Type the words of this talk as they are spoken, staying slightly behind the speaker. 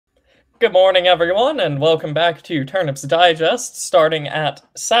Good morning, everyone, and welcome back to Turnip's Digest, starting at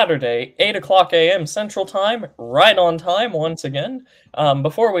Saturday, 8 o'clock a.m. Central Time, right on time once again.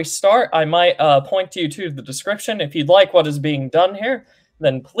 Before we start, I might point you to the description. If you'd like what is being done here,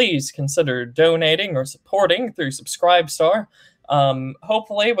 then please consider donating or supporting through Subscribestar.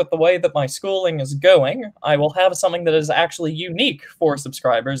 Hopefully, with the way that my schooling is going, I will have something that is actually unique for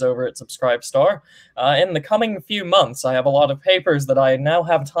subscribers over at Subscribestar. In the coming few months, I have a lot of papers that I now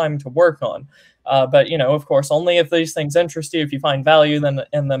have time to work on. But, you know, of course, only if these things interest you, if you find value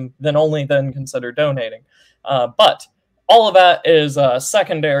in them, then only then consider donating. But all of that is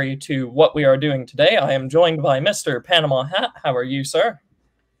secondary to what we are doing today. I am joined by Mr. Panama Hat. How are you, sir?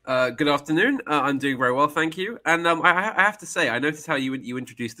 Good afternoon. I'm doing very well, thank you. And I have to say, I noticed how you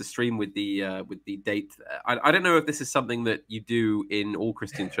introduced the stream with the date. I don't know if this is something that you do in all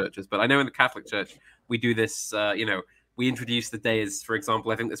Christian churches, but I know in the Catholic Church we do this. We introduce the day as, for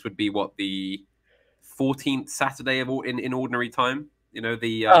example, I think this would be the 14th Saturday of in ordinary time. You know, with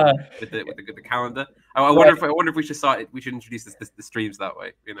the calendar. I wonder if we should introduce the streams that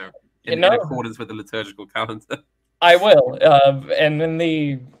way. You know, in accordance with the liturgical calendar. I will, and in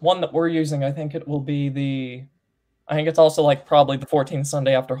the one that we're using, I think it will be I think it's also like probably the 14th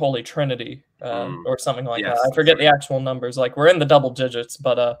Sunday after Holy Trinity, or something like that. I forget the actual numbers. Like we're in the double digits,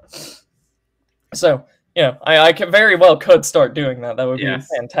 but so yeah, I very well could start doing that. That would be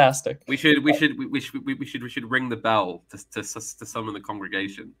fantastic. We should ring the bell to summon the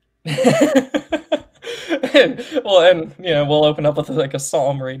congregation. Well, and you know, we'll open up with like a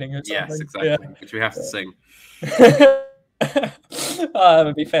psalm reading or something. Yes, exactly. Which we have to sing. That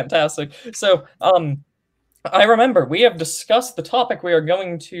would be fantastic. So, I remember we have discussed the topic we are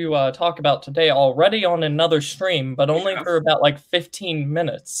going to talk about today already on another stream, but only for about like 15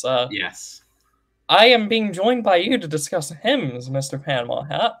 minutes. Yes. I am being joined by you to discuss hymns, Mr. Panama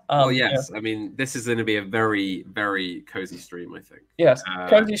Hat. Well, yes. Yeah. I mean, this is going to be a very, very cozy stream, I think. Yes,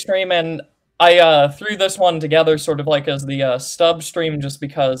 cozy stream, and I threw this one together sort of like as the stub stream just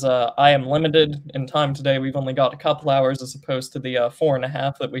because I am limited in time today. We've only got a couple hours as opposed to the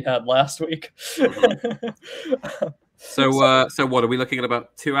 4.5 that we had last week. Mm-hmm. So what, are we looking at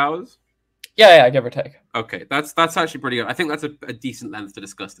about 2 hours? Yeah, give or take. Okay, that's actually pretty good. I think that's a decent length to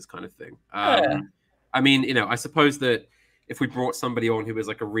discuss this kind of thing. I mean, you know, I suppose that if we brought somebody on who was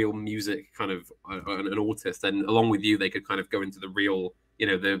like a real music kind of an artist, then along with you, they could kind of go into the real, you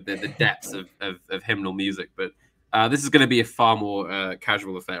know, the depths of hymnal music. But this is going to be a far more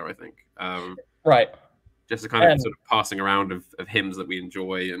casual affair, I think. Right. Just a kind of sort of passing around of hymns that we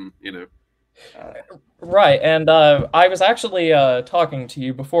enjoy, and you know. Right, and I was actually talking to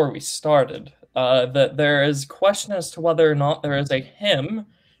you before we started that there is question as to whether or not there is a hymn,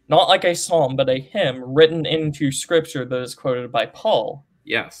 not like a psalm, but a hymn written into Scripture that is quoted by Paul.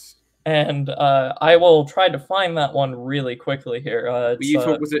 Yes. And I will try to find that one really quickly here. You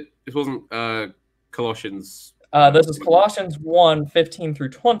thought it wasn't Colossians? This is Colossians 1, 15 through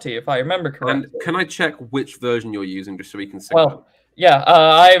 20, if I remember correctly. And can I check which version you're using, just so we can see? Well, yeah,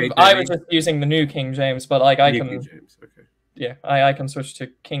 I was just using the New King James, but like I can. King James, okay. Yeah, I can switch to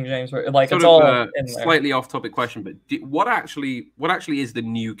King James. Like sort it's all in there. Slightly off-topic question, but what actually is the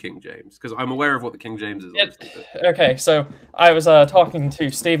New King James? Because I'm aware of what the King James is. Okay, so I was talking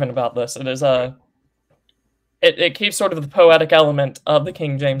to Stephen about this. It is it keeps sort of the poetic element of the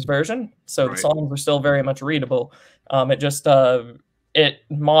King James version, so the Psalms are still very much readable. It just it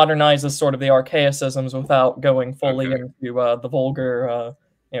modernizes sort of the archaicisms without going fully into the vulgar,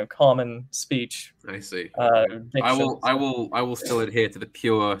 common speech. I see. I will still adhere to the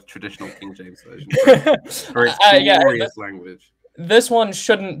pure traditional King James version for its glorious language. This one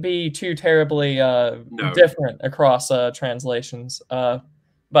shouldn't be too terribly different across translations.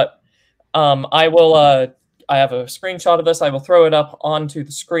 But I will. I have a screenshot of this. I will throw it up onto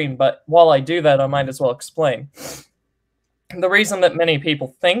the screen. But while I do that, I might as well explain. The reason that many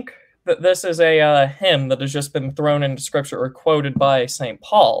people think that this is a hymn that has just been thrown into Scripture or quoted by St.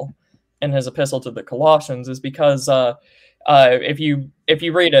 Paul in his epistle to the Colossians is because if you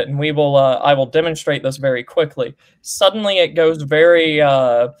read it, and I will demonstrate this very quickly, suddenly it goes very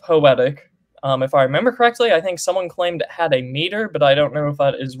poetic. If I remember correctly, I think someone claimed it had a meter, but I don't know if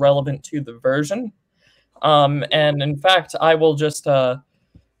that is relevant to the version. And in fact, I will just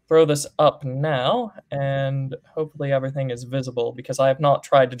throw this up now, and hopefully everything is visible, because I have not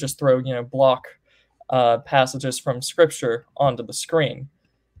tried to just throw, block passages from Scripture onto the screen.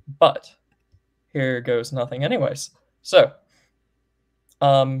 But here goes nothing anyways. So,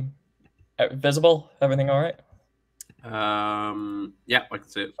 visible? Everything all right? Yeah, I can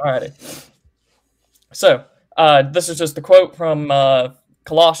see it. Alrighty. So, this is just a quote from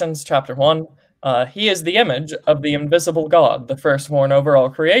Colossians chapter 1, he is the image of the invisible God, the firstborn over all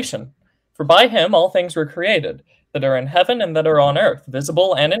creation. For by him all things were created, that are in heaven and that are on earth,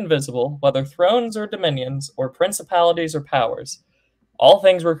 visible and invisible, whether thrones or dominions, or principalities or powers. All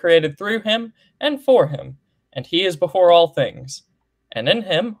things were created through him and for him, and he is before all things. And in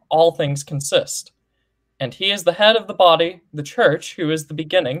him all things consist. And he is the head of the body, the church, who is the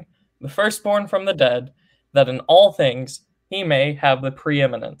beginning, the firstborn from the dead, that in all things he may have the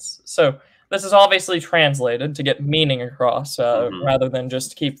preeminence. So this is obviously translated to get meaning across, rather than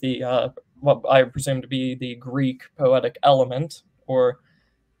just keep the what I presume to be the Greek poetic element, or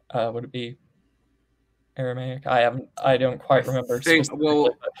would it be Aramaic? I don't quite remember. I think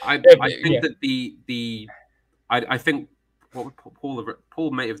what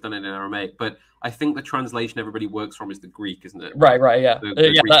Paul may have done it in Aramaic, but I think the translation everybody works from is the Greek, isn't it? Right, yeah.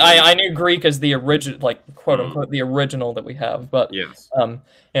 I knew Greek as the original, like, quote unquote, the original that we have, but yes.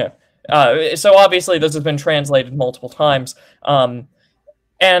 So obviously this has been translated multiple times,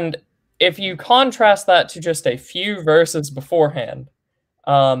 and if you contrast that to just a few verses beforehand,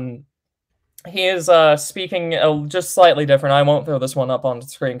 he is speaking just slightly different. I won't throw this one up on the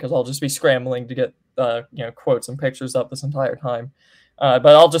screen because I'll just be scrambling to get quotes and pictures up this entire time. But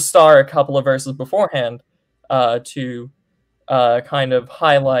I'll just star a couple of verses beforehand to kind of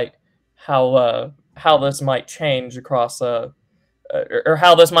highlight how this might change across or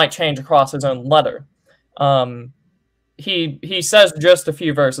how this might change across his own letter. He says just a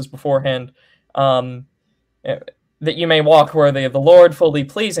few verses beforehand that you may walk worthy of the Lord, fully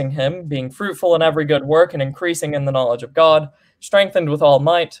pleasing him, being fruitful in every good work and increasing in the knowledge of God, strengthened with all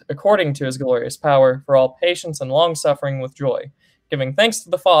might, according to his glorious power, for all patience and long-suffering with joy, giving thanks to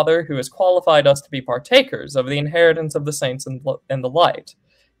the Father, who has qualified us to be partakers of the inheritance of the saints in the light.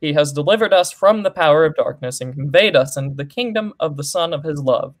 He has delivered us from the power of darkness and conveyed us into the kingdom of the Son of his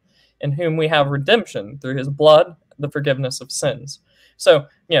love, in whom we have redemption through his blood, the forgiveness of sins. So,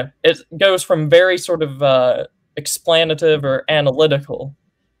 it goes from very sort of explanative or analytical,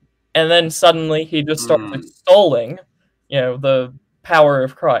 and then suddenly he just starts extolling, the power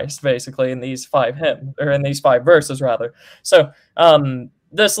of Christ, basically, in these five verses, rather. So,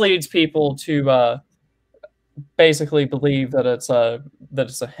 this leads people to basically believe that it's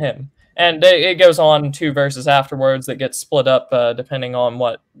a hymn. And it goes on 2 verses afterwards that get split up depending on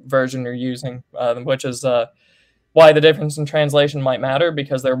what version you're using, which is why the difference in translation might matter,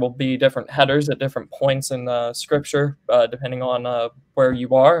 because there will be different headers at different points in Scripture, depending on where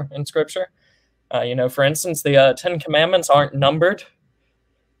you are in Scripture. For instance, the 10 Commandments aren't numbered.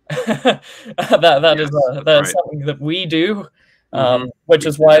 that is something that we do. Which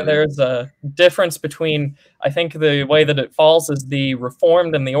is why there's a difference between, I think the way that it falls is the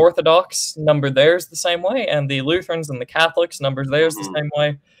Reformed and the Orthodox number theirs the same way, and the Lutherans and the Catholics number theirs the same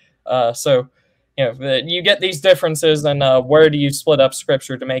way. So, you get these differences, and where do you split up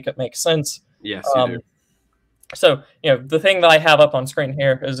Scripture to make it make sense? Yes, you do. So, the thing that I have up on screen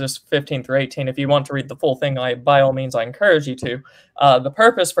here is just 15 through 18. If you want to read the full thing, by all means, I encourage you to. The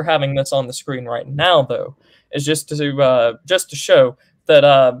purpose for having this on the screen right now, though, is just to show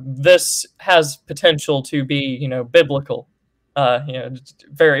that this has potential to be, biblical.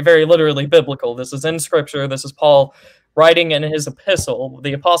 Very, very literally biblical. This is in Scripture. This is Paul writing in his epistle,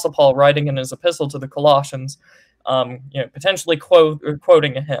 the Apostle Paul writing in his epistle to the Colossians, potentially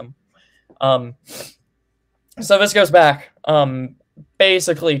quoting a hymn. So this goes back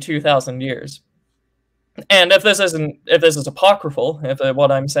basically 2,000 years. And if this is apocryphal, if what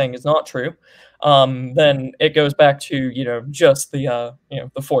I'm saying is not true, then it goes back to just the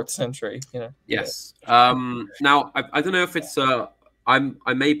the 4th century. Yes. Now I don't know if it's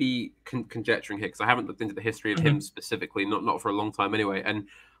I may be conjecturing here because I haven't looked into the history of him specifically, not for a long time anyway, and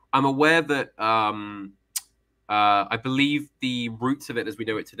I'm aware that I believe the roots of it as we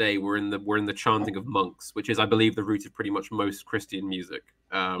know it today were in the chanting of monks, which is, I believe, the root of pretty much most Christian music.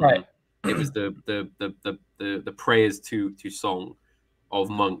 Right. It was the prayers to song of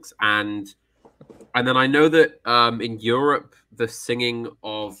monks, and then I know that in Europe the singing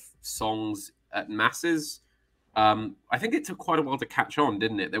of songs at masses, I think it took quite a while to catch on,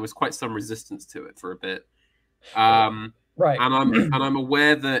 didn't it? There was quite some resistance to it for a bit. Right. And I'm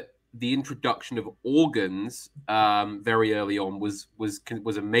aware that the introduction of organs very early on was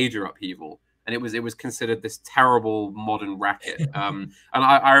a major upheaval. And it was considered this terrible modern racket. And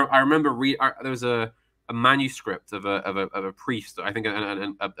I remember there was a manuscript of a priest, I think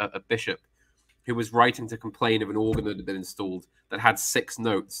a bishop, who was writing to complain of an organ that had been installed that had 6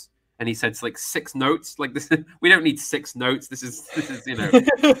 notes. And he said, like, 6 notes? Like, this, we don't need 6 notes. This is this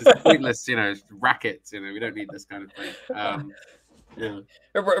is pointless, racket. We don't need this kind of thing. Yeah.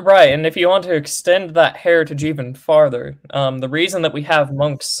 Right, and if you want to extend that heritage even farther, the reason that we have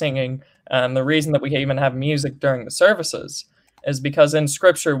monks singing and the reason that we even have music during the services is because in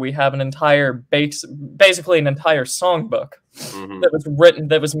Scripture we have an entire basically an entire songbook that was written,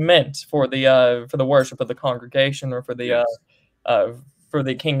 that was meant for the worship of the congregation, or for the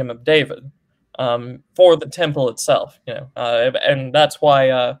kingdom of David, for the temple itself. And that's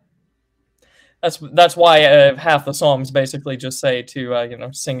why. That's why half the psalms basically just say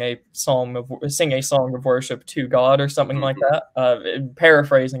to sing a song of worship to God or something like that,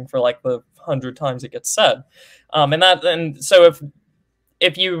 paraphrasing for like the 100 times it gets said, and so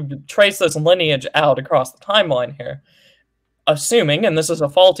if you trace this lineage out across the timeline here, assuming, and this is a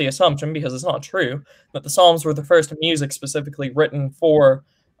faulty assumption because it's not true, that the psalms were the first music specifically written for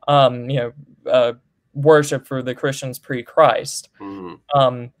worship for the Christians pre-Christ.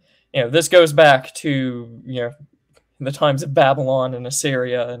 This goes back to the times of Babylon and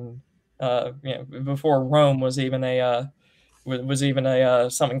Assyria, and before Rome was even a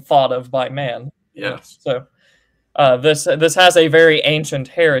something thought of by man. Yes. So this has a very ancient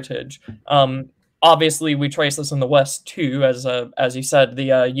heritage. Obviously, we trace this in the West too, as you said,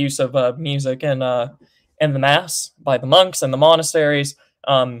 the use of music in the Mass by the monks and the monasteries.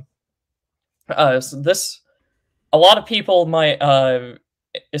 So a lot of people might,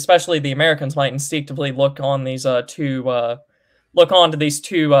 especially the Americans, might instinctively look onto these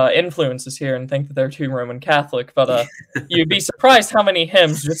two influences here and think that they're too Roman Catholic. But you'd be surprised how many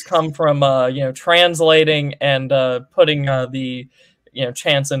hymns just come from translating and putting the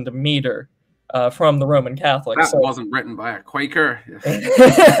chants into meter from the Roman Catholics. That wasn't written by a Quaker. You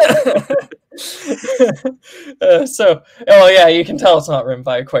can tell it's not written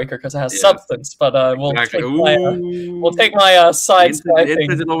by a Quaker because it has substance. But we'll take my side swiping.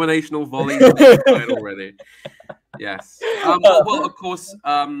 Interdenominational volley already. Yes. Well, of course.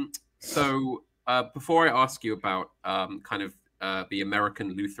 So before I ask you about the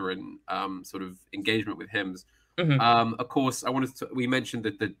American Lutheran sort of engagement with hymns, of course, we mentioned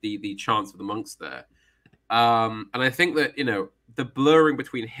that the chants of the monks there, and I think that the blurring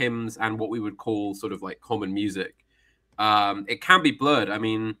between hymns and what we would call sort of like common music, it can be blurred. I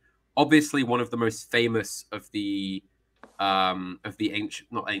mean, obviously, one of the most famous of the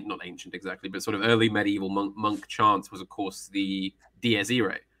ancient, not ancient exactly, but sort of early medieval monk chants was, of course, the Dies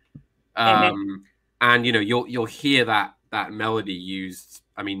Irae. And you'll hear that melody used,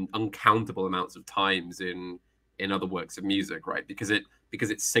 I mean, uncountable amounts of times in other works of music, right? Because it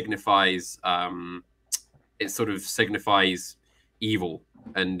signifies evil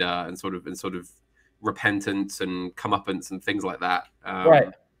and sort of repentance and comeuppance and things like that.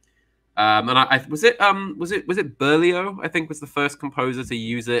 Right. And was it Berlioz, I think, was the first composer to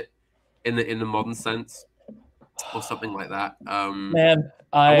use it in the modern sense, or something like that. Man,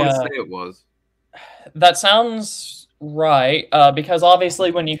 I want to say it was. That sounds right, because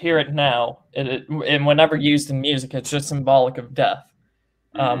obviously when you hear it now, and whenever used in music, it's just symbolic of death.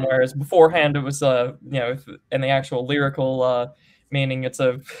 Whereas beforehand, it was in the actual lyrical meaning, it's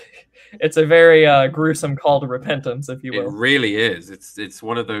a very gruesome call to repentance, if you will. It really is. It's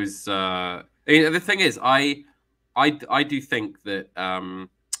one of those. The thing is, I do think that I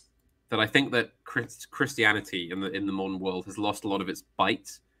think that Christianity in the modern world has lost a lot of its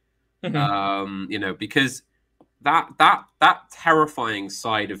bite. Because that terrifying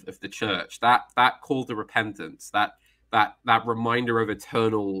side of the church, that call to repentance, that reminder of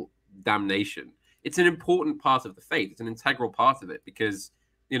eternal damnation, it's an important part of the faith. It's an integral part of it, because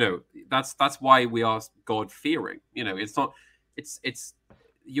that's why we are God fearing. It's not. It's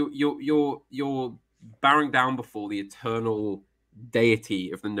you're bowing down before the eternal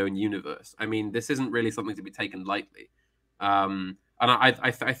deity of the known universe. I mean, this isn't really something to be taken lightly. And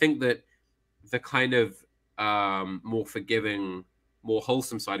I think that the kind of more forgiving, more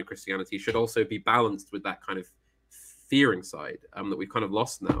wholesome side of Christianity should also be balanced with that kind of fearing side that we've kind of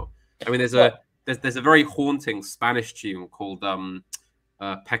lost now. I mean, there's a very haunting Spanish tune called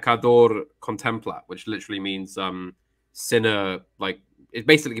Pecador Contempla, which literally means sinner, like it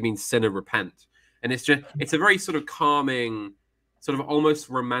basically means sinner repent. And it's a very sort of calming, sort of almost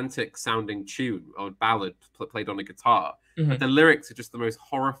romantic sounding tune or ballad played on a guitar. But the lyrics are just the most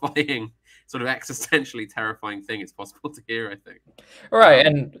horrifying, sort of existentially terrifying thing it's possible to hear, I think. Right,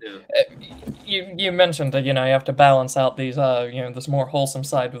 and you mentioned that you have to balance out these this more wholesome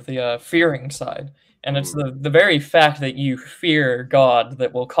side with the fearing side, and it's the very fact that you fear God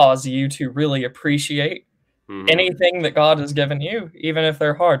that will cause you to really appreciate anything that God has given you, even if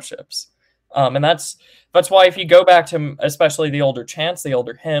they're hardships. And that's why if you go back to especially the older chants, the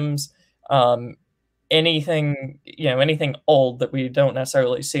older hymns, anything, anything old that we don't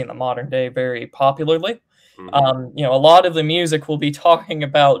necessarily see in the modern day very popularly. A lot of the music will be talking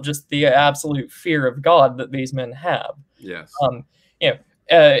about just the absolute fear of God that these men have. Yes.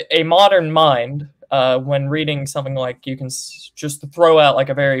 A modern mind, when reading something like, you can just throw out like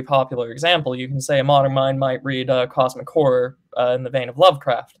a very popular example, you can say a modern mind might read cosmic horror in the vein of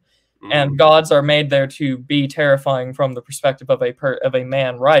Lovecraft. And gods are made there to be terrifying from the perspective of a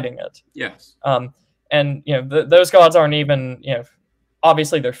man writing it. Yes. And those gods aren't even,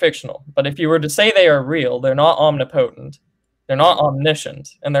 obviously they're fictional. But if you were to say they are real, they're not omnipotent, they're not omniscient,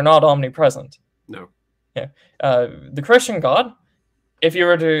 and they're not omnipresent. No. The Christian God, if you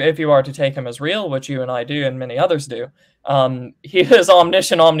are to take him as real, which you and I do, and many others do, he is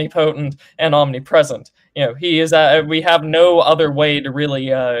omniscient, omnipotent, and omnipresent. He is. We have no other way to really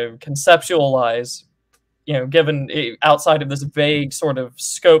conceptualize, given outside of this vague sort of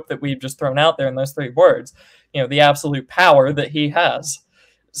scope that we've just thrown out there in those 3 words, the absolute power that he has.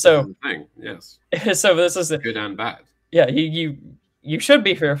 So, yes. So this is good and bad. Yeah, you should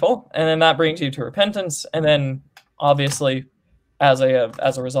be fearful, and then that brings you to repentance, and then obviously, as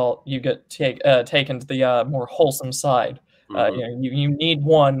a result, you get taken to the more wholesome side. You need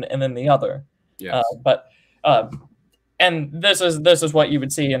one and then the other. Yes. And this is what you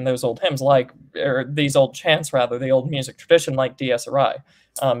would see in those old hymns, or these old chants rather, the old music tradition like Dies Irae,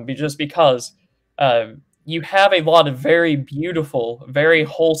 just because you have a lot of very beautiful, very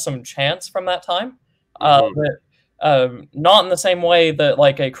wholesome chants from that time. Not in the same way that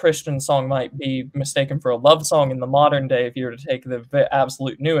like a Christian song might be mistaken for a love song in the modern day if you were to take the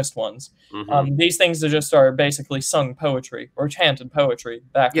absolute newest ones. These things are basically sung poetry or chanted poetry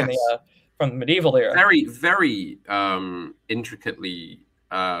back in from the medieval era. Very, very intricately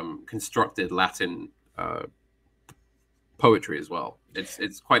constructed Latin poetry as well.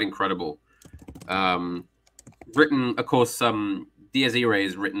 It's quite incredible. Written, of course, Dies Irae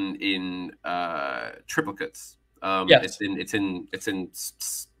is written in triplicates. It's in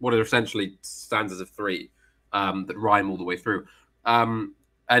what are essentially stanzas of 3 that rhyme all the way through. Of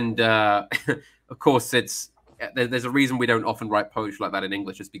course, there's a reason we don't often write poetry like that in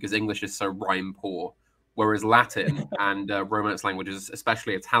English, is because English is so rhyme poor, whereas Latin and Romance languages,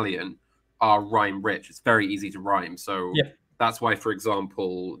 especially Italian, are rhyme rich. It's very easy to rhyme. So that's why, for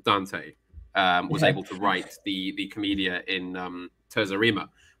example, Dante was able to write the Commedia in terza rima,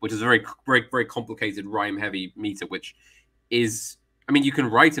 which is a very, very, very complicated rhyme-heavy meter, which is, I mean, you can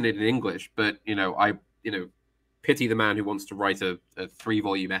write in it in English, but, I pity the man who wants to write a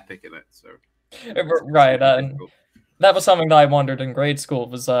 3-volume epic in it. So, right. That was something that I wondered in grade school,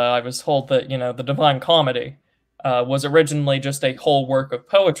 was I was told that, the Divine Comedy was originally just a whole work of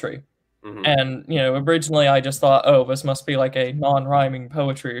poetry. And, originally I just thought, oh, this must be like a non-rhyming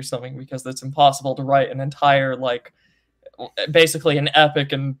poetry or something, because it's impossible to write an entire, basically an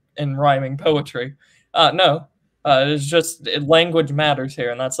epic in rhyming poetry. No, it's just language matters here,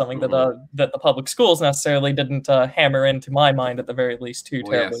 and that's something that the public schools necessarily didn't hammer into my mind at the very least too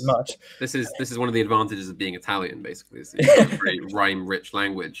terribly much. This is one of the advantages of being Italian, basically. It's a very rhyme-rich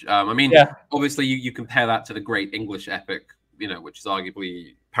language. Obviously you compare that to the great English epic, which is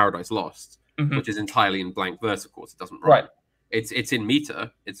arguably Paradise Lost, which is entirely in blank verse. Of course, it doesn't rhyme. It's in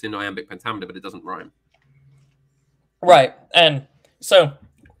meter, it's in iambic pentameter, but it doesn't rhyme. Right, and so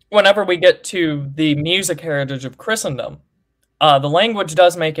whenever we get to the music heritage of Christendom, the language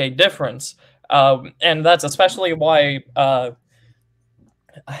does make a difference, and that's especially why I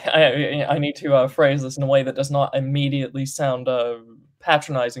need to phrase this in a way that does not immediately sound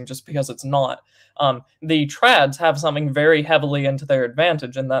patronizing, just because it's not. The trads have something very heavily into their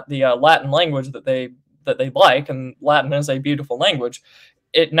advantage, in that the Latin language that they like, and Latin is a beautiful language,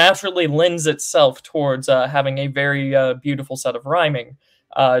 it naturally lends itself towards having a very beautiful set of rhyming,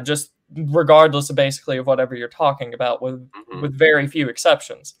 just regardless of basically of whatever you're talking about, with very few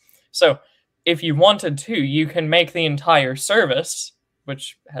exceptions. So if you wanted to, you can make the entire service,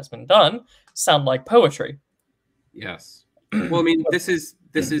 which has been done, sound like poetry. Yes. Well, I mean, this is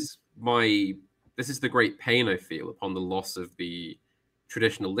the great pain I feel upon the loss of the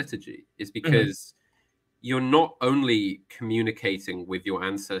traditional liturgy, is because you're not only communicating with your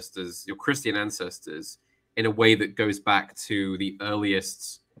ancestors, your Christian ancestors, in a way that goes back to the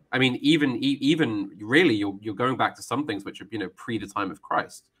earliest. I mean, even really, you're going back to some things which are pre the time of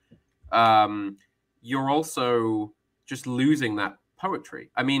Christ. You're also just losing that poetry.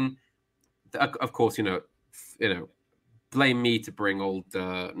 I mean, of course, blame me to bring old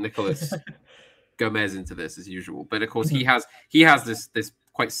Nicholas Gomez into this as usual, but of course he has this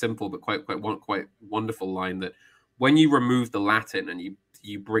quite simple but quite wonderful line that when you remove the Latin and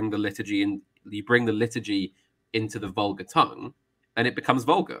you bring the liturgy you bring the liturgy into the vulgar tongue, and it becomes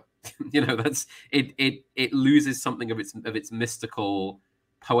vulgar. That's it. It loses something of its mystical,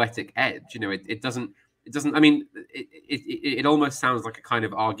 poetic edge. It doesn't. I mean, it almost sounds like a kind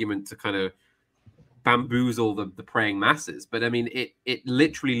of argument to kind of bamboozle the praying masses, but I mean, it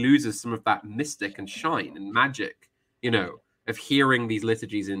literally loses some of that mystic and shine and magic, of hearing these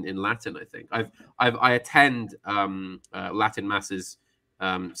liturgies in Latin. I think I attend Latin masses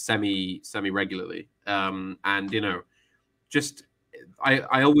semi regularly, and just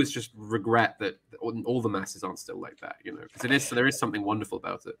I always just regret that all the masses aren't still like that, because there is something wonderful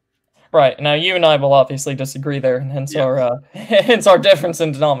about it. Right. Now, you and I will obviously disagree there, and hence hence our difference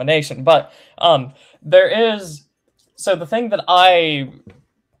in denomination. But there is, so the thing that let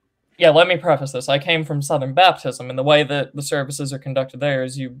me preface this. I came from Southern Baptism, and the way that the services are conducted there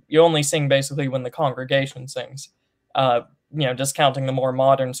is you only sing basically when the congregation sings. Discounting the more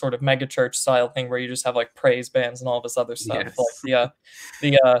modern sort of megachurch style thing where you just have like praise bands and all this other stuff. Yes.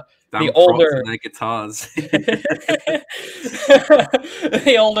 Like the older guitars.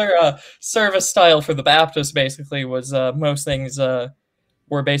 The older service style for the Baptist basically was most things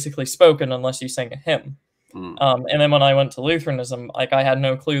were basically spoken unless you sang a hymn. And then when I went to Lutheranism, like I had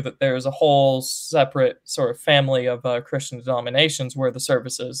no clue that there's a whole separate sort of family of Christian denominations where the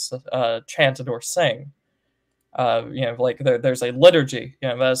services chanted or sang. Like there's a liturgy.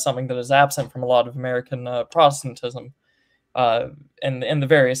 That is something that is absent from a lot of American Protestantism, and the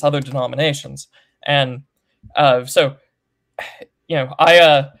various other denominations. And so,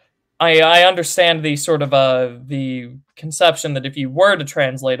 I understand the sort of the conception that if you were to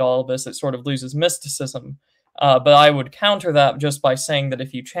translate all of this, it sort of loses mysticism. But I would counter that just by saying that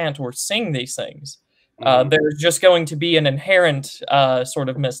if you chant or sing these things, there's just going to be an inherent sort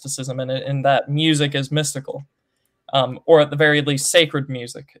of mysticism in that music is mystical. Or at the very least, sacred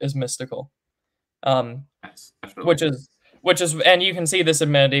music is mystical, yes, which is, and you can see this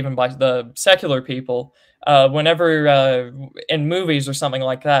admitted even by the secular people. Whenever in movies or something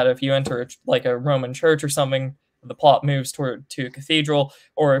like that, if you enter like a Roman church or something, the plot moves to a cathedral,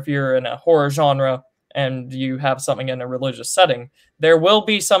 or if you're in a horror genre and you have something in a religious setting, there will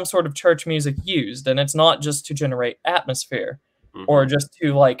be some sort of church music used, and it's not just to generate atmosphere. Or just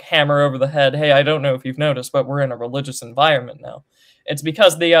to like hammer over the head, hey, I don't know if you've noticed, but we're in a religious environment now. It's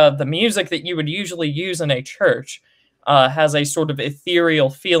because the music that you would usually use in a church has a sort of ethereal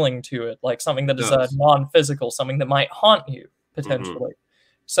feeling to it, like something that is non-physical, something that might haunt you, potentially.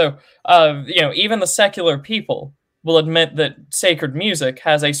 So, even the secular people will admit that sacred music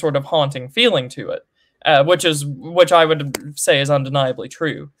has a sort of haunting feeling to it, which I would say is undeniably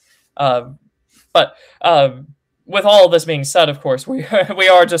true. But with all of this being said, of course, we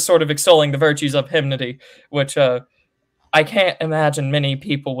are just sort of extolling the virtues of hymnody, which I can't imagine many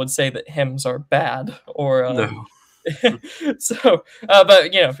people would say that hymns are bad or no. So,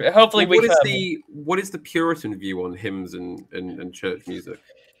 but hopefully what is the Puritan view on hymns and church music?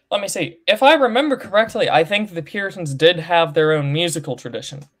 Let me see. If I remember correctly, I think the Puritans did have their own musical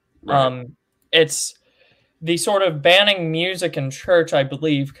tradition. Right. It's the sort of banning music in church, I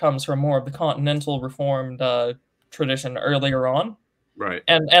believe, comes from more of the Continental Reformed tradition earlier on. Right.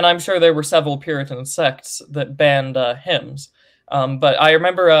 And I'm sure there were several Puritan sects that banned hymns. But I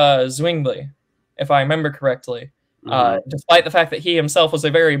remember Zwingli, if I remember correctly, despite the fact that he himself was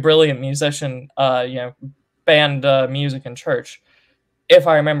a very brilliant musician, banned music in church, if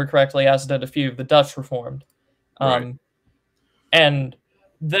I remember correctly, as did a few of the Dutch Reformed. Right. And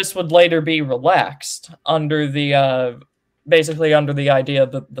this would later be relaxed under the basically under the idea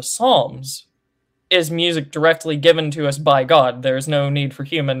that the Psalms is music directly given to us by God. There's no need for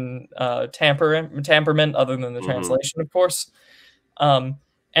human temperament other than the translation, of course.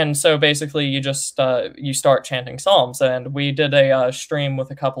 And so basically you just you start chanting Psalms. And we did a stream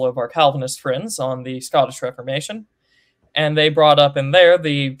with a couple of our Calvinist friends on the Scottish Reformation. And they brought up in there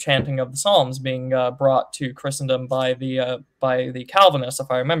the chanting of the Psalms being brought to Christendom by the Calvinists,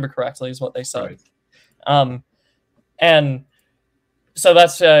 if I remember correctly, is what they said. Right. And so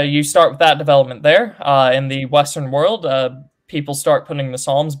that's you start with that development there. In the Western world, people start putting the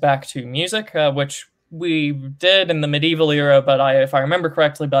Psalms back to music, which we did in the medieval era, but if I remember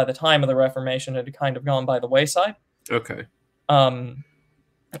correctly, by the time of the Reformation, it had kind of gone by the wayside. Okay. And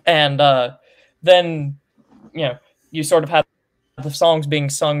then, you sort of have the songs being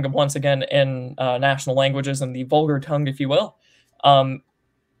sung once again in national languages and the vulgar tongue, if you will.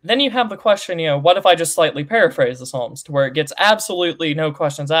 Then you have the question, what if I just slightly paraphrase the Psalms to where it gets absolutely no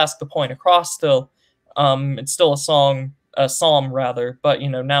questions asked, the point across still. It's still a psalm rather, but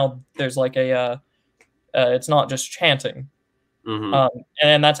now there's like it's not just chanting. Mm-hmm.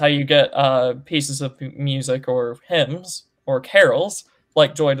 And that's how you get pieces of music or hymns or carols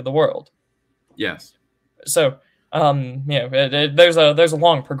like "Joy to the World." Yes. So, there's a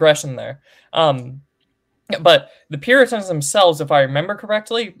long progression there. But the Puritans themselves, if I remember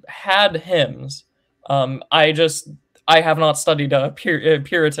correctly, had hymns. I have not studied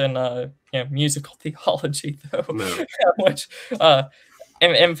Puritan musical theology though, No. which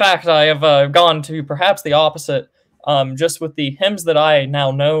in fact I have gone to perhaps the opposite. Just with the hymns that I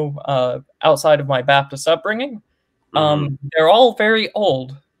now know outside of my Baptist upbringing, Mm-hmm. they're all very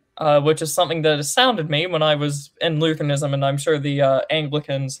old, which is something that astounded me when I was in Lutheranism, and I'm sure the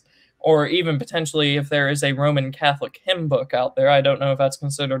Anglicans, or even potentially if there is a Roman Catholic hymn book out there, I don't know if that's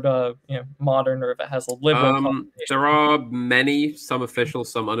considered modern or if it has a liberal connotation. There are many, some official,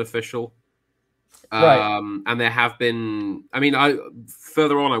 some unofficial. Right. And there have been. I mean, I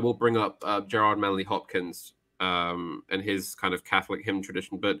further on I will bring up Gerard Manley Hopkins and his kind of Catholic hymn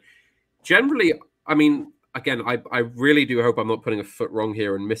tradition, but generally, I mean, again, I really do hope I'm not putting a foot wrong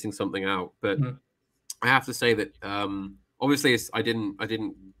here and missing something out, but I have to say that obviously I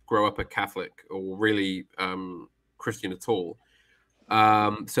didn't grow up a Catholic or really Christian at all.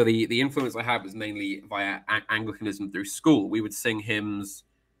 So the influence I had was mainly via Anglicanism through school. We would sing hymns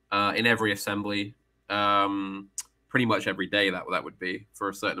in every assembly, pretty much every day. That would be for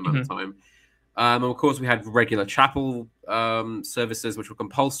a certain amount of time. And of course, we had regular chapel services, which were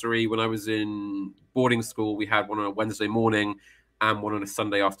compulsory. When I was in boarding school, we had one on a Wednesday morning and one on a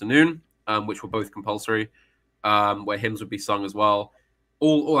Sunday afternoon, which were both compulsory, where hymns would be sung as well.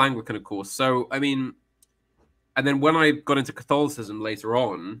 All Anglican, of course. So, I mean, and then when I got into Catholicism later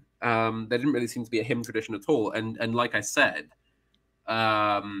on, there didn't really seem to be a hymn tradition at all. And like I said,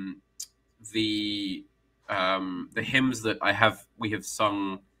 the hymns that we have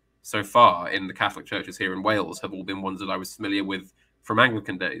sung so far in the Catholic churches here in Wales have all been ones that I was familiar with from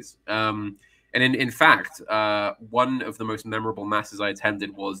Anglican days. And in fact, one of the most memorable masses I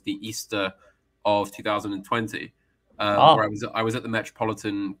attended was the Easter of 2020, where I was at the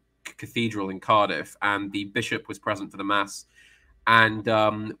Metropolitan Cathedral in Cardiff, and the bishop was present for the mass, and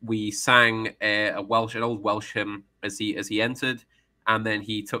we sang an old Welsh hymn as he entered, and then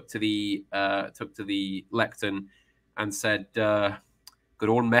he took to the lectern and said, "Good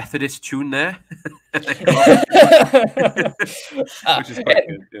old Methodist tune there," which is quite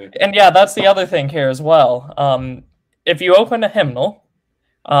good. Yeah. And yeah, that's the other thing here as well. If you open a hymnal,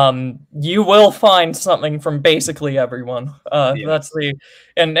 you will find something from basically everyone. That's the,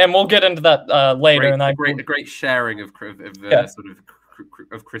 and we'll get into that later. A great sharing of sort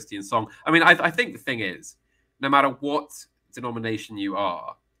of Christian song. I mean, I think the thing is, no matter what denomination you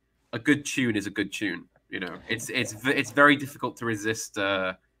are, a good tune is a good tune. You know, it's very difficult to resist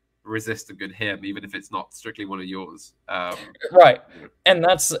a good hymn, even if it's not strictly one of yours. Right, and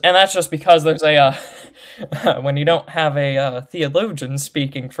that's just because there's a when you don't have a theologian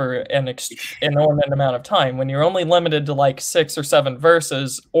speaking for an inordinate amount of time, when you're only limited to like 6 or 7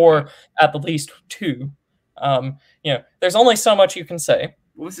 verses, or at the least 2, there's only so much you can say.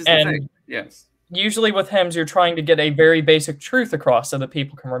 Well, this is the thing. Yes. Usually with hymns, you're trying to get a very basic truth across so that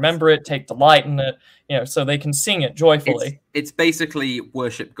people can remember it, take delight in it, so they can sing it joyfully. It's basically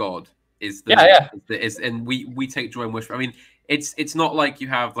worship God and we take joy in worship. I mean, it's not like you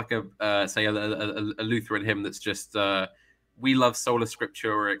have like a say a Lutheran hymn that's just we love sola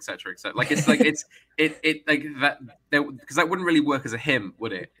scriptura, or etc. Like it's like it like that, because that wouldn't really work as a hymn,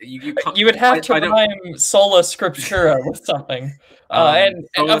 would it? You would have to rhyme sola scriptura with something, and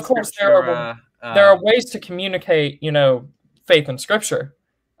of course there are ways to communicate, faith in Scripture.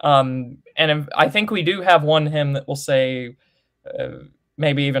 And I think we do have one hymn that will say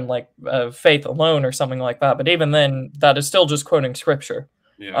maybe even like faith alone or something like that. But even then, that is still just quoting Scripture.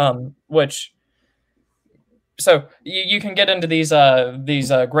 Yeah. So you can get into these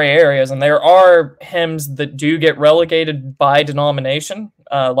gray areas, and there are hymns that do get relegated by denomination.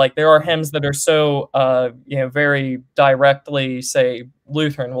 Like there are hymns that are so very directly, say,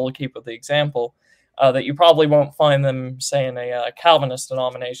 Lutheran. We'll keep with the example that you probably won't find them, say, in a Calvinist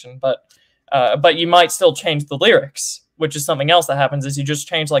denomination, but you might still change the lyrics, which is something else that happens. Is you just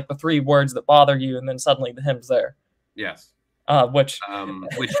change like the 3 words that bother you, and then suddenly the hymn's there. Yes. Which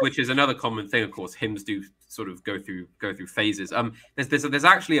is another common thing, of course. Hymns do sort of go through phases. There's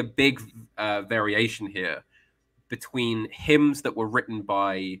actually a big variation here between hymns that were written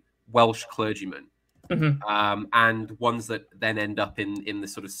by Welsh clergymen and ones that then end up in the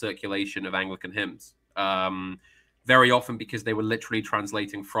sort of circulation of Anglican hymns. Very often because they were literally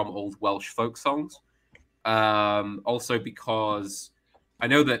translating from old Welsh folk songs. Also because I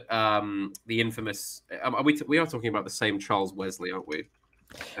know that the infamous. We are talking about the same Charles Wesley, aren't we?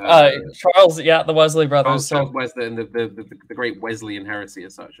 Charles, yeah, the Wesley brothers. Charles Wesley and the great Wesleyan heresy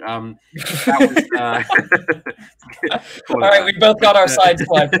as such. That was, all right, we both got our sides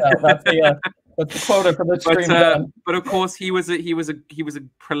wiped out. That's the quota for the stream. But of course, he was a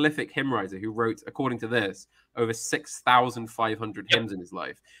prolific hymn writer who wrote, according to this, over 6,500 hymns in his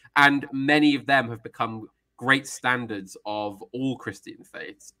life, and many of them have become great standards of all Christian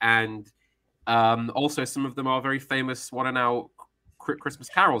faiths, and also some of them are very famous what are now Christmas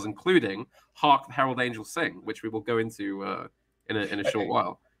carols, including "Hark the Herald Angels Sing," which we will go into in a short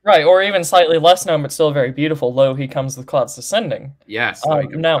while. Right, or even slightly less known, but still very beautiful. "Lo, he comes with clouds descending." Yes,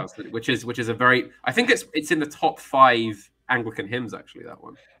 which is a very. I think it's in the top 5 Anglican hymns, actually. That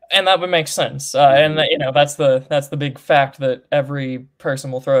one. And that would make sense, and that's the big fact that every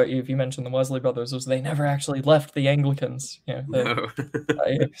person will throw at you if you mention the Wesley brothers, was they never actually left the Anglicans. No.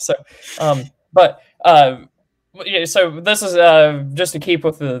 So this is just to keep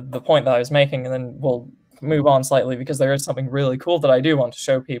with the point that I was making, and then we'll move on slightly because there is something really cool that I do want to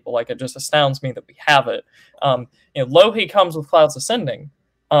show people. Like, it just astounds me that we have it. "Lo, he comes with clouds ascending."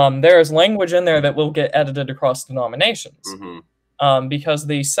 There is language in there that will get edited across denominations. Because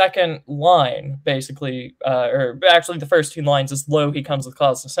the second line, basically, or actually the first 2 lines is "Lo, he comes with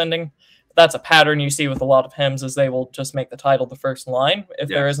clouds descending." That's a pattern you see with a lot of hymns, is they will just make the title the first line if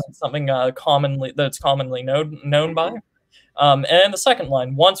there isn't something commonly known by. And the second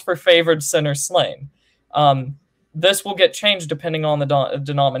line, "Once for favored sinners slain." This will get changed depending on the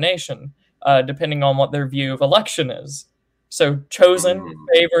denomination, depending on what their view of election is. So chosen,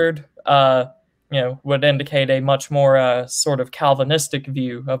 favored, would indicate a much more sort of Calvinistic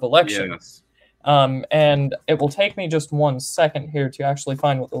view of election. Yes. And it will take me just 1 second here to actually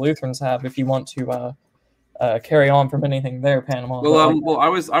find what the Lutherans have if you want to carry on from anything there, Panama. Well, I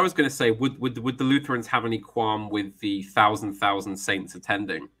was going to say, would the Lutherans have any qualm with the thousand saints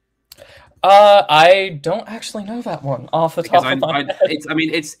attending? I don't actually know that one off the top of my head.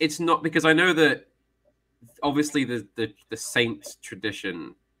 It's not, because I know that obviously the saint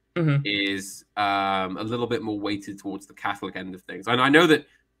tradition is a little bit more weighted towards the Catholic end of things, and I know that.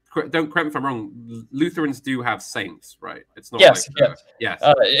 Don't correct me if I'm wrong. Lutherans do have saints, right? It's not yes. Yes.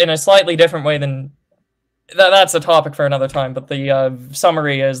 In a slightly different way than that's a topic for another time. But the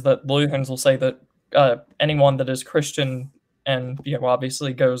summary is that the Lutherans will say that anyone that is Christian and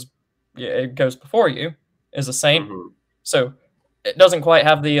obviously goes before you is a saint. So it doesn't quite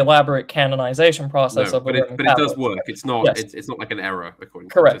have the elaborate canonization process of but it does work. It's not. Yes. It's not like an error,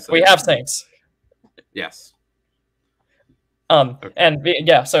 according to correct. We have saints. Yes. Okay. And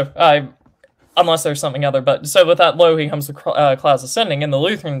unless there's something other, but so with that "Lo, he comes with clouds ascending," in the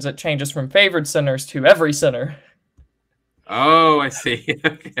Lutherans it changes from favored sinners to every sinner. Oh, I see.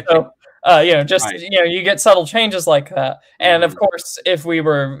 Okay. So you get subtle changes like that, and of course, if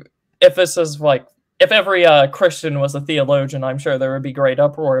every Christian was a theologian, I'm sure there would be great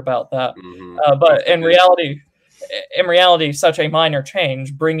uproar about that. But in reality, such a minor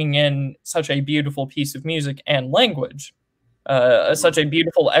change, bringing in such a beautiful piece of music and language. Such a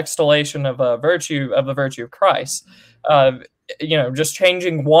beautiful extolation of the virtue of Christ. Just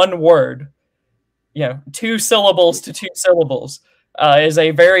changing one word, 2 syllables to 2 syllables, is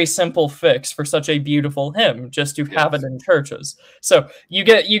a very simple fix for such a beautiful hymn, just to have it in churches. So you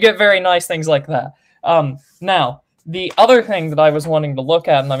get very nice things like that. Now, the other thing that I was wanting to look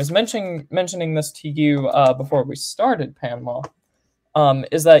at, and I was mentioning this to you before we started, Panama,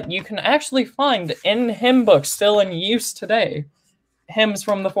 is that you can actually find in hymn books still in use today hymns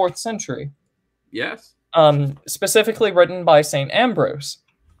from the 4th century. Yes. Specifically written by St. Ambrose.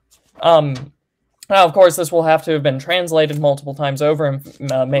 Now, of course, this will have to have been translated multiple times over and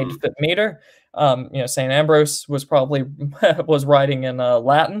made to fit meter. St. Ambrose was probably writing in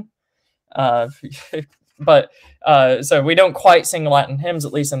Latin. But so we don't quite sing Latin hymns,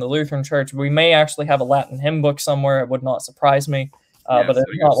 at least in the Lutheran Church. We may actually have a Latin hymn book somewhere. It would not surprise me. But it's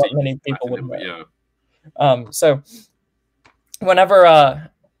not what many people would know. So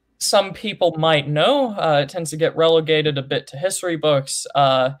whenever some people might know, it tends to get relegated a bit to history books.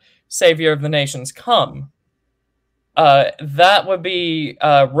 Savior of the Nations Come. That would be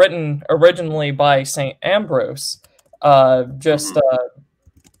written originally by St. Ambrose. Let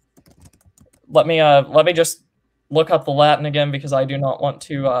me just look up the Latin again, because I do not want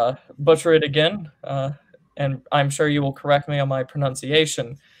to butcher it again. And I'm sure you will correct me on my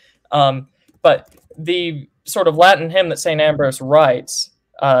pronunciation. But the sort of Latin hymn that St. Ambrose writes,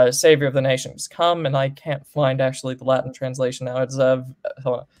 Savior of the Nations Come, and I can't find actually the Latin translation now. It's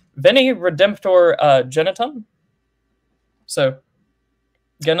Veni Redemptor Genitum. So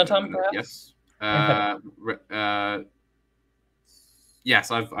Genetum, perhaps? Yes. Okay.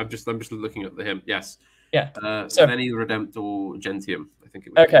 Yes, I'm just looking at the hymn. Yes. Yeah. Veni Redemptor Gentium, I think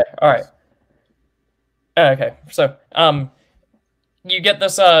it would okay, be. all right. Okay, so you get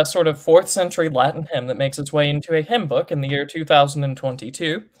this sort of 4th century Latin hymn that makes its way into a hymn book in the year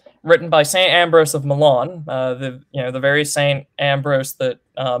 2022, written by Saint Ambrose of Milan, the very Saint Ambrose that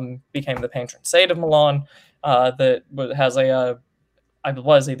became the patron saint of Milan, that has a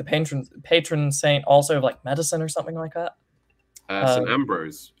was he the patron saint also of like medicine or something like that? St.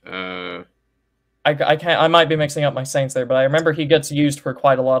 Ambrose. I can't. I might be mixing up my saints there, but I remember he gets used for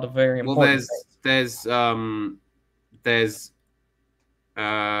quite a lot of very important things.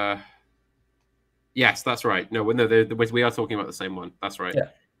 Yes, that's right. No, we are talking about the same one. That's right. Yeah.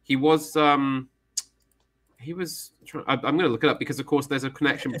 He was. I'm going to look it up because, of course, there's a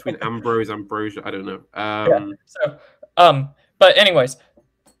connection between Ambrosia. I don't know. Yeah. So, but anyways,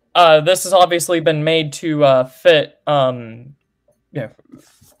 this has obviously been made to fit,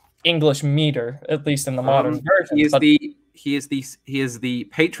 English meter, at least in the modern version. He is the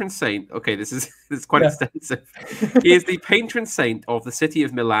patron saint. Okay, this is quite extensive. He is the patron saint of the city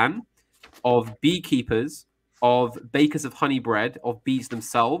of Milan, of beekeepers, of bakers of honey bread, of bees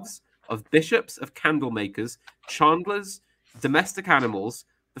themselves, of bishops, of candle makers, chandlers, domestic animals,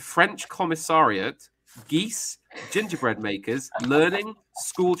 the French commissariat, geese, gingerbread makers, learning,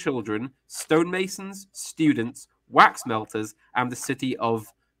 school children, stonemasons, students, wax melters, and the city of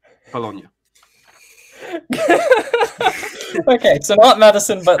Bologna. Okay, so not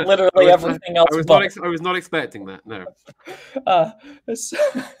medicine, but literally everything else. I was not expecting that. No.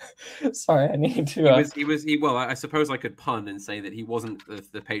 Sorry, I need to. Well, I suppose I could pun and say that he wasn't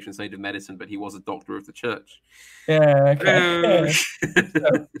the patron saint of medicine, but he was a doctor of the church. Yeah. Okay.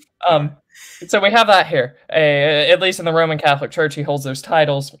 So we have that here. At least in the Roman Catholic Church, he holds those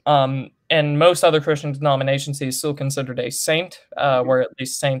titles. In most other Christian denominations, he's still considered a saint, where at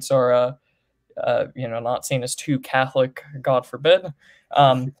least saints are. Not seen as too Catholic, God forbid.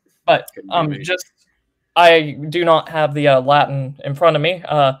 But I do not have the Latin in front of me.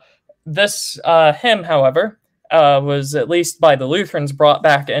 This hymn, however, was at least by the Lutherans brought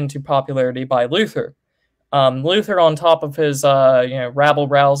back into popularity by Luther. Luther, on top of his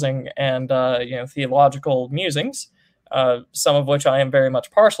rabble-rousing and theological musings, some of which I am very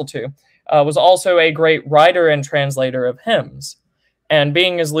much partial to, was also a great writer and translator of hymns. And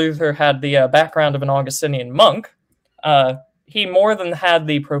being as Luther had the background of an Augustinian monk, he more than had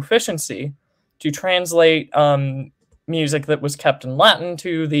the proficiency to translate music that was kept in Latin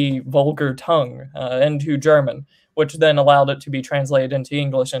to the vulgar tongue, into German, which then allowed it to be translated into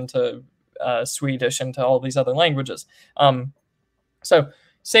English, into Swedish, into all these other languages. So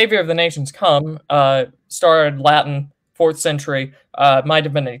Savior of the Nations Come started Latin, 4th century, might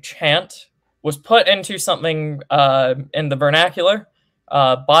have been a chant, was put into something in the vernacular,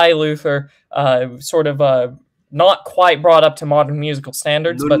 by Luther, sort of not quite brought up to modern musical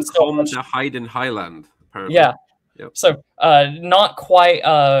standards, but still much... Heiden Highland, apparently. Yeah. Yep. So not quite,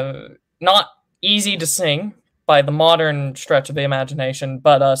 not easy to sing by the modern stretch of the imagination,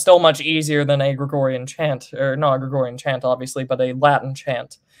 but still much easier than a Gregorian chant, or not a Gregorian chant, obviously, but a Latin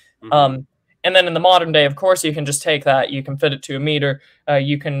chant. Mm-hmm. And then in the modern day, of course, you can just take that, you can fit it to a meter,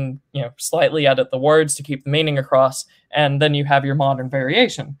 you can slightly edit the words to keep the meaning across, and then you have your modern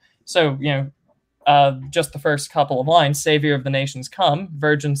variation. So, just the first couple of lines, Savior of the nations come,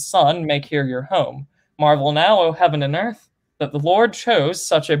 Virgin Son, make here your home. Marvel now, O heaven and earth, that the Lord chose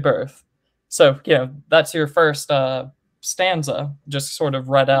such a birth. So, that's your first stanza, just sort of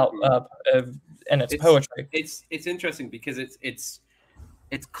read out in its poetry. It's interesting because it's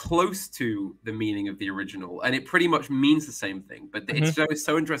close to the meaning of the original, and it pretty much means the same thing. But it's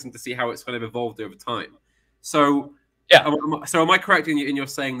so interesting to see how it's kind of evolved over time. So, So, am I correct in your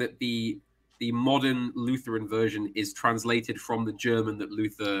saying that the modern Lutheran version is translated from the German that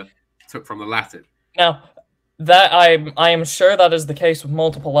Luther took from the Latin? Now, that I am sure that is the case with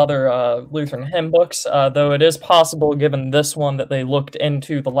multiple other Lutheran hymn books, though it is possible, given this one, that they looked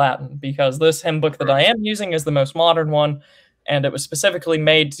into the Latin, because this hymn book that I am using is the most modern one, and it was specifically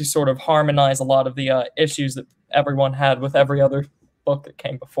made to sort of harmonize a lot of the issues that everyone had with every other book that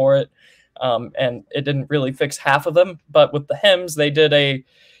came before it, and it didn't really fix half of them. But with the hymns, they did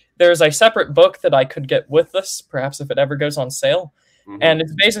there's a separate book that I could get with this, perhaps if it ever goes on sale. And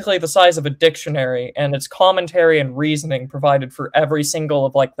it's basically the size of a dictionary, and it's commentary and reasoning provided for every single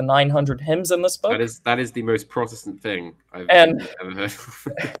of like the 900 hymns in this book. That is the most Protestant thing I've ever heard.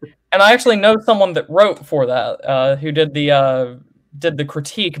 And I actually know someone that wrote for that, who did the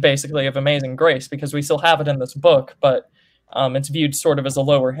critique basically of Amazing Grace, because we still have it in this book, but it's viewed sort of as a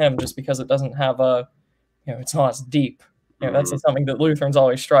lower hymn just because it doesn't have a, it's not as deep. That's something that Lutherans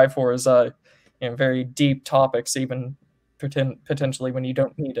always strive for, is very deep topics, even potentially when you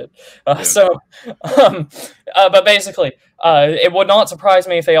don't need it. But basically, it would not surprise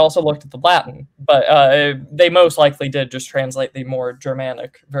me if they also looked at the Latin, but they most likely did just translate the more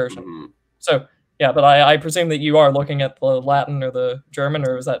Germanic version. So yeah, but I presume that you are looking at the Latin or the German,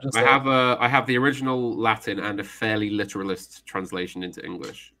 or is that just? I have the original Latin and a fairly literalist translation into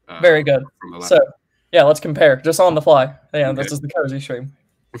English. Very good. So yeah, let's compare just on the fly. Yeah, okay. This is the cozy stream.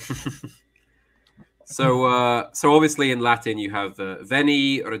 So obviously in Latin you have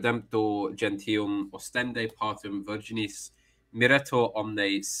Veni redemptor gentium ostende partum virginis miretur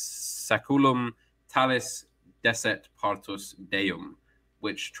omne saculum talis deset partus Deum,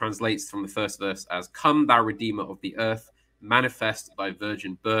 which translates from the first verse as, "Come, thou Redeemer of the earth, manifest thy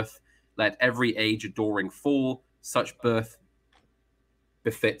virgin birth. Let every age adoring fall. Such birth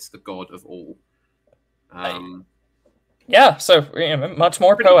befits the God of all." Yeah, so much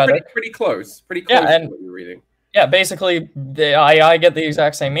more poetic. Pretty close. Pretty close to what you're reading. Yeah, basically, I get the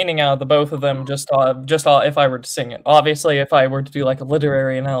exact same meaning out of the both of them. Just if I were to sing it. Obviously, if I were to do like a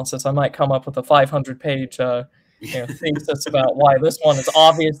literary analysis, I might come up with a 500-page thesis about why this one is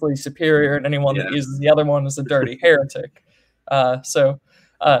obviously superior, and anyone that uses the other one is a dirty heretic. But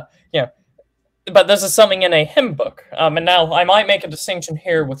this is something in a hymn book. And now I might make a distinction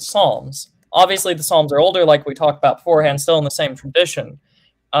here with Psalms. Obviously, the Psalms are older, like we talked about beforehand, still in the same tradition,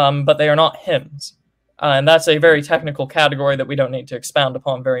 but they are not hymns. And that's a very technical category that we don't need to expound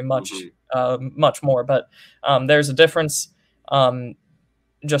upon very much, much more. But there's a difference.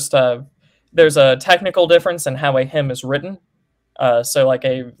 There's a technical difference in how a hymn is written. So like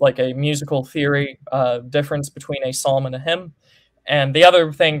a musical theory difference between a psalm and a hymn. And the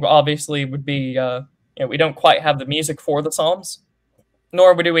other thing, obviously, would be we don't quite have the music for the Psalms,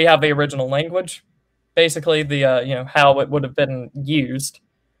 nor do we have the original language. Basically, the how it would have been used.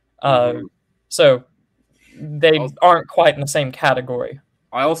 So they aren't quite in the same category.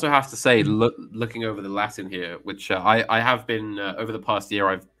 I also have to say, looking over the Latin here, which I have been over the past year,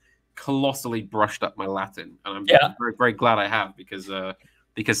 I've colossally brushed up my Latin, and I'm very, very glad I have, because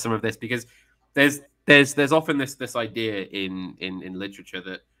some of this, because there's often this idea in literature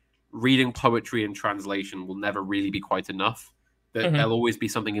that reading poetry in translation will never really be quite enough. That there'll always be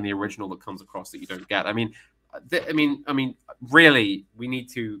something in the original that comes across that you don't get. I mean, really, we need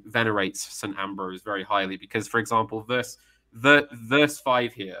to venerate St. Ambrose very highly, because, for example, verse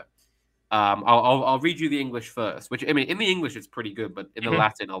 5 here. I'll read you the English first, which, I mean, in the English it's pretty good, but in the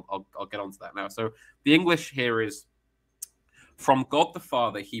Latin I'll get onto that now. So the English here is, "From God the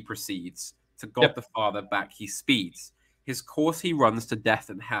Father he proceeds, to God the Father back he speeds. His course he runs to death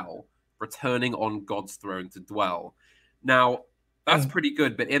and hell, returning on God's throne to dwell." Now that's pretty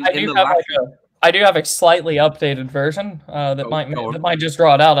good, but in the Latin, I do have a slightly updated version that might just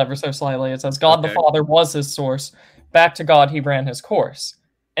draw it out ever so slightly. It says, "God the Father was his source, back to God he ran his course.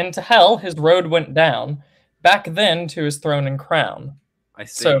 Into hell his road went down, back then to his throne and crown." I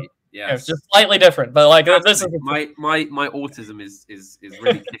see. So, it's just slightly different, but like this is my autism is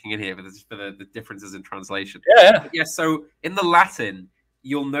really kicking in here for the differences in translation. Yeah. So in the Latin,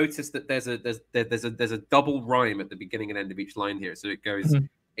 you'll notice that there's a double rhyme at the beginning and end of each line here. So it goes,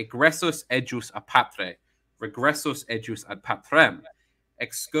 "Egressus ejus a patre, regressus ejus ad patrem,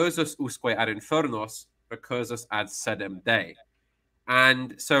 excursus usque ad infernos, recursus ad sedem Dei."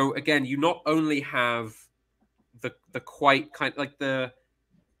 And so again, you not only have the quite kind, like the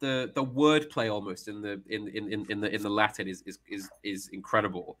wordplay almost in the Latin is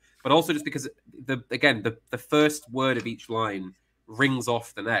incredible, but also just because the first word of each line rings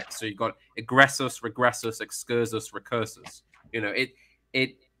off the next. So you've got egressus, regressus, excursus, recursus.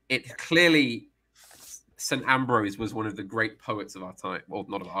 It clearly, St. Ambrose was one of the great poets of our time. Well,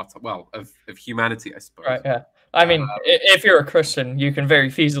 not of our time, well, of humanity, I suppose. Right, yeah. I mean, if you're a Christian, you can very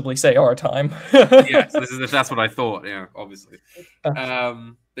feasibly say our time. Yes, that's what I thought, yeah, obviously.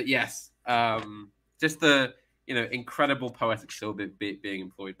 But yes, just the incredible poetic skill being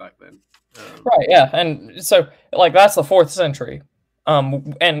employed back then. Right, yeah, and so like that's the 4th century.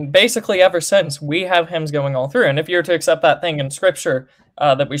 And basically ever since, we have hymns going all through. And if you're to accept that thing in Scripture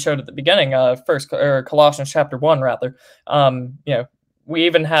that we showed at the beginning, Colossians chapter 1, rather, we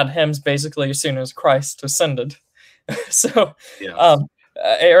even had hymns basically as soon as Christ ascended. So,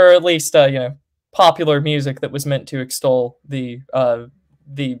 or at least popular music that was meant to extol the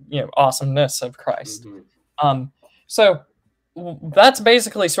awesomeness of Christ. So that's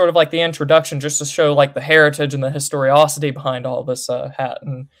basically sort of like the introduction, just to show like the heritage and the historicity behind all this hat.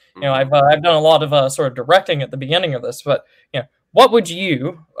 And I've done a lot of sort of directing at the beginning of this, but what would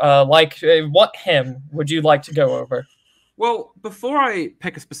you like? What hymn would you like to go over? Well, before I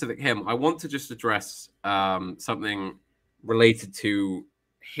pick a specific hymn, I want to just address something related to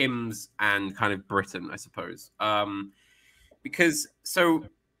hymns and kind of Britain, I suppose. Because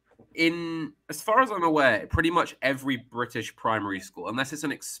as far as I'm aware, pretty much every British primary school, unless it's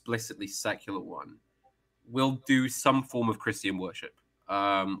an explicitly secular one, will do some form of Christian worship.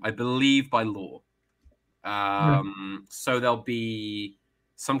 I believe by law. So there'll be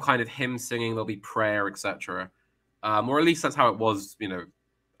some kind of hymn singing, there'll be prayer, etc. Or at least that's how it was,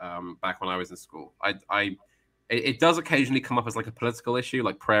 back when I was in school. It does occasionally come up as like a political issue,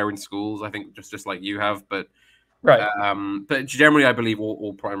 like prayer in schools. I think just like you have, but right. But generally, I believe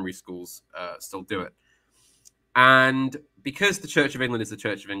all primary schools still do it. And because the Church of England is the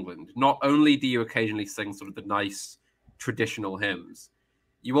Church of England, not only do you occasionally sing sort of the nice traditional hymns,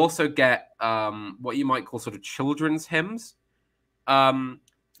 you also get what you might call sort of children's hymns.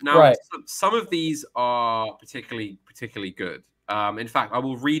 Now, right. some of these are particularly good. In fact, I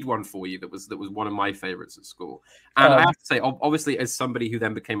will read one for you that was one of my favorites at school. And I have to say, obviously, as somebody who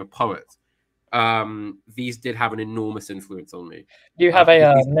then became a poet, these did have an enormous influence on me. Do you have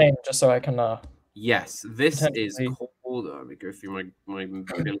a name, just so I can? Yes, this is called. Let me go through my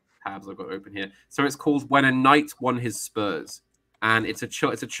tabs I've got open here. So it's called "When a Knight Won His Spurs," and it's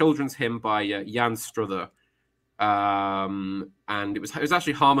a children's hymn by Jan Struther. And it was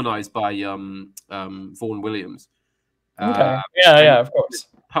actually harmonized by Vaughan Williams. Okay. Yeah, of course.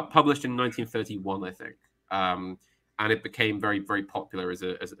 Published in 1931, I think. And it became very, very popular as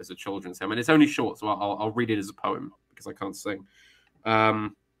a children's hymn. And it's only short, so I'll read it as a poem because I can't sing.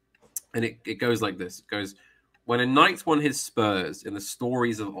 And it goes like this. It goes, "When a knight won his spurs in the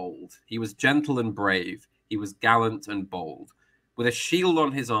stories of old, he was gentle and brave, he was gallant and bold. With a shield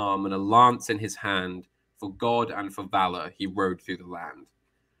on his arm and a lance in his hand, for God and for valor he rode through the land.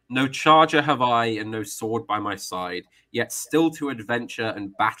 No charger have I and no sword by my side, yet still to adventure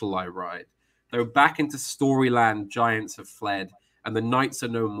and battle I ride. Though back into storyland giants have fled, and the knights are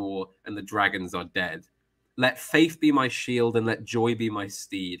no more, and the dragons are dead. Let faith be my shield, and let joy be my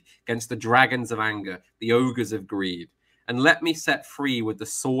steed, against the dragons of anger, the ogres of greed. And let me set free with the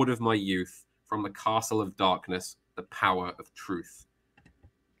sword of my youth, from the castle of darkness, the power of truth."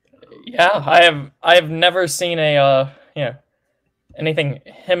 Yeah, I have never seen a anything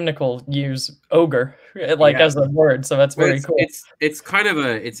hymnical use ogre as a word, so that's very cool. It's kind of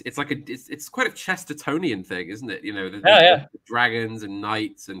it's quite a Chestertonian thing, isn't it? The dragons and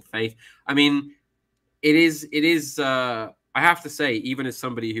knights and faith. I mean, it is. I have to say, even as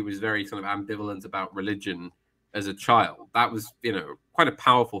somebody who was very sort of ambivalent about religion as a child, that was quite a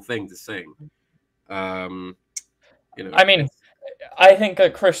powerful thing to sing. I mean, I think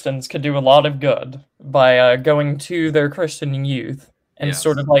that Christians could do a lot of good by going to their Christian youth and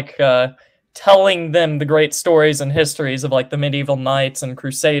sort of like telling them the great stories and histories of like the medieval knights and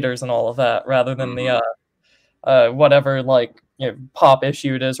crusaders and all of that, rather than the whatever pop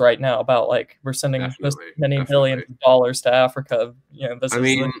issue it is right now about like we're sending this many billions of dollars to Africa.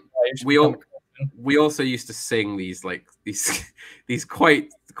 We also used to sing these these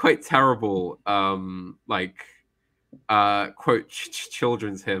quite terrible quote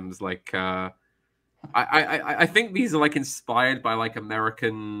children's hymns. I think these are inspired by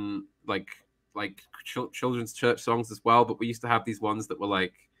American children's church songs as well, but we used to have these ones that were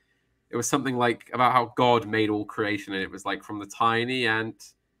it was something about how God made all creation, and it was from the tiny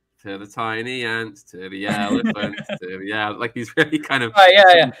ant to the tiny ant to the elephant to these really kind of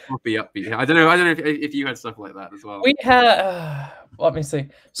upbeat. I don't know if you had stuff like that as well. We had let me see.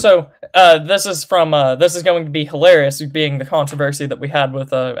 So this is going to be hilarious, being the controversy that we had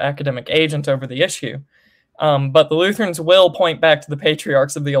with Academic Agent over the issue. But the Lutherans will point back to the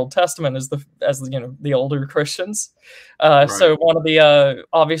patriarchs of the Old Testament as the older Christians. Right. So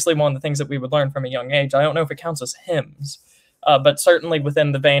obviously one of the things that we would learn from a young age, I don't know if it counts as hymns, but certainly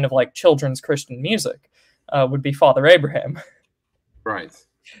within the vein of children's Christian music, would be Father Abraham. Right.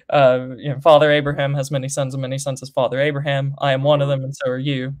 Father Abraham has many sons, and many sons as Father Abraham. I am one of them, and so are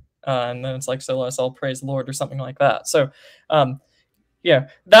you. And then it's so let us all praise the Lord, or something like that. So,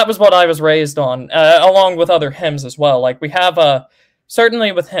 that was what I was raised on, along with other hymns as well. We have,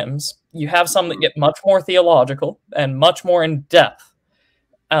 certainly with hymns, you have some that get much more theological and much more in depth.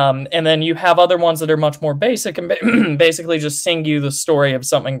 And then you have other ones that are much more basic and basically just sing you the story of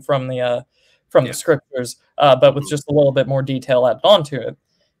something from the scriptures, but with just a little bit more detail added onto it.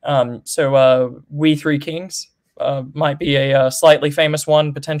 So We Three Kings might be a slightly famous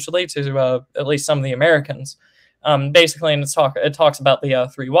one potentially to at least some of the Americans. Basically, and it talks about the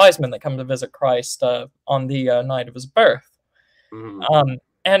three wise men that come to visit Christ on the night of his birth. Mm-hmm.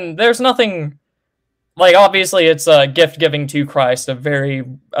 And there's nothing like, obviously it's a gift giving to Christ, a very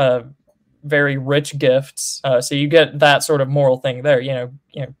very rich gifts. So you get that sort of moral thing there,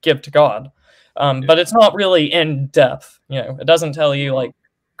 give to God. But it's not really in depth. It doesn't tell you like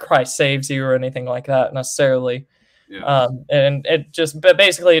Christ saves you or anything like that necessarily. Yeah. And but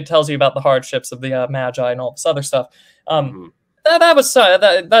basically it tells you about the hardships of the Magi and all this other stuff. That's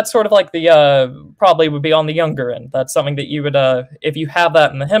sort of like the probably would be on the younger end. That's something that you would if you have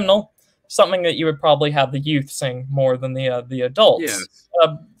that in the hymnal, something that you would probably have the youth sing more than the adults.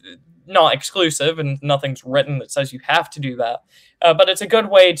 Yeah. Not exclusive, and nothing's written that says you have to do that. But it's a good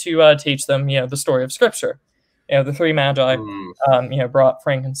way to teach them, the story of Scripture. The three Magi, brought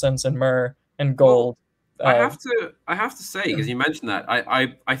frankincense and myrrh and gold. Well, I have to say, because you mentioned that,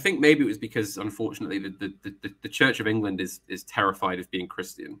 I think maybe it was because, unfortunately, the Church of England is terrified of being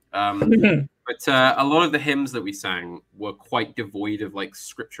Christian. But a lot of the hymns that we sang were quite devoid of like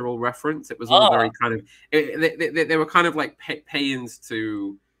scriptural reference. It was all very kind of they were kind of like paeans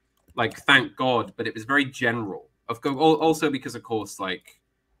to like thank God, but it was very general. Also because, of course, like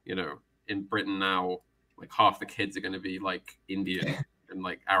in Britain now, like half the kids are going to be like Indian and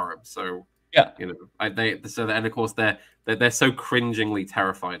like Arab, so. Yeah, and of course they're so cringingly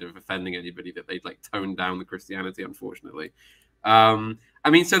terrified of offending anybody that they'd like tone down the Christianity. Unfortunately, I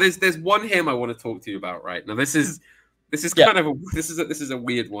mean, so there's one hymn I want to talk to you about right now. This is kind of this is a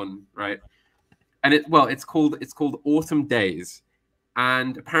weird one, right? And it's called Autumn Days,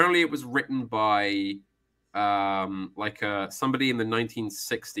 and apparently it was written by somebody in the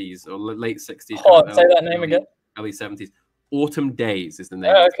 1960s or late 60s. Say that name again. Early 70s. Autumn Days is the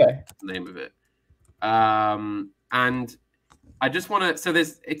name. The name of it. And I just want to. So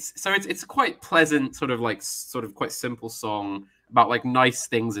it's a quite pleasant sort of quite simple song about like nice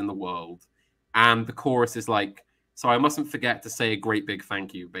things in the world, and the chorus is like, so I mustn't forget to say a great big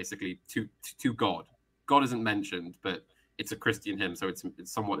thank you, basically to God. God isn't mentioned, but it's a Christian hymn, so it's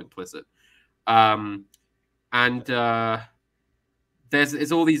somewhat implicit.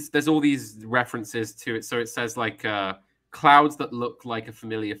 There's all these references to it. So it says like. Clouds that look like a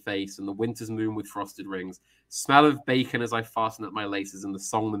familiar face, and the winter's moon with frosted rings. Smell of bacon as I fasten up my laces, and the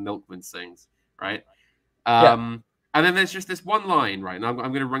song the milkman sings. Right, and then there's just this one line, right? And I'm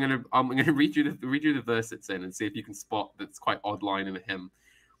gonna read you the verse it's in, and see if you can spot that's quite odd line in a hymn.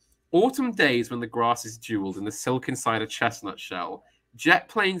 Autumn days when the grass is jeweled, and the silk inside a chestnut shell. Jet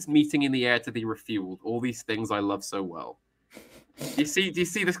planes meeting in the air to be refueled. All these things I love so well. Do you see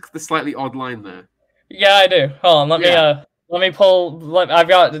the slightly odd line there? Yeah, I do. Hold on, let me pull. I've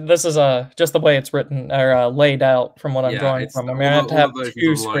got this is just the way it's written or laid out from what I'm drawing from. I'm gonna have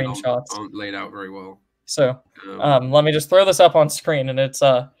two screenshots. Aren't laid out very well. So, let me just throw this up on screen, and it's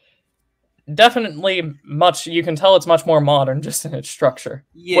definitely much. You can tell it's much more modern just in its structure.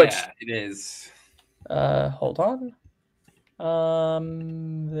 Yeah, it is. Hold on.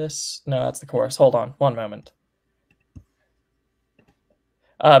 No, that's the chorus. Hold on, one moment.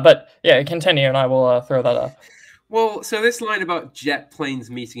 But yeah, continue, and I will throw that up. Well, so this line about jet planes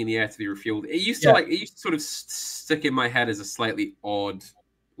meeting in the air to be refueled, it used to sort of stick in my head as a slightly odd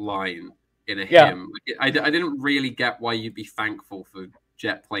line in a hymn. I didn't really get why you'd be thankful for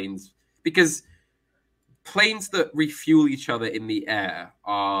jet planes, because planes that refuel each other in the air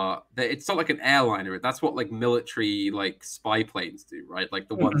it's not like an airliner. That's what like military like spy planes do, right? Like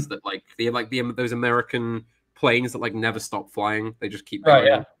the ones that those American planes that like never stop flying, they just keep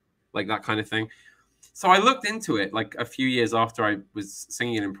going, like that kind of thing. So I looked into it like a few years after I was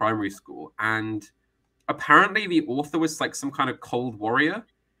singing it in primary school, and apparently the author was like some kind of Cold Warrior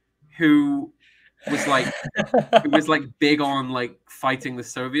who was like big on like fighting the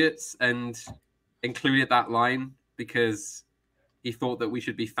Soviets, and included that line because he thought that we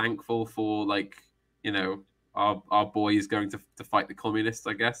should be thankful for like our boys going to fight the communists.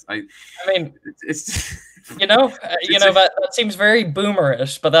 I guess I mean it's that seems very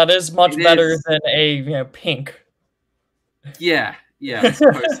boomerish, but that is much better than a pink. Yeah, I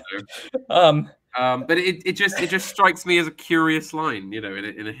suppose so. But it just strikes me as a curious line,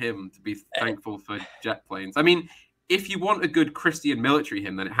 in a hymn, to be thankful for jet planes. I mean, if you want a good Christian military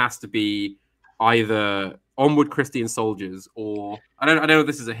hymn, then it has to be either Onward Christian Soldiers, or I don't know if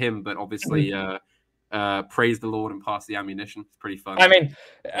this is a hymn, but obviously Praise the Lord and Pass the Ammunition. It's pretty fun. I mean,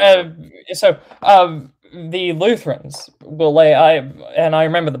 the Lutherans will and I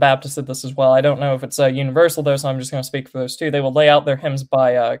remember the Baptists did this as well. I don't know if it's universal though, so I'm just going to speak for those two. They will lay out their hymns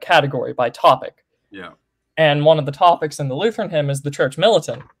by category, by topic. Yeah. And one of the topics in the Lutheran hymn is the church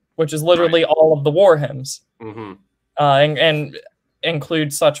militant, which is literally all of the war hymns, and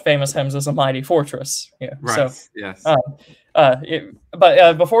includes such famous hymns as "A Mighty Fortress." Yeah. Right. So, yes.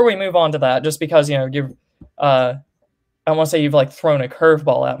 But before we move on to that, just because you've, I don't want to say you've like thrown a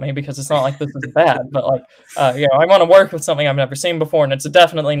curveball at me, because it's not like this is bad, but like I want to work with something I've never seen before, and it's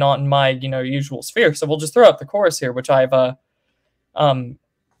definitely not in my usual sphere. So we'll just throw up the chorus here, which I've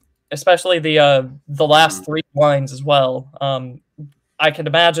especially the last 3 lines as well. I could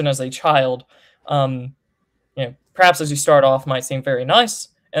imagine as a child, perhaps as you start off might seem very nice,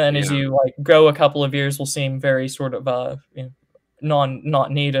 and then as you like go a couple of years will seem very sort of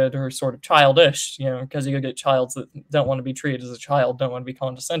not needed or sort of childish, because you get childs that don't want to be treated as a child, don't want to be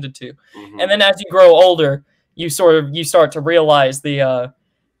condescended to. And then as you grow older, you start to realize the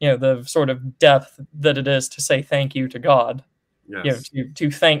the sort of depth that it is to say thank you to God. Yes.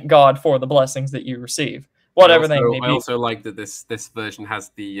 To thank God for the blessings that you receive, whatever they may be. I also like that this version has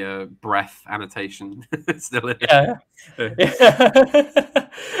the breath annotation still in it. Yeah.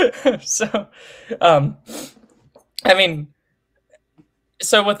 So, I mean,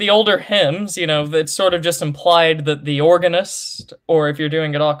 so with the older hymns, it's sort of just implied that the organist, or if you're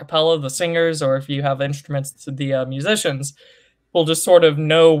doing it a cappella, the singers, or if you have instruments, the musicians, will just sort of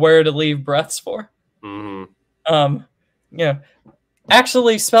know where to leave breaths for.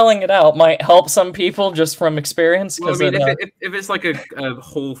 Actually spelling it out might help some people just from experience. Well, I mean, if it's like a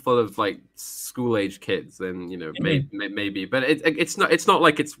hall full of like school-age kids, then maybe. But it's not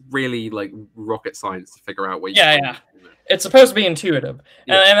like it's really like rocket science to figure out what. It's supposed to be intuitive,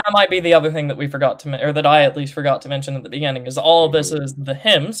 and that might be the other thing that we forgot to, or that I at least forgot to mention at the beginning, is all of this is the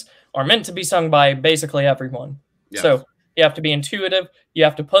hymns are meant to be sung by basically everyone. Yes. So you have to be intuitive. You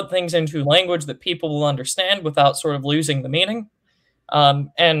have to put things into language that people will understand without sort of losing the meaning.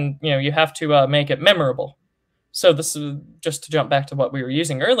 And you have to make it memorable. So this is just to jump back to what we were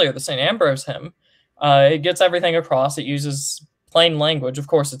using earlier, the St. Ambrose hymn. It gets everything across. It uses plain language. Of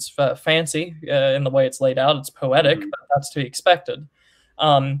course, it's fancy in the way it's laid out. It's poetic, but that's to be expected.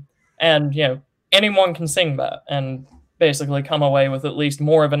 And anyone can sing that and basically come away with at least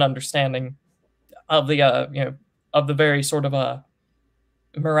more of an understanding of the of the very sort of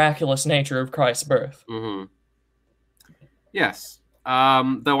miraculous nature of Christ's birth. Yes.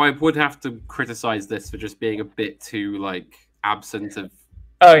 Though I would have to criticize this for just being a bit too like absent of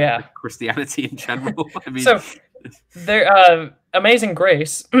Christianity in general. I mean, so there, Amazing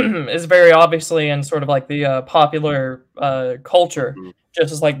Grace is very obviously in sort of like the popular culture,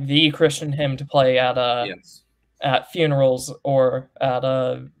 just as like the Christian hymn to play at funerals or at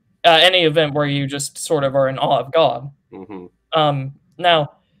any event where you just sort of are in awe of God.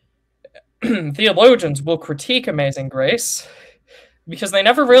 Now, theologians will critique Amazing Grace because they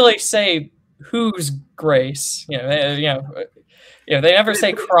never really say whose grace. They never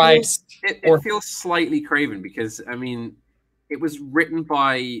say Christ. It feels slightly craven because, I mean, it was written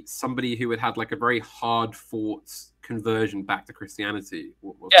by somebody who had like a very hard-fought conversion back to Christianity.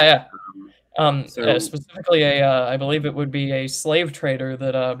 Specifically, I believe it would be a slave trader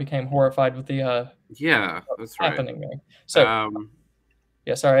that became horrified with the that's right. happening there. So.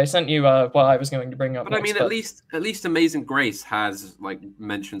 Sorry, I sent you what I was going to bring up. But next, I mean, at least Amazing Grace has like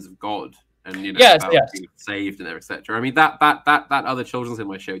mentions of God and being saved and etc. I mean, that other children's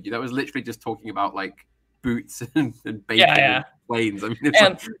hymn I showed you, that was literally just talking about like boots and bacon and planes. I mean,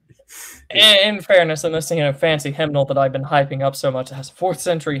 it's in fairness, in this fancy hymnal that I've been hyping up so much, it has 4th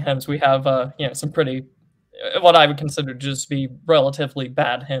century hymns. We have some pretty what I would consider just be relatively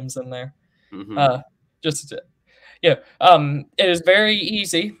bad hymns in there. It is very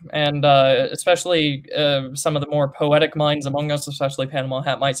easy, and especially some of the more poetic minds among us, especially Panama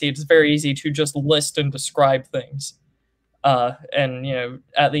Hat, might see it's very easy to just list and describe things, and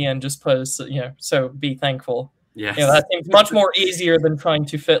at the end just put so be thankful. Yes. That seems much more easier than trying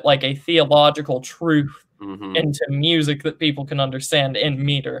to fit like a theological truth into music that people can understand in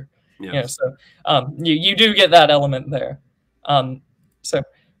meter. Yes. You do get that element there. So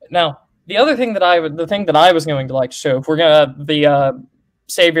now. The other thing that I was going to like to show, if we're the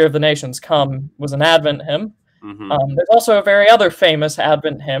Savior of the Nations Come was an Advent hymn. There's also a very other famous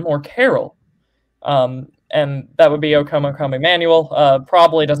Advent hymn or carol, and that would be O Come, O Come, Emmanuel.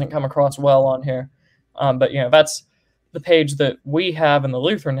 Probably doesn't come across well on here, but that's the page that we have in the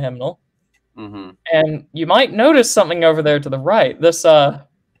Lutheran hymnal. And you might notice something over there to the right. This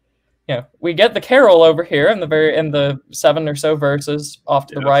we get the carol over here in the 7 or so verses off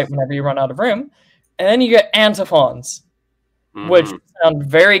to the right whenever you run out of room, and then you get antiphons, which sound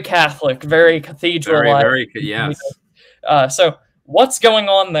very Catholic, very cathedral-like. Yes. So what's going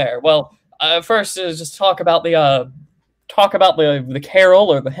on there? Well, first is just talk about the carol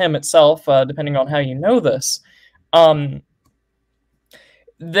or the hymn itself, depending on how you know this.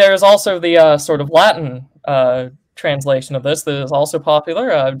 There's also the sort of Latin translation of this that is also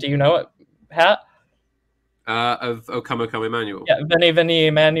popular. Do you know it, Pat? Of O Come, O Come, Emmanuel. Yeah, Veni Veni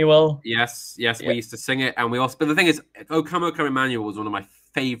Emmanuel. Yes, yes, yeah. We used to sing it, and we also. But the thing is, O Come, Emmanuel was one of my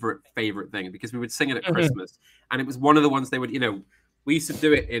favorite things because we would sing it at Christmas, and it was one of the ones they would, we used to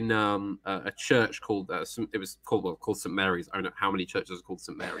do it in a church called it was called St. Mary's. I don't know how many churches are called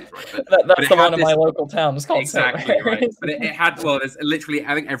St. Mary's, right? That's the one in my local town. It's called exactly St. right. But it had there's literally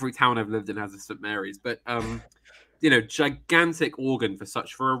I think every town I've lived in has a St. Mary's, but gigantic organ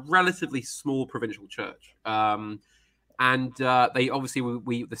for a relatively small provincial church. And they obviously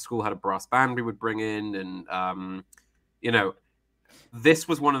the school had a brass band we would bring in, and this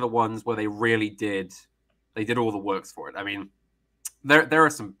was one of the ones where they really did all the works for it. I mean, there are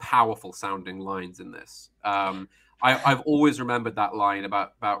some powerful sounding lines in this. I've always remembered that line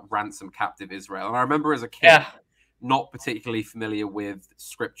about ransom captive Israel, and I remember as a kid not particularly familiar with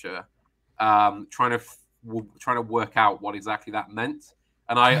scripture, trying to work out what exactly that meant.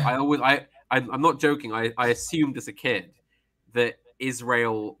 And I'm not joking. I assumed as a kid that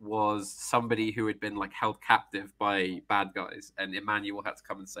Israel was somebody who had been held captive by bad guys, and Emmanuel had to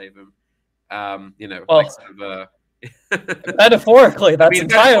come and save him. Metaphorically, that's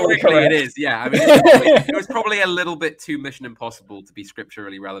entirely correct. It is, yeah. I mean, it was probably a little bit too Mission Impossible to be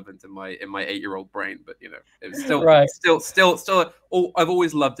scripturally relevant in my 8-year-old brain, but it was still right. still. I've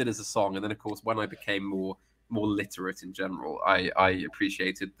always loved it as a song, and then of course when I became more literate in general, I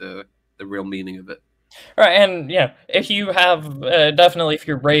appreciated the real meaning of it. Right, and if you have definitely if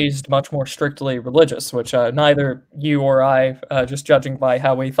you're raised much more strictly religious, which neither you or I, just judging by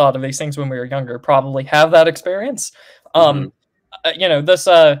how we thought of these things when we were younger, probably have that experience.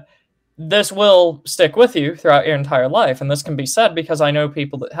 This will stick with you throughout your entire life, and this can be said because I know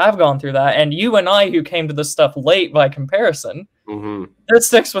people that have gone through that, and you and I who came to this stuff late by comparison, it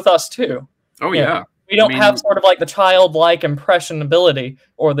sticks with us too. Oh yeah. We don't have sort of the childlike impressionability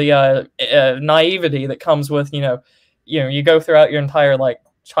or the naivety that comes with, you go throughout your entire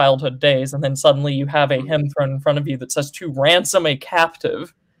childhood days, and then suddenly you have a hymn thrown in front of you that says to ransom a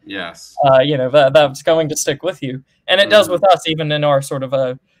captive. Yes. That's going to stick with you, and it does with us, even in our sort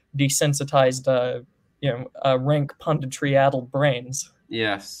of desensitized, rank punditry-addled brains.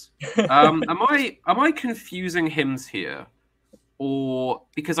 Yes. Am I confusing hymns here? Or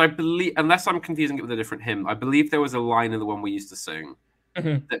because I believe, unless I'm confusing it with a different hymn, I believe there was a line in the one we used to sing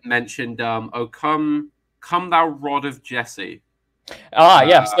that mentioned, "Oh come thou rod of Jesse."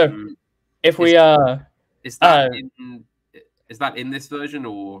 Yes. So if we is that in this version,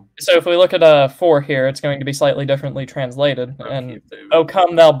 or so if we look at 4 here, it's going to be slightly differently translated. And "Oh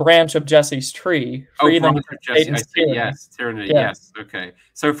come thou branch of Jesse's tree, free them from Satan's tyranny." Yes, tyranny. Yeah. Yes. Okay.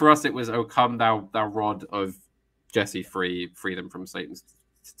 So for us, it was, "Oh come thou rod of Jesse, freedom from Satan's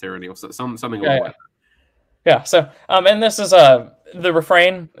tyranny," or something along like that. Yeah. So, and this is the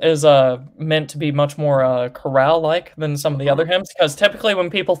refrain is meant to be much more chorale-like than some of the other hymns, because typically when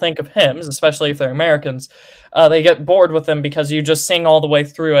people think of hymns, especially if they're Americans, they get bored with them because you just sing all the way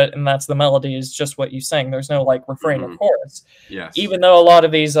through it, and that's the melody is just what you sing. There's no refrain or chorus. Yes. Even though a lot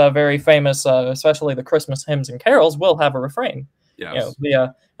of these very famous, especially the Christmas hymns and carols, will have a refrain. Yes.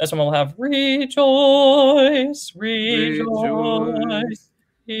 This one will have rejoice, rejoice,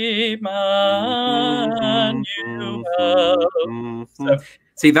 Emmanuel. So,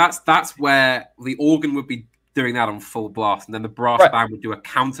 see, that's where the organ would be doing that on full blast, and then the brass band would do a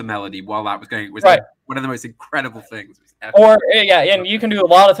counter melody while that was going. It was one of the most incredible things. Or and you can do a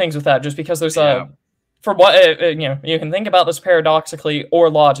lot of things with that, just because there's for what you can think about this paradoxically or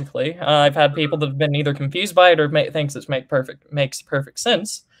logically. I've had people that have been either confused by it or thinks it makes perfect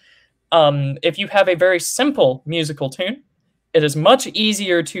sense. If you have a very simple musical tune, it is much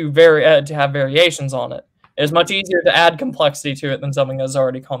easier to have variations on it. It is much easier to add complexity to it than something that's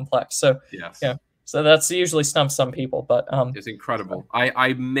already complex. So so that's usually stumps some people, but it's incredible.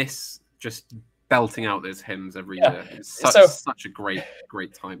 I miss just belting out those hymns every year. It's such a great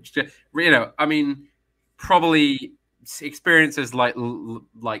time. I mean, probably experiences like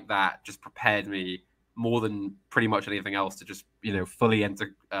that just prepared me more than pretty much anything else to just fully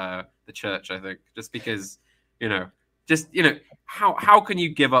enter the church. I think just because how can you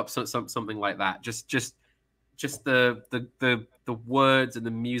give up something like that? Just the words and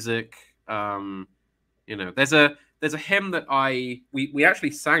the music. There's a hymn that we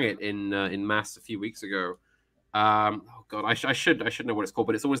actually sang it in mass a few weeks ago. Oh God, I should know what it's called,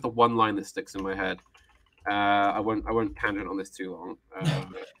 but it's always the one line that sticks in my head. I won't tangent on this too long.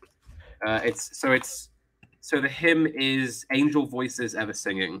 So the hymn is "Angel Voices Ever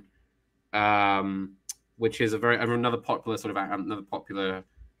Singing," which is another popular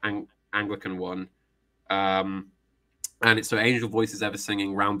Anglican one. And it's so "Angel Voices Ever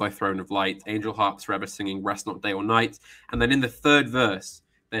Singing, round thy throne of light, angel harps forever singing, rest not day or night." And then in the third verse,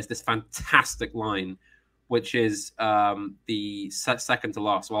 there's this fantastic line, which is the second to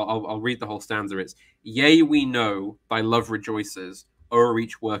last. So I'll read the whole stanza. It's, "Yea, we know thy love rejoices o'er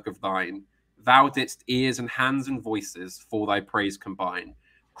each work of thine. Thou didst ears and hands and voices for thy praise combine.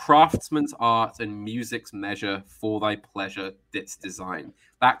 Craftsman's art and music's measure for thy pleasure didst design."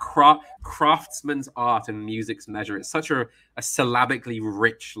 That craftsman's art and music's measure, it's such a syllabically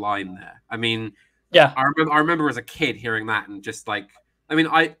rich line there. I mean, yeah, I remember as a kid hearing that and just like, I mean,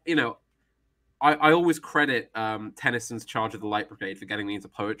 I always credit Tennyson's Charge of the Light Brigade for getting me into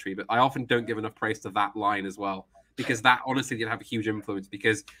poetry, but I often don't give enough praise to that line as well, because that honestly did have a huge influence,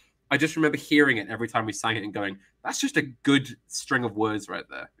 because I just remember hearing it every time we sang it and going, that's just a good string of words right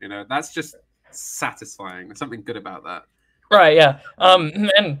there. You know, that's just satisfying. There's something good about that. Right, yeah.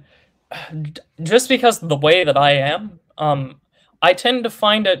 And just because of the way that I am, I tend to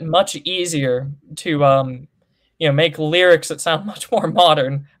find it much easier to make lyrics that sound much more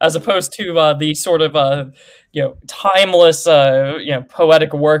modern, as opposed to the sort of timeless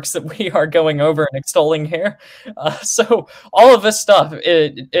poetic works that we are going over and extolling here. So all of this stuff,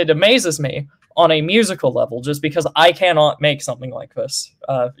 it amazes me on a musical level, just because I cannot make something like this.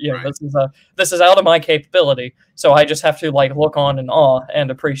 Right. This is out of my capability, so I just have to like look on in awe and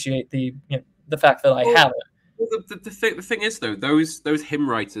appreciate the fact that I have it. Well, the thing is though, those hymn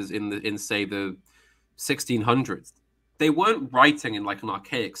writers in say the 1600s, they weren't writing in like an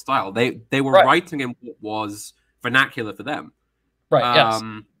archaic style. They were writing in what was vernacular for them. Right. Yes.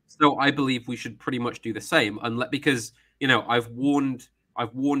 So I believe we should pretty much do the same, because I've warned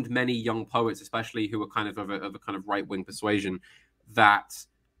many young poets, especially who are kind of a kind of right-wing persuasion, that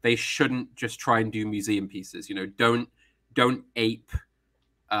they shouldn't just try and do museum pieces. Don't ape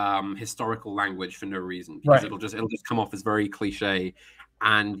historical language for no reason, because it'll just come off as very cliche.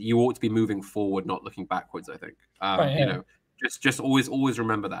 And you ought to be moving forward, not looking backwards, I think. Just always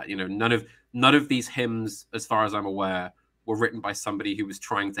remember that. None of these hymns, as far as I'm aware, were written by somebody who was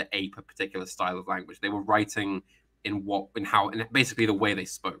trying to ape a particular style of language. They were writing in basically the way they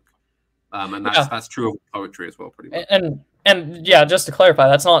spoke. And that's true of poetry as well, pretty much. And yeah, just to clarify,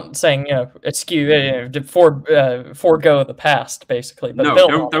 that's not saying forego the past, basically. But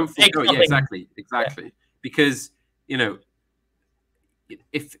no, don't forego. Yeah, exactly. Yeah. Because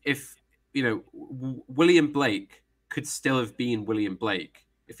if William Blake could still have been William Blake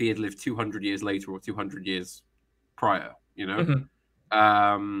if he had lived 200 years later or 200 years prior,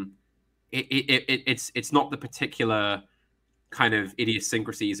 it's not the particular kind of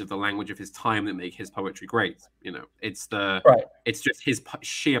idiosyncrasies of the language of his time that make his poetry great. It's just his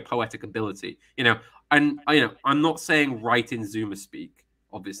sheer poetic ability. And I'm not saying write in Zoomer speak,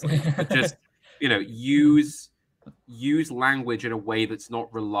 obviously, but just use language in a way that's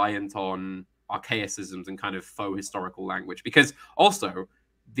not reliant on archaicisms and kind of faux historical language, because also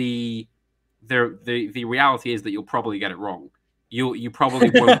the reality is that you'll probably get it wrong. You probably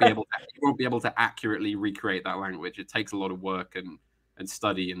won't be able to accurately recreate that language. It takes a lot of work and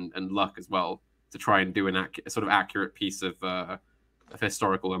study and luck as well to try and do a sort of accurate piece of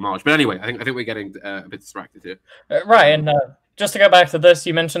historical homage. But anyway, I think we're getting a bit distracted here. Right, and just to go back to this,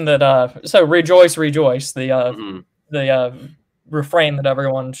 you mentioned that so "Rejoice, Rejoice," the refrain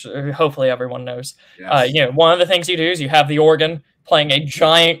that hopefully everyone knows. Yes. One of the things you do is you have the organ playing a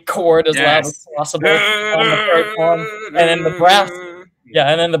giant chord as loud as possible on the first one, and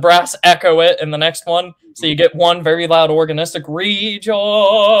then the brass echo it in the next one. So you get one very loud organistic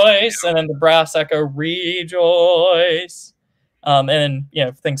 "rejoice," and then the brass echo "rejoice," and then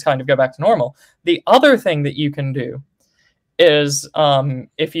things kind of go back to normal. The other thing that you can do is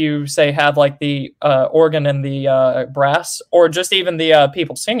if you say have like the organ and the brass, or just even the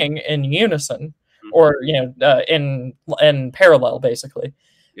people singing in unison, or in parallel, basically.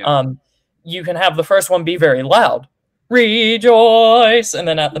 You can have the first one be very loud, "Rejoice," and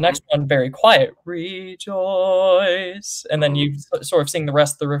then at the next one very quiet, "Rejoice," and then you sort of sing the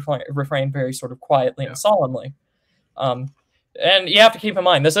rest of the refrain very sort of quietly and solemnly. And you have to keep in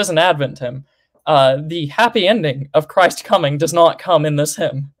mind, this is an Advent hymn. The happy ending of Christ coming does not come in this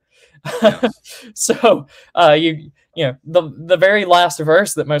hymn. So the very last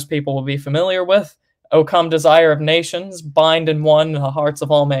verse that most people will be familiar with, "O come, desire of nations, bind in one the hearts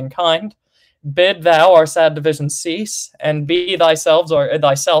of all mankind. Bid thou our sad divisions cease, and be thyself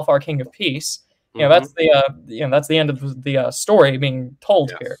our King of peace." That's the end of the story being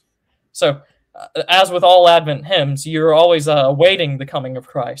told here. So, as with all Advent hymns, you're always awaiting the coming of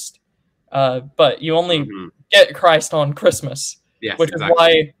Christ, but you only get Christ on Christmas, yes,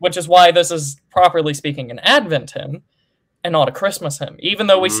 which is why this is, properly speaking, an Advent hymn and not a Christmas hymn, even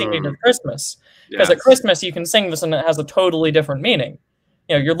though we sing it at Christmas. Because at Christmas you can sing this and it has a totally different meaning.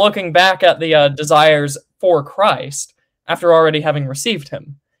 You know, you're looking back at the desires for Christ after already having received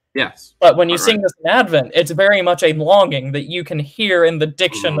him. Yes. But when you sing this in Advent, it's very much a longing that you can hear in the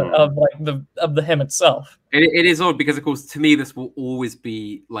diction of the hymn itself. It is odd because, of course, to me, this will always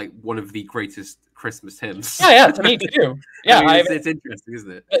be like one of the greatest Christmas hymns. Yeah, to me too. Yeah, I mean, it's interesting,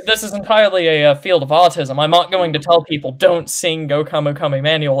 isn't it? This is entirely a field of autism. I'm not going to tell people don't sing "O Come, O Come,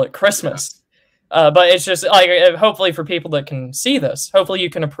 Emmanuel" at Christmas, but it's just like, hopefully for people that can see this, hopefully you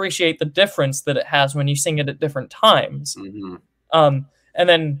can appreciate the difference that it has when you sing it at different times. And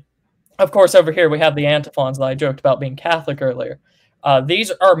then, of course, over here we have the antiphons that I joked about being Catholic earlier.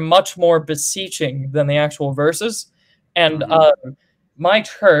 These are much more beseeching than the actual verses. And my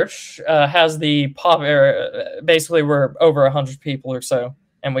church has the basically we're over 100 people or so.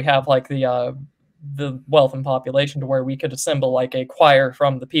 And we have like the wealth and population to where we could assemble like a choir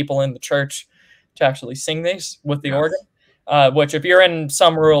from the people in the church to actually sing these with the organ. Which if you're in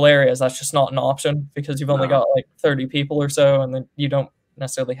some rural areas, that's just not an option because you've only got like 30 people or so. And then you don't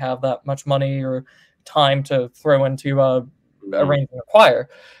necessarily have that much money or time to throw into arranging a choir.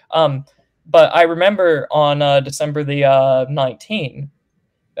 But I remember on December the 19th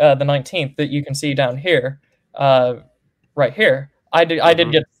that you can see down here, right here, I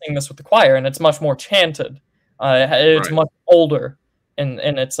did get to sing this with the choir, and it's much more chanted. It's much older in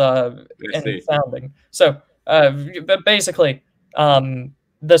its sounding. So but basically,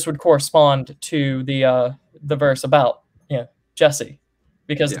 this would correspond to the verse about Jesse.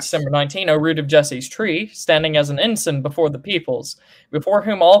 Because it's December 19, O root of Jesse's tree, standing as an ensign before the peoples, before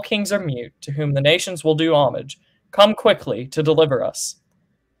whom all kings are mute, to whom the nations will do homage, come quickly to deliver us.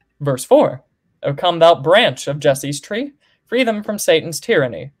 Verse 4, O come thou branch of Jesse's tree, free them from Satan's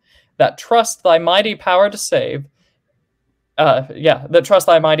tyranny, that trust thy mighty power to save, and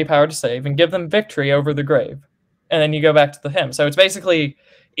give them victory over the grave. And then you go back to the hymn. So it's basically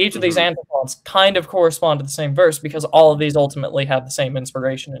each of these antiphons kind of correspond to the same verse because all of these ultimately have the same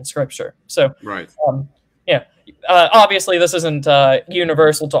inspiration in Scripture. So, obviously this isn't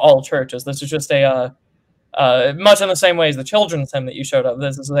universal to all churches. This is just a much in the same way as the children's hymn that you showed up.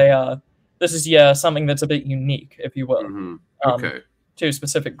 This is something that's a bit unique, if you will, to a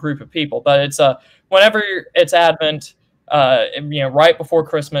specific group of people. But it's whenever it's Advent, right before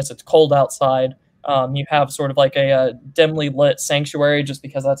Christmas, it's cold outside. You have sort of like a dimly lit sanctuary, just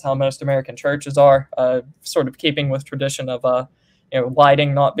because that's how most American churches are, sort of keeping with tradition of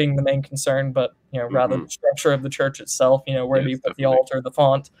lighting not being the main concern, but rather the structure of the church itself. Where do you put the altar, the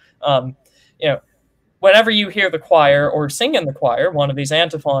font? Whenever you hear the choir or sing in the choir one of these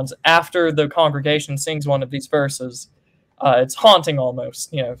antiphons after the congregation sings one of these verses, it's haunting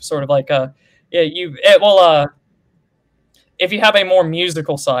almost. Sort of like if you have a more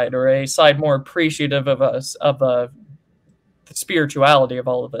musical side or a side more appreciative of the spirituality of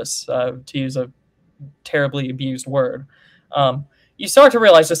all of this, to use a terribly abused word, you start to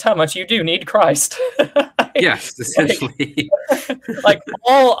realize just how much you do need Christ. Yes, essentially. like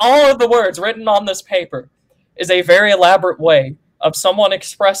all of the words written on this paper is a very elaborate way of someone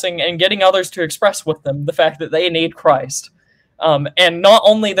expressing and getting others to express with them the fact that they need Christ. And not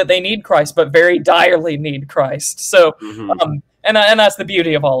only that they need Christ, but very direly need Christ. So, and that's the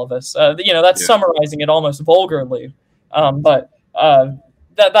beauty of all of this. That's summarizing it almost vulgarly, but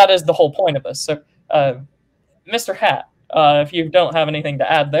that is the whole point of this. So, Mr. Hat, if you don't have anything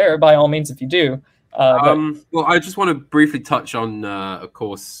to add there, by all means, if you do. Well, I just want to briefly touch on, of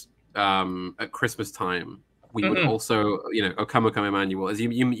course, at Christmas time, we would also, O Come, O Come, Emmanuel, as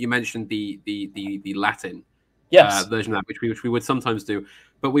you mentioned the Latin. Version of that, which we would sometimes do,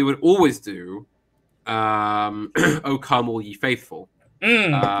 but we would always do "O Come All Ye Faithful."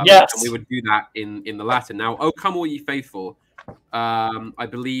 And we would do that in the Latin. Now, "O Come All Ye Faithful," I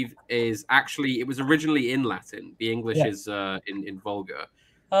believe it was originally in Latin. The English is in Vulgar.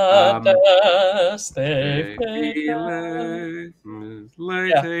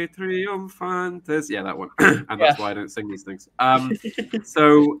 Triumphantes. Yeah, that one. And that's why I don't sing these things.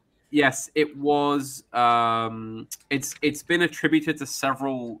 So. Yes, it was. It's been attributed to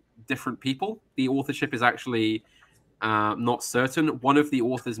several different people. The authorship is actually not certain. One of the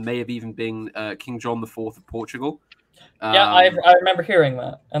authors may have even been King John IV of Portugal. I remember hearing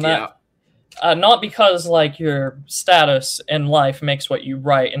that. And Not because like your status in life makes what you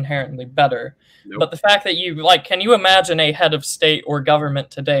write inherently better, Nope. but the fact that you like, can you imagine a head of state or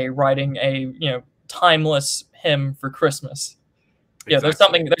government today writing a timeless hymn for Christmas? Yeah,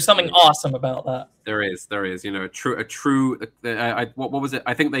 Exactly. there's something awesome about that. There is. A true. What was it?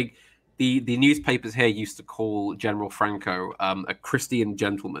 I think the newspapers here used to call General Franco a Christian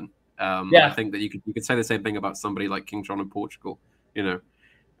gentleman. Yeah. I think that you could say the same thing about somebody like King John in Portugal.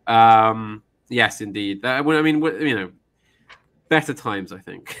 Yes, indeed. I mean, better times, I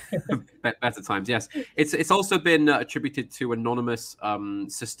think. Better times. Yes, it's also been attributed to anonymous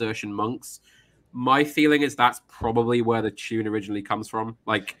Cistercian monks. My feeling is that's probably where the tune originally comes from.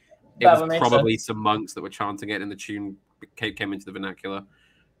 Like, it was probably some monks that were chanting it, and the tune came into the vernacular.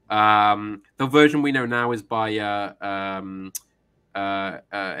 The version we know now is by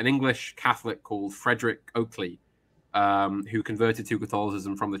an English Catholic called Frederick Oakley, who converted to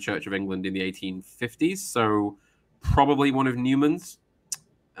Catholicism from the Church of England in the 1850s. So probably one of Newman's,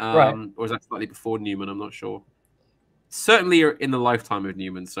 right. Or is that slightly before Newman? I'm not sure. Certainly in the lifetime of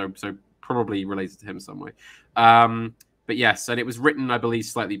Newman, so probably related to him some way. But yes, and it was written, I believe,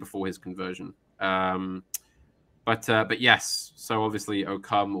 slightly before his conversion. But yes, so obviously, "O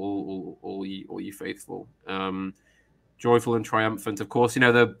come, all ye faithful." Joyful and triumphant, of course.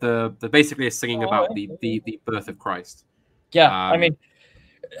 The basically is singing about the birth of Christ. Yeah, I mean,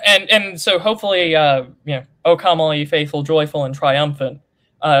 and so hopefully, "O come, all ye faithful, joyful and triumphant."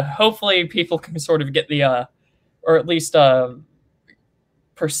 Hopefully, people can sort of get the, or at least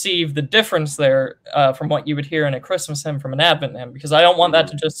perceive the difference there from what you would hear in a Christmas hymn from an Advent hymn, because I don't want that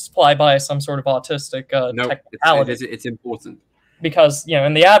to just fly by some sort of autistic technicality. It's important. Because,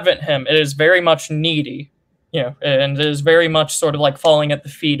 in the Advent hymn, it is very much needy, and it is very much sort of like falling at the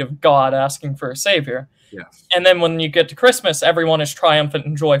feet of God, asking for a savior. Yes. And then when you get to Christmas, everyone is triumphant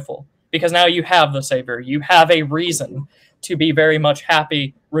and joyful, because now you have the savior. You have a reason to be very much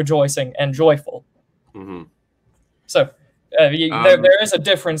happy, rejoicing, and joyful. Mm-hmm. So there is a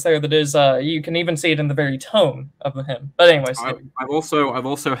difference there that is you can even see it in the very tone of the hymn. But anyways, I've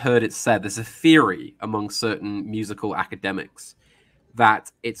also heard it said, there's a theory among certain musical academics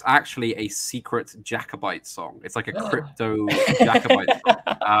that it's actually a secret Jacobite song. It's like a crypto Jacobite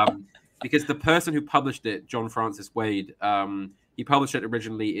song. Because the person who published it, John Francis Wade, he published it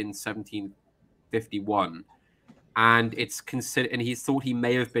originally in 1751. And it's considered, and he thought he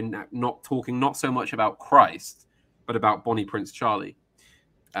may have been not so much about Christ, but about Bonnie Prince Charlie,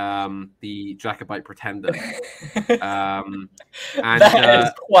 the Jacobite pretender. And that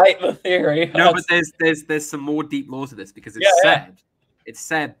is quite the theory. No, but there's some more deep law to this, because it's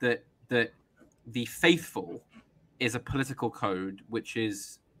said that the faithful is a political code which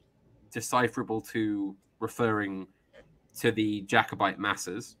is decipherable to referring to the Jacobite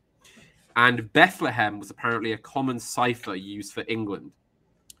masses. And Bethlehem was apparently a common cipher used for England.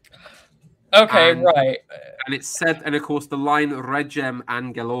 Okay, right. And it's said, and of course, the line "Regem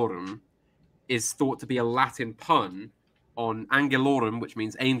Angelorum" is thought to be a Latin pun on Angelorum, which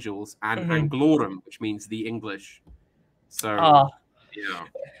means angels, and Anglorum, which means the English. So,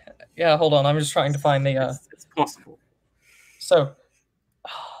 yeah. Hold on, I'm just trying to find the. It's possible. So,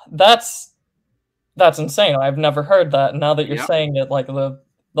 that's insane. I've never heard that. Now that you're saying it, like the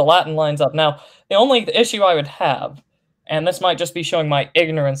Latin lines up. Now, the only issue I would have, and this might just be showing my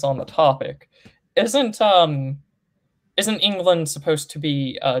ignorance on the topic, isn't England supposed to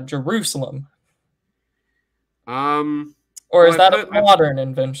be Jerusalem? Or is that a modern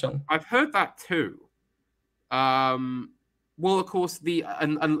invention? I've heard that too. Well, of course,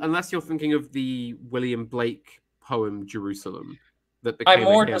 unless you're thinking of the William Blake poem "Jerusalem" that became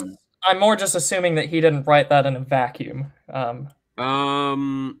a hymn. I'm more just assuming that he didn't write that in a vacuum.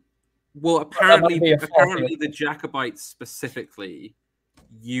 Well, apparently the Jacobites specifically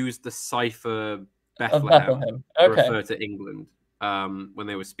used the cipher Bethlehem. To refer to England when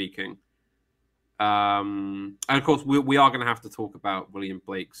they were speaking. And of course, we are going to have to talk about William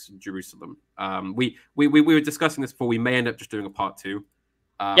Blake's Jerusalem. We were discussing this before. We may end up just doing a part 2.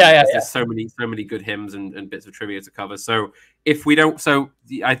 There's so many good hymns and bits of trivia to cover. So if we don't,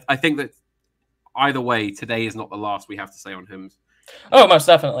 I think that either way, today is not the last we have to say on hymns. Oh, most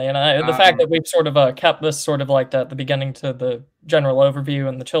definitely. And the fact that we've sort of kept this sort of like at the beginning to the general overview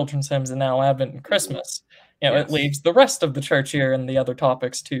and the children's hymns, and now Advent and Christmas, it leaves the rest of the church year and the other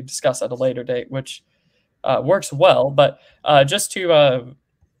topics to discuss at a later date, which works well. But just to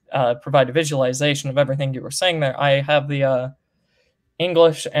provide a visualization of everything you were saying there, I have the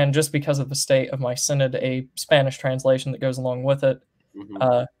English, and just because of the state of my synod, a Spanish translation that goes along with it.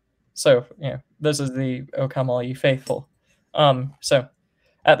 So, this is the "O Come All Ye Faithful." So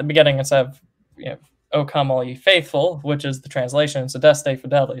at the beginning, instead of "O come all ye faithful," which is the translation, it's "Adeste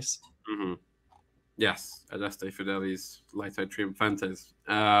Fidelis." Mm-hmm. Yes, Adeste Fidelis, Laeto Triumphantes.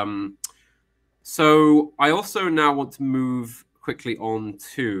 So I also now want to move quickly on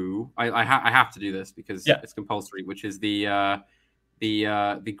to I have to do this because it's compulsory, which is the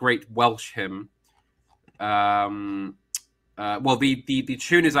great Welsh hymn. Well, the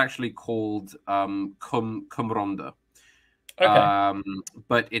tune is actually called Cum Ronda. Okay.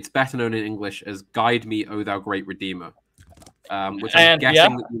 But it's better known in English as "Guide Me, O Thou Great Redeemer," which I'm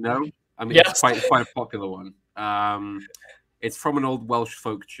guessing that you know. I mean, it's quite a popular one. It's from an old Welsh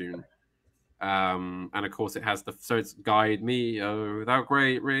folk tune. And of course it has so it's "Guide me, O thou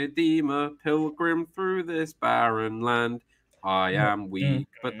great Redeemer, pilgrim through this barren land. I am weak,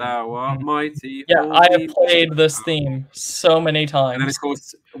 but thou art mighty. Yeah, I have played this theme so many times. And then, of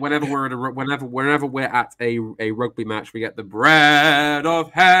course, whenever we're at a rugby match, we get the "Bread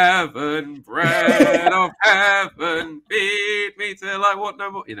of heaven, bread of heaven, feed me till I want no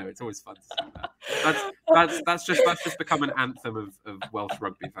more." It's always fun to sing that. That's just become an anthem of Welsh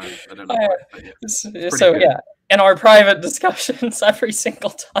rugby fans. I don't know why. So good. In our private discussions, every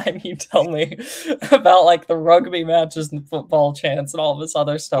single time you tell me about like the rugby matches and football chants and all this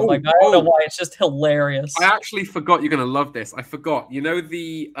other stuff, I don't know why, it's just hilarious. I actually forgot. You're gonna love this. I forgot. You know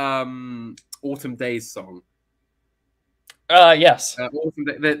the Autumn Days song? Yes.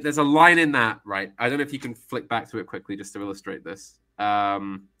 There's a line in that, right? I don't know if you can flick back to it quickly just to illustrate this.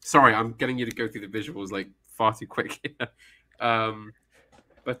 Sorry, I'm getting you to go through the visuals like far too quick here.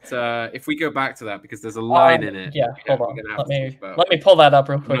 But if we go back to that, because there's a line in it. Yeah, hold on. Let me pull that up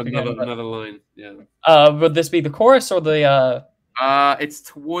real quick. Another line. Yeah. Would this be the chorus or the? It's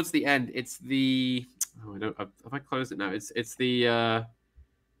towards the end. It's the. Oh, I don't. Have I closed it now? It's the. I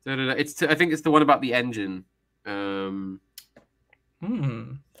think it's the one about the engine. That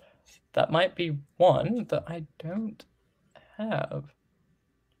might be one that I don't have.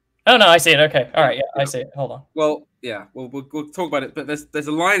 Oh no, I see it. Okay, all right, I see it. Hold on. Well, yeah, we'll talk about it. But there's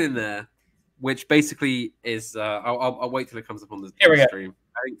a line in there, which basically is. I'll wait till it comes up on the stream.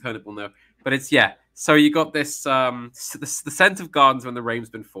 I think Turnip will know. But it's So you got this the scent of gardens when the rain's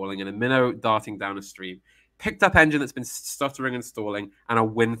been falling, and a minnow darting down a stream. Picked up engine that's been stuttering and stalling, and a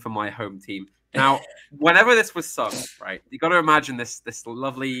win for my home team. Now, whenever this was sung, right, you got to imagine this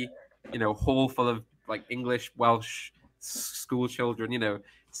lovely, hall full of like English, Welsh school children,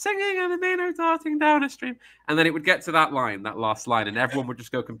 singing and a minnow darting down a stream. And then it would get to that last line, and everyone would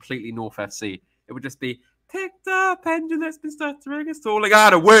just go completely North FC. It would just be, picked up engine that's been stuttering and stalling,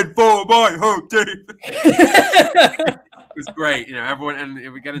 and a win for my home team. It was great, everyone, and it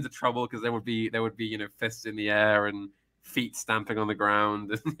would get into trouble because there would be fists in the air and feet stamping on the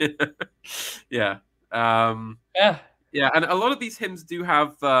ground. Yeah. And a lot of these hymns do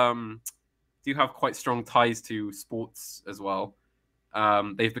have quite strong ties to sports as well.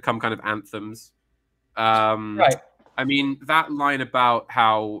 They've become kind of anthems. Right. I mean, that line about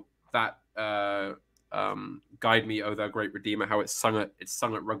how that "Guide me, O thou great Redeemer," how it's sung at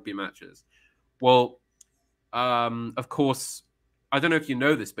rugby matches. Well, of course, I don't know if you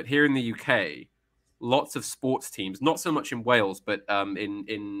know this, but here in the UK, lots of sports teams, not so much in Wales, but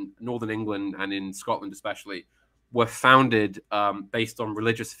in Northern England and in Scotland especially, were founded based on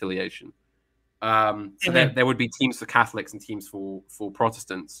religious affiliation. So there would be teams for Catholics and teams for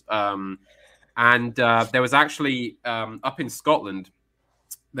Protestants. And there was actually up in Scotland,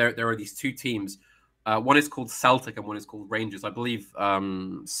 there are these two teams. One is called Celtic and one is called Rangers. I believe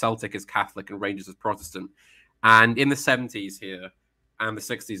Celtic is Catholic and Rangers is Protestant. And in the 70s here and the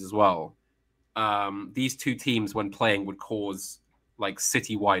 60s as well, these two teams, when playing, would cause like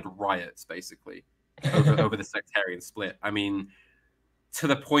citywide riots, basically, over the sectarian split. I mean, to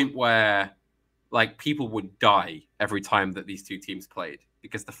the point where like people would die every time that these two teams played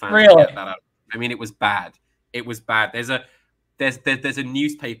because the fans would get that out. I mean, it was bad. It was bad. There's a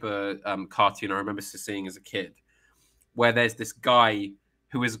newspaper cartoon I remember seeing as a kid where there's this guy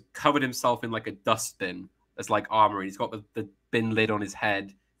who has covered himself in like a dustbin as like armor. He's got the bin lid on his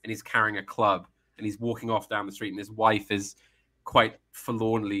head and he's carrying a club and he's walking off down the street, and his wife is quite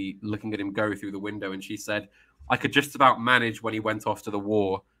forlornly looking at him go through the window, and she said, "I could just about manage when he went off to the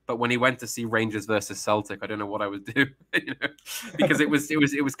war, but when he went to see Rangers versus Celtic, I don't know what I would do," because it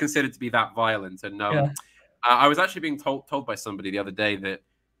was considered to be that violent. And I was actually being told by somebody the other day that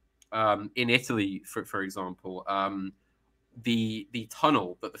in Italy, for example, the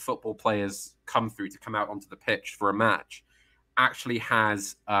tunnel that the football players come through to come out onto the pitch for a match actually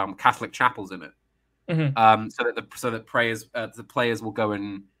has Catholic chapels in it, so that the players will go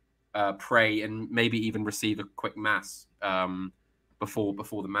and pray and maybe even receive a quick mass before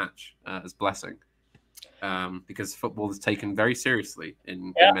the match as blessing, because football is taken very seriously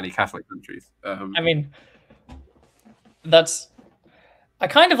in many Catholic countries. I mean, I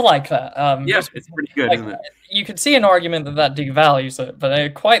kind of like that. Yeah, it's pretty good, isn't it? You could see an argument that devalues it,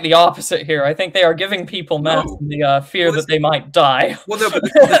 but quite the opposite here. I think they are giving people mass in the fear that they might die. Well, no, but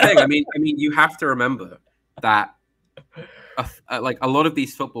this is the thing. I mean, you have to remember that like a lot of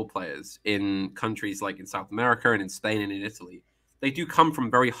these football players in countries like in South America and in Spain and in Italy, they do come from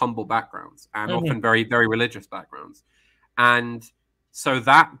very humble backgrounds and often very, very religious backgrounds. And so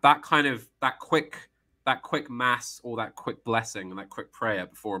that quick mass or that quick blessing and that quick prayer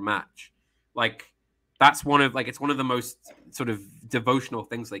before a match, like it's one of the most sort of devotional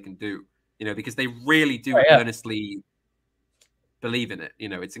things they can do, because they really do earnestly believe in it.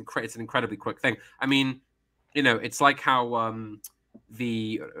 It's an incredibly quick thing. I mean, it's like how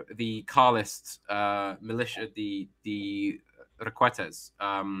the Carlist militia, the Requetes,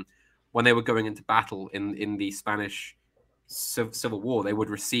 when they were going into battle in the Spanish Civil War, they would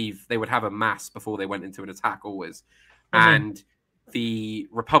have a mass before they went into an attack always. And the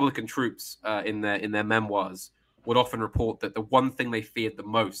Republican troops in their memoirs would often report that the one thing they feared the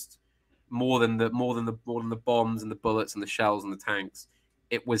most, more than the bombs and the bullets and the shells and the tanks,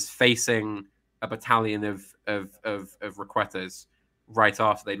 it was facing a battalion of Requetes right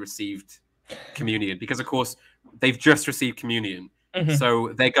after they'd received communion, because of course they've just received communion.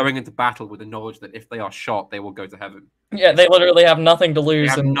 So they're going into battle with the knowledge that if they are shot, they will go to heaven. Yeah, they literally have nothing to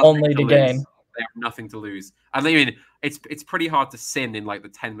lose and only to gain. They have nothing to lose. And I mean, it's pretty hard to sin in like the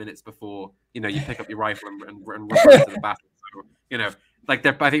 10 minutes before, you pick up your rifle and run into the battle. So,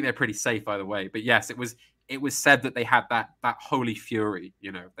 I think they're pretty safe either way. But yes, it was said that they had that holy fury.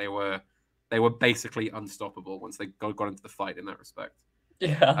 They were basically unstoppable once they got into the fight in that respect.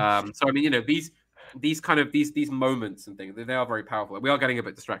 Yeah. So I mean, these moments and things, they are very powerful. We are getting a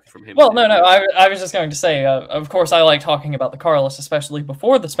bit distracted from him. Well, no, I was just going to say, of course, I like talking about the Carlists, especially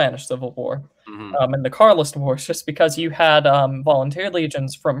before the Spanish Civil War, and the Carlist Wars, just because you had volunteer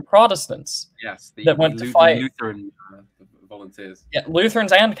legions from Protestants that went to fight. Lutheran volunteers. Yeah,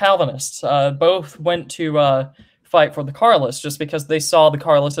 Lutherans and Calvinists both went to fight for the Carlists, just because they saw the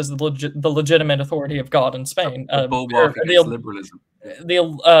Carlists as the legitimate authority of God in Spain. The bulwark against liberalism.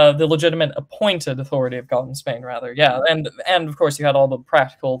 The legitimate appointed authority of God in Spain, rather. Yeah, and of course you had all the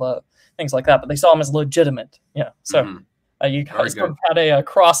practical things like that, but they saw them as legitimate. Yeah, so you guys sort of had a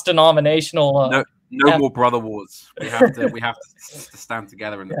cross-denominational. No more brother wars. We have to stand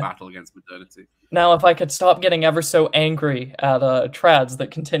together in the battle against modernity. Now, if I could stop getting ever so angry at trads that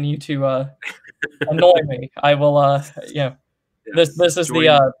continue to annoy me, I will. This is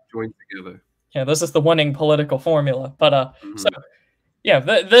join together. Yeah, this is the winning political formula. But so. Yeah,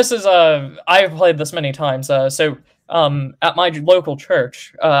 this is I've played this many times. So at my local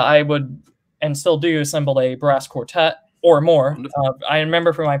church, I would and still do assemble a brass quartet or more. I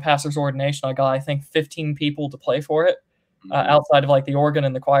remember for my pastor's ordination, I got, I think, 15 people to play for it, outside of like the organ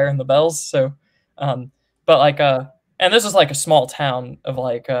and the choir and the bells. So, but like, and this is like a small town of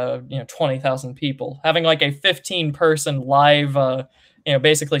like 20,000 people. Having like a 15-person live,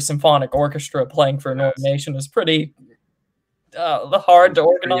 basically symphonic orchestra playing for an ordination is pretty. Hard to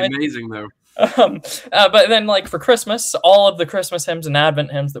organize. Amazing though. But then, like for Christmas, all of the Christmas hymns and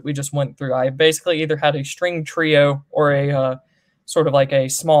Advent hymns that we just went through, I basically either had a string trio or a sort of like a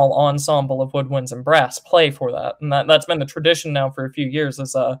small ensemble of woodwinds and brass play for that, and that's been the tradition now for a few years.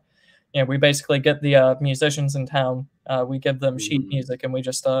 Is we basically get the musicians in town, we give them sheet music, and we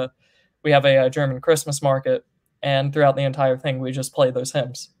just we have a German Christmas market, and throughout the entire thing, we just play those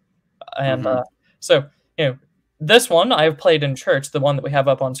hymns, and so this one I've played in church, the one that we have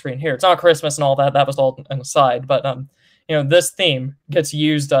up on screen here. It's not Christmas and all that. That was all an aside. But, this theme gets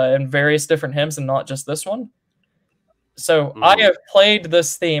used in various different hymns and not just this one. So I have played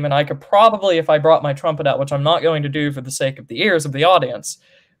this theme, and I could probably, if I brought my trumpet out, which I'm not going to do for the sake of the ears of the audience,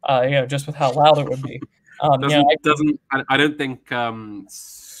 just with how loud it would be. I don't think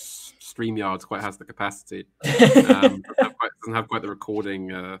StreamYard quite has the capacity. Doesn't have quite the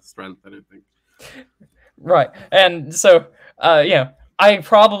recording strength, I don't think. Right, and so I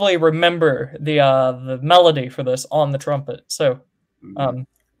probably remember the melody for this on the trumpet. So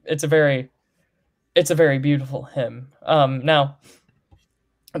it's a very beautiful hymn. Now,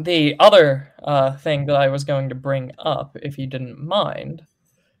 the other thing that I was going to bring up, if you didn't mind,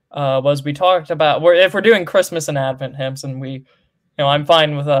 was we talked about if we're doing Christmas and Advent hymns, and we, I'm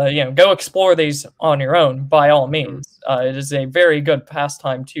fine with go explore these on your own by all means. It is a very good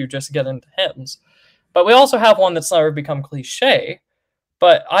pastime to just get into hymns. But we also have one that's never become cliche,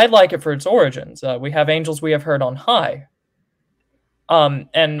 but I like it for its origins. We have Angels We Have Heard on High.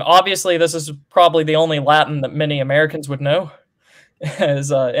 And obviously, this is probably the only Latin that many Americans would know,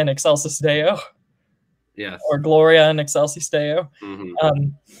 is in Excelsis Deo. Yes. Or Gloria in Excelsis Deo.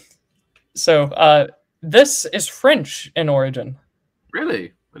 So this is French in origin.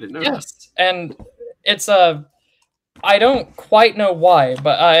 Really? I didn't know that. And it's I don't quite know why,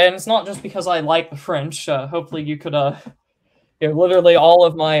 but and it's not just because I like the French. Hopefully, you could literally all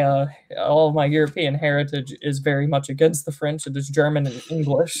of my European heritage is very much against the French. It is German and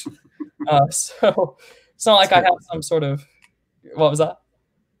English. So it's not like I have some sort of what was that?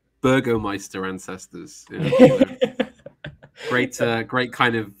 Burgomeister ancestors. Great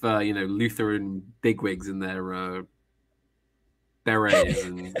kind of Lutheran bigwigs in their berets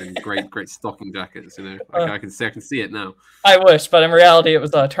and great stocking jackets. I can see it now. I wish, but in reality, it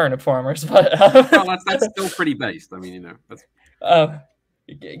was turnip farmers. But well, that's still pretty based. I mean, that's.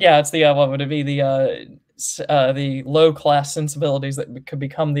 Yeah, it's the what would it be, the low class sensibilities that could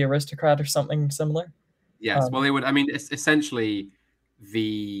become the aristocrat or something similar. Yes, well, they would. I mean, it's essentially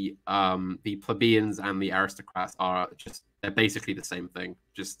the plebeians and the aristocrats they're basically the same thing.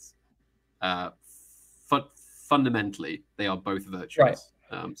 Just fundamentally, they are both virtuous.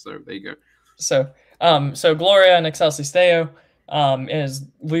 Right. So there you go. So Gloria in Excelsis Deo is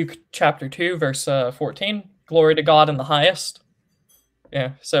Luke chapter 2, verse 14. Glory to God in the highest.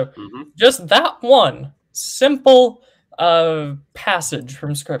 Yeah. So just that one simple passage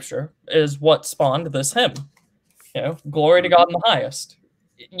from Scripture is what spawned this hymn. Glory to God in the highest.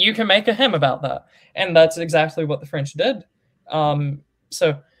 You can make a hymn about that, and that's exactly what the French did.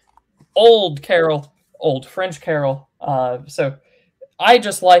 So old French carol. So I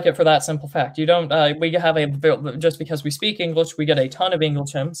just like it for that simple fact. You don't. We have just because we speak English, we get a ton of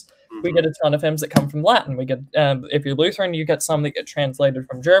English hymns. We get a ton of hymns that come from Latin. We get, if you're Lutheran, you get some that get translated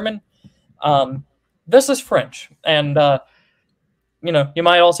from German. This is French, and you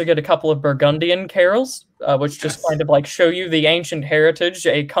might also get a couple of Burgundian carols, which just kind of like show you the ancient heritage,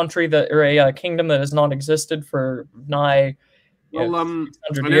 a country or a kingdom that has not existed for nigh. I know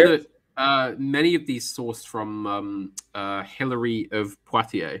years. That many of these sourced from Hilary of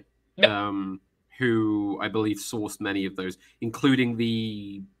Poitiers, who I believe sourced many of those, including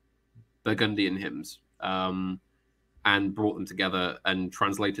the Burgundian hymns, and brought them together and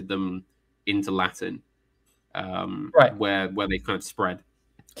translated them into Latin, where they kind of spread.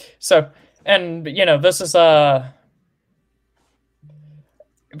 So, and this is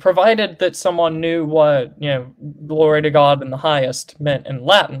provided that someone knew what glory to God in the highest meant in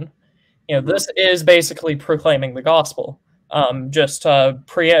Latin. This is basically proclaiming the gospel, just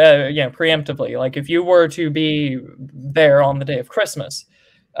preemptively. Like if you were to be there on the day of Christmas,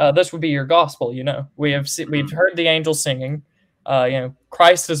 this would be your gospel. We've heard the angels singing.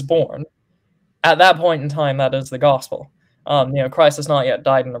 Christ is born. At that point in time, that is the gospel. Christ has not yet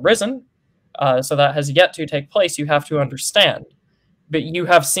died and arisen, so that has yet to take place. You have to understand, but you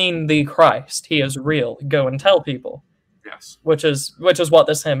have seen the Christ. He is real. Go and tell people. Yes, which is what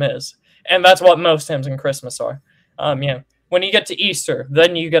this hymn is. And that's what most hymns in Christmas are. When you get to Easter,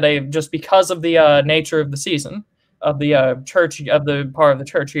 then you get just because of the nature of the season, of the church, of the part of the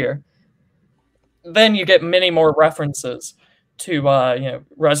church year, then you get many more references to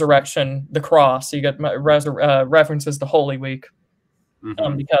resurrection, the cross. You get references to Holy Week,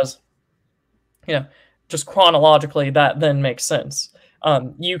 because just chronologically that then makes sense.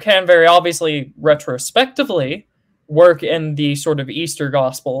 You can very obviously retrospectively work in the sort of Easter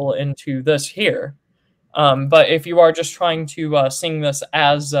gospel into this here. But if you are just trying to sing this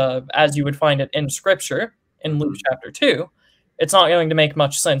as you would find it in Scripture in Luke chapter 2, it's not going to make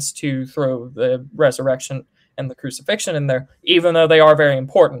much sense to throw the resurrection and the crucifixion in there, even though they are very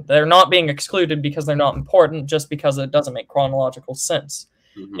important. They're not being excluded because they're not important, just because it doesn't make chronological sense.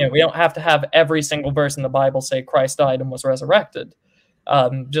 We don't have to have every single verse in the Bible say Christ died and was resurrected,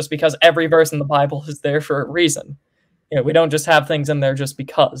 just because every verse in the Bible is there for a reason. We don't just have things in there just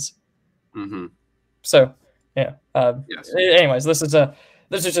because. So, yes. Anyways, this is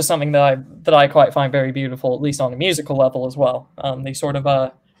just something that I quite find very beautiful, at least on a musical level as well. The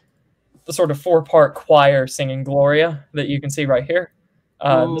sort of 4-part choir singing Gloria that you can see right here.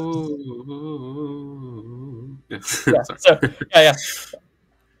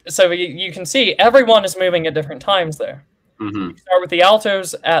 So you can see everyone is moving at different times there. You start with the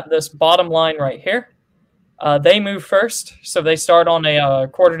altos at this bottom line right here. They move first, so they start on a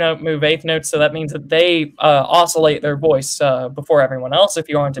quarter note, move eighth note, so that means that they oscillate their voice before everyone else. If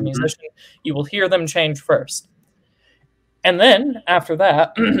you aren't a musician, you will hear them change first. And then, after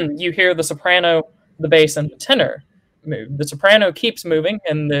that, you hear the soprano, the bass, and the tenor move. The soprano keeps moving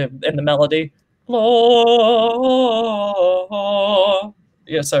in the melody Lord.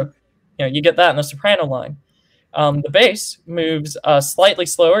 Yeah, so you get that in the soprano line. The bass moves slightly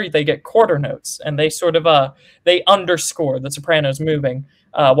slower. They get quarter notes, and they sort of they underscore the soprano's moving,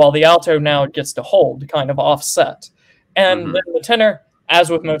 while the alto now gets to hold, kind of offset. And then the tenor, as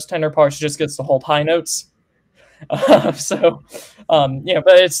with most tenor parts, just gets to hold high notes. So, but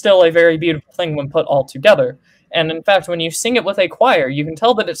it's still a very beautiful thing when put all together. And in fact, when you sing it with a choir, you can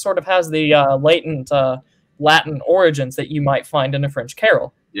tell that it sort of has the latent Latin origins that you might find in a French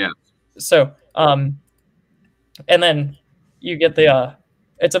carol. Yeah. So, and then you get the,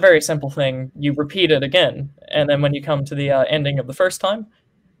 it's a very simple thing. You repeat it again. And then when you come to the ending of the first time,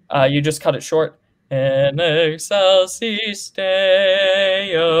 you just cut it short. In excelsis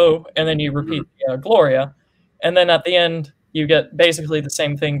Deo. And then you repeat the Gloria. And then at the end, you get basically the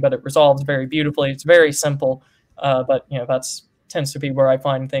same thing, but it resolves very beautifully. It's very simple. But that's tends to be where I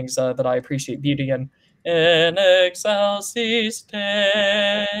find things that I appreciate beauty in. In excelsis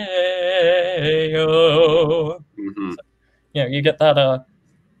Deo. So, you get that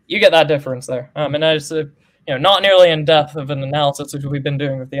difference there. And it's not nearly in depth of an analysis as we've been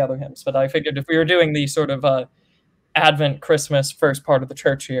doing with the other hymns, but I figured if we were doing the sort of Advent, Christmas, first part of the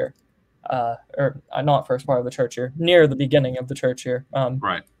church year, or not first part of the church year, near the beginning of the church year,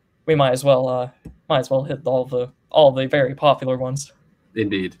 right, we might as well hit all the very popular ones.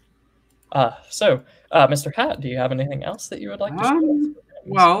 Indeed. So, Mr. Hat, do you have anything else that you would like to share?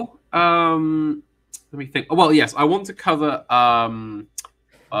 Well, let me think. Well, yes, I want to cover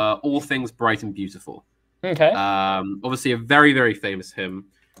All Things Bright and Beautiful. Okay. Obviously, a very, very famous hymn.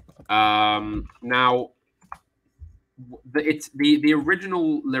 Now, the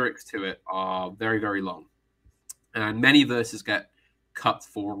original lyrics to it are very, very long, and many verses get cut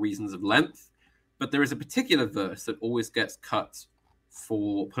for reasons of length. But there is a particular verse that always gets cut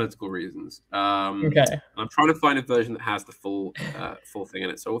for political reasons. Okay. I'm trying to find a version that has the full thing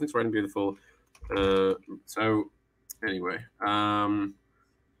in it. So All Things Bright and Beautiful. So anyway, I'm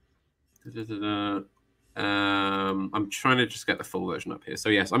trying to just get the full version up here. So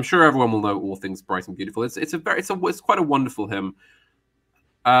yes, I'm sure everyone will know All Things Bright and Beautiful. It's quite a wonderful hymn.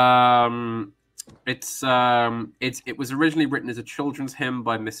 It was originally written as a children's hymn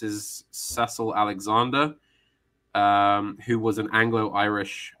by Mrs. Cecil Alexander, who was an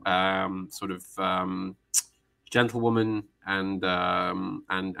Anglo-Irish sort of gentlewoman and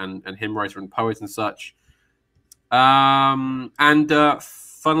hymn writer and poet and such. Funnily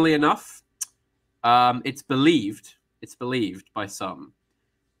enough, it's believed by some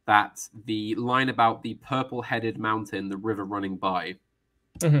that the line about the purple-headed mountain, the river running by,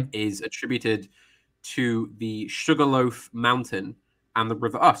 is attributed to the Sugarloaf Mountain and the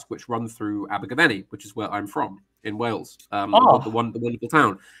River Usk, which run through Abergavenny, which is where I'm from in Wales, the wonderful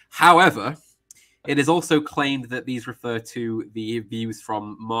town. However, it is also claimed that these refer to the views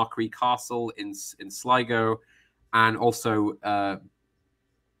from Markree Castle in Sligo, and also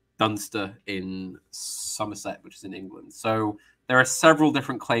Dunster in Somerset, which is in England. So there are several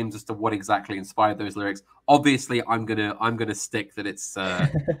different claims as to what exactly inspired those lyrics. Obviously, I'm gonna stick that it's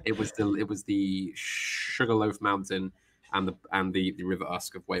it was the Sugarloaf Mountain and the River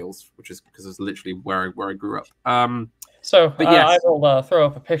Usk of Wales, which is because it's literally where I grew up. But yes. I will throw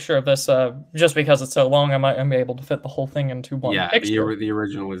up a picture of this just because it's so long. I might be able to fit the whole thing into one picture. The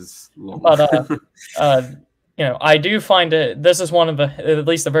original is long. But I do find it. This is one of at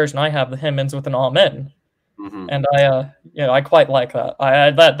least the version I have. The hymn ends with an amen, and I quite like that.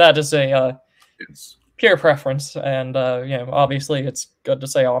 That is a pure preference, and obviously it's good to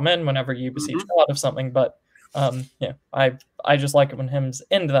say amen whenever you beseech God of something. But I just like it when hymns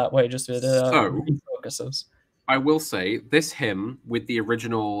end that way. Just it refocuses. I will say this hymn with the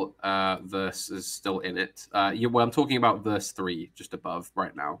original verse is still in it. I'm talking about verse 3 just above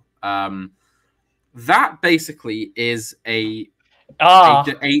right now. That basically is this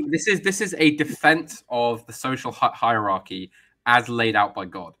is a defense of the social hierarchy as laid out by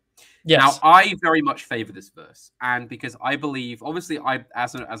God. Yes. Now, I very much favor this verse, and because I believe, obviously,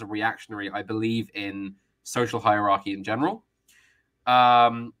 as a reactionary, I believe in social hierarchy in general.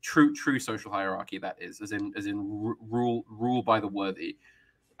 True social hierarchy, that is, as in rule by the worthy,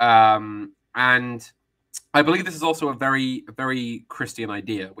 and I believe this is also a very Christian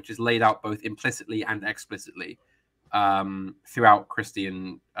idea, which is laid out both implicitly and explicitly throughout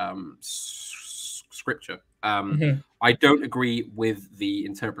Christian scripture. I don't agree with the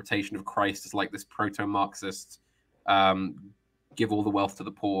interpretation of Christ as like this proto-Marxist, give all the wealth to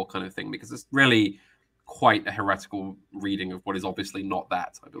the poor kind of thing, because it's really quite a heretical reading of what is obviously not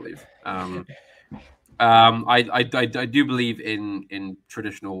that, I believe. I do believe in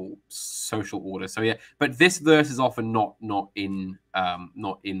traditional social order. So yeah, but this verse is often not in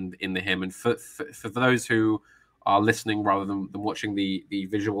the hymn. And for those who are listening rather than watching the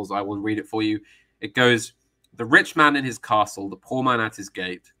visuals, I will read it for you. It goes, "The rich man in his castle, the poor man at his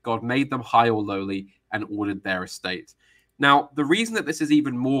gate. God made them high or lowly and ordered their estate." Now, the reason that this is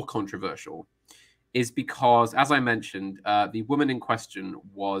even more controversial is because, as I mentioned, the woman in question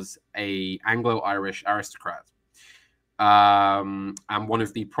was a Anglo-Irish aristocrat and one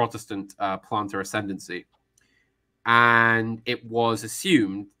of the Protestant planter ascendancy. And it was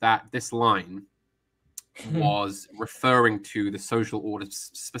assumed that this line was referring to the social order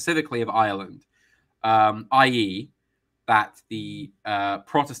specifically of Ireland, i.e., that the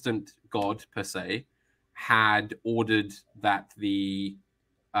Protestant God, per se, had ordered that the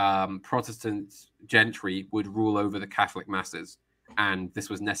Protestant gentry would rule over the Catholic masses, and this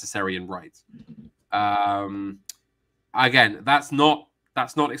was necessary and right. Again, that's not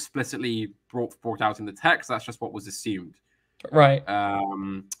explicitly brought out in the text. That's just what was assumed, right?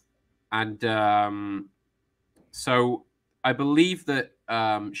 So I believe that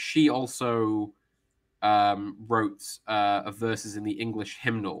she also wrote verses in the English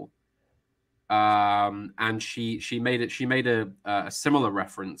hymnal. And she made a similar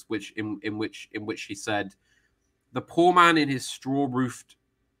reference, in which she said, "The poor man in his straw-roofed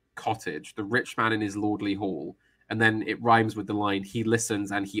cottage, the rich man in his lordly hall," and then it rhymes with the line, "He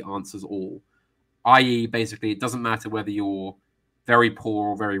listens and he answers all," i.e., basically, it doesn't matter whether you're very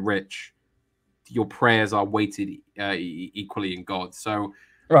poor or very rich, your prayers are weighted equally in God. So,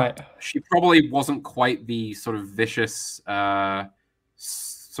 right, she probably wasn't quite the sort of vicious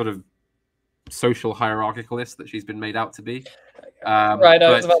sort of social hierarchicalist that she's been made out to be. Right, I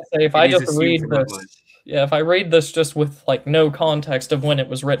was about to say, if I just read this, line. Yeah, if I read this just with like no context of when it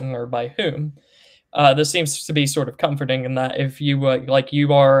was written or by whom, this seems to be sort of comforting in that if you like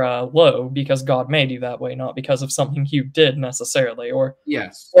you are low because God made you that way, not because of something you did necessarily, or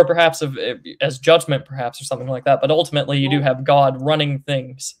yes, or perhaps as judgment, perhaps, or something like that. But ultimately, you do have God running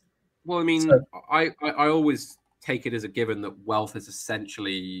things. Well, I mean, so, I always take it as a given that wealth is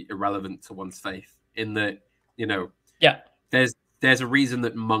essentially irrelevant to one's faith, in that, you know, yeah, there's a reason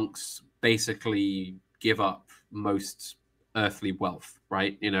that monks basically give up most earthly wealth,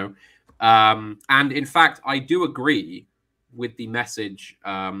 right? You know, and in fact, I do agree with the message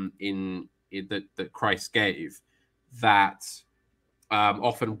that Christ gave, that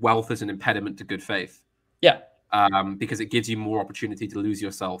often wealth is an impediment to good faith. Yeah. Because it gives you more opportunity to lose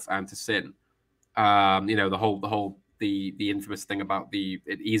yourself and to sin. You know, the infamous thing about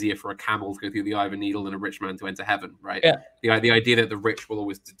it's easier for a camel to go through the eye of a needle than a rich man to enter heaven, right? Yeah. The idea that the rich will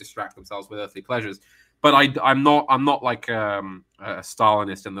always distract themselves with earthly pleasures. But I'm not like a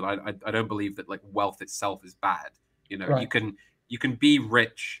Stalinist in that I don't believe that like wealth itself is bad. You know, right. you can be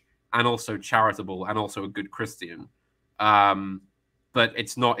rich and also charitable and also a good Christian. But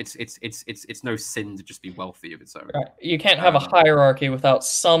it's not it's no sin to just be wealthy of its own. Right. You can't have a hierarchy without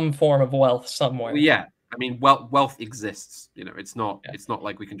some form of wealth somewhere. Well, yeah, I mean, wealth exists. You know, it's not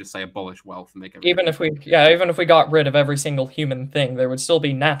like we can just say abolish wealth and make everything. Even if we got rid of every single human thing, there would still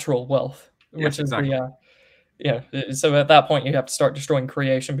be natural wealth, which is exactly. So at that point, you have to start destroying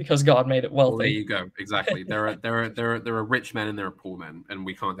creation because God made it wealthy. Well, there you go. Exactly. There are rich men and there are poor men, and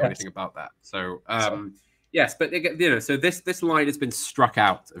we can't do anything about that. So, yes, but you know, so this line has been struck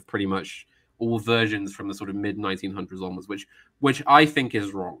out of pretty much all versions from the sort of mid 1900s onwards, which I think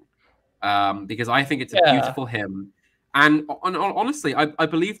is wrong, because I think it's a beautiful hymn, and honestly, I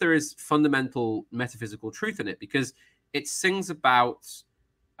believe there is fundamental metaphysical truth in it, because it sings about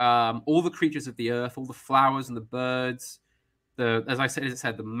all the creatures of the earth, all the flowers and the birds, as I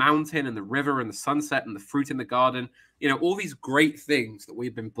said, the mountain and the river and the sunset and the fruit in the garden. You know, all these great things that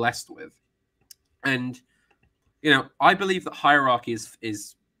we've been blessed with, and you know, I believe that hierarchy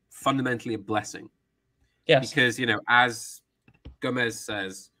is fundamentally a blessing. Yes. Because, you know, as Gomez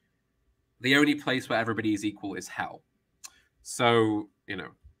says, the only place where everybody is equal is hell. So, you know,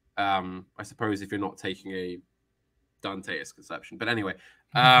 I suppose if you're not taking a Danteist conception. But anyway,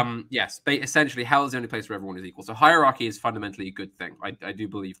 yes, essentially hell is the only place where everyone is equal. So hierarchy is fundamentally a good thing. I do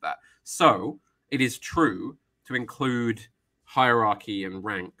believe that. So it is true to include hierarchy and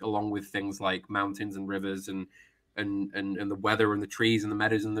rank along with things like mountains and rivers and the weather and the trees and the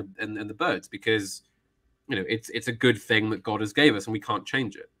meadows and the birds, because you know it's a good thing that God has gave us and we can't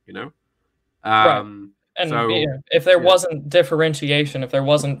change it, you know. Right. And so, if there wasn't differentiation, if there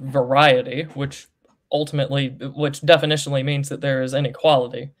wasn't variety, which definitionally means that there is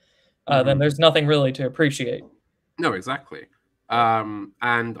inequality, then there's nothing really to appreciate. No, exactly. And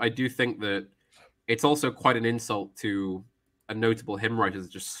I do think that it's also quite an insult to a notable hymn writer to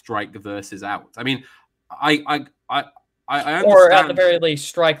just strike the verses out. I mean, I understand. Or at the very least,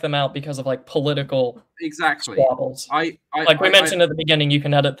 strike them out because of like political exactly squabbles. Like we mentioned at the beginning, you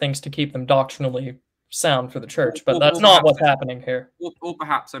can edit things to keep them doctrinally sound for the church, but that's not what's happening here. Or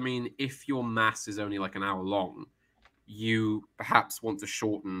perhaps, I mean, if your mass is only like an hour long, you perhaps want to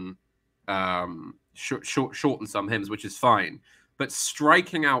shorten shorten some hymns, which is fine. But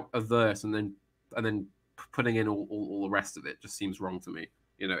striking out a verse and then putting in all the rest of it just seems wrong to me.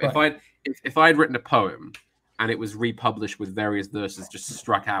 You know, right. if I'd written a poem and it was republished with various verses just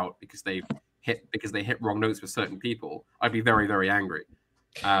struck out because they hit wrong notes with certain people, I'd be very, very angry.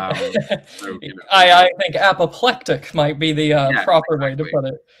 So, you know, I think apoplectic might be the proper way to put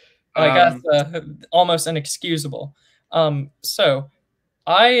it. I guess almost inexcusable. So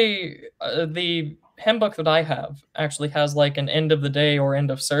the hymn book that I have actually has like an end of the day or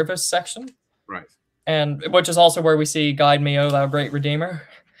end of service section, right? And which is also where we see "Guide me, O thou great Redeemer."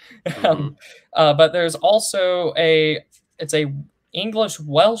 But there's also it's a English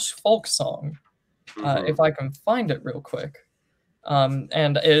Welsh folk song, if I can find it real quick.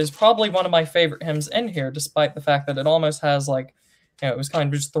 And it is probably one of my favorite hymns in here, despite the fact that it almost has like, you know, it was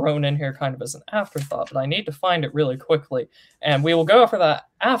kind of just thrown in here kind of as an afterthought, but I need to find it really quickly. And we will go for that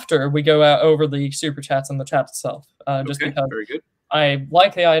after we go out over the super chats and the chat itself. Just because very good. I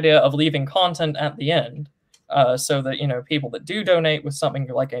like the idea of leaving content at the end, so that, you know, people that do donate with something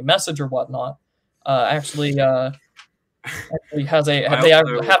like a message or whatnot, actually have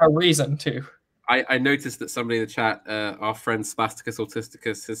a reason to. I noticed that somebody in the chat, our friend Spasticus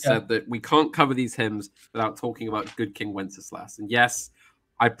Autisticus, has said that we can't cover these hymns without talking about Good King Wenceslas. And yes,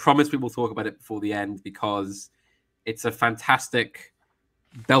 I promise we will talk about it before the end, because it's a fantastic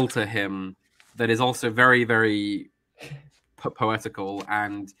belter hymn that is also very, very poetical.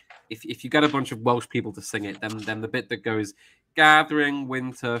 And if you get a bunch of Welsh people to sing it, then the bit that goes, "Gathering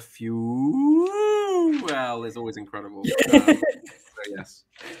winter fuel," is always incredible. So yes.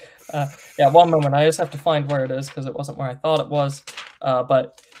 Yeah, one moment. I just have to find where it is because it wasn't where I thought it was.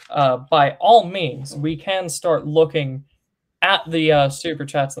 But by all means, we can start looking at the super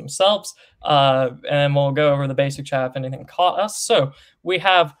chats themselves, and we'll go over the basic chat if anything caught us. So we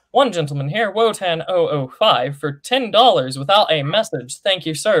have one gentleman here, Wotan005, for $10 without a message. Thank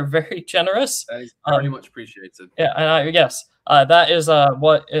you, sir. Very generous. That is very much appreciated. Yeah, and yes, that is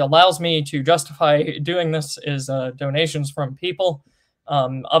what it allows me to justify doing this is donations from people.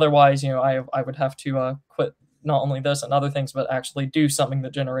 Otherwise, you know, I would have to quit not only this and other things, but actually do something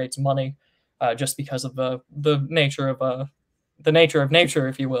that generates money, just because of the nature of nature,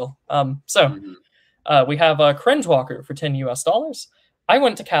 if you will. We have Cringewalker for $10 US. I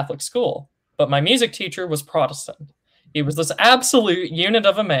went to Catholic school, but my music teacher was Protestant. He was this absolute unit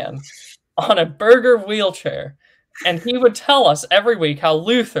of a man on a burger wheelchair, and he would tell us every week how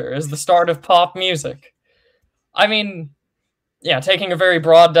Luther is the start of pop music. I mean, yeah, taking a very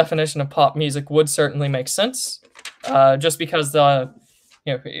broad definition of pop music would certainly make sense, just because you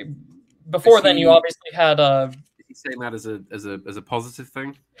know, before then you obviously had Is he saying that as a positive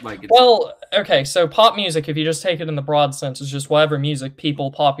thing? Like, well, okay, so pop music, if you just take it in the broad sense, is just whatever music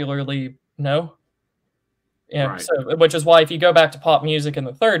people popularly know. Yeah, right. So which is why if you go back to pop music in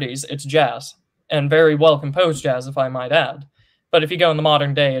the 30s, it's jazz, and very well composed jazz, if I might add. But if you go in the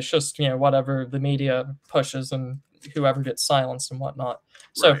modern day, it's just, you know, whatever the media pushes and whoever gets silenced and whatnot.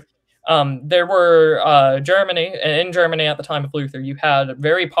 So there were in Germany at the time of Luther, you had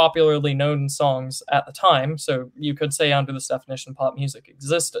very popularly known songs at the time. So you could say under this definition, pop music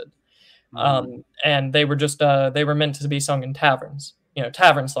existed. And they were just, they were meant to be sung in taverns, you know,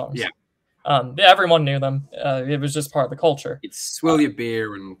 tavern songs. Yeah. Everyone knew them. It was just part of the culture. It's swill your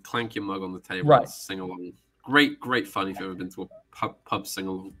beer and clank your mug on the table and sing along. Great fun if you've ever been to a pub sing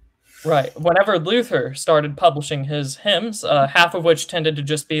along. Right. Whenever Luther started publishing his hymns, half of which tended to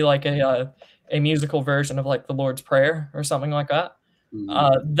just be like a musical version of like the Lord's Prayer or something like that,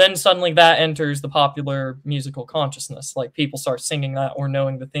 then suddenly that enters the popular musical consciousness. Like people start singing that or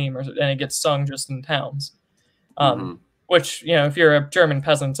knowing the theme, and it gets sung just in towns. Which, you know, if you're a German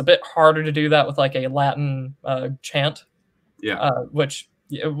peasant, it's a bit harder to do that with like a Latin chant. Yeah. Which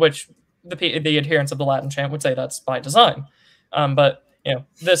the adherents of the Latin chant would say that's by design. But you know,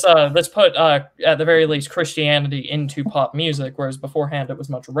 this put at the very least Christianity into pop music, whereas beforehand it was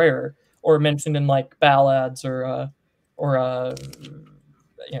much rarer or mentioned in like ballads or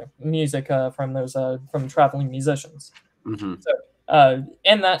you know, music from those from traveling musicians. So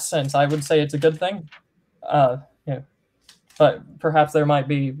in that sense, I would say it's a good thing. You know, but perhaps there might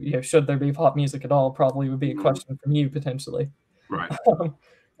be, you know, should there be pop music at all? Probably would be a question from you potentially. Right.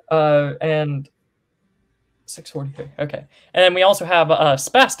 And 643. Okay. And then we also have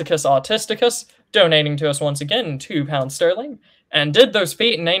Spasticus Autisticus donating to us once again £2 and did those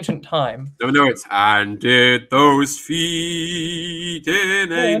feet in ancient time. No, it's and did those feet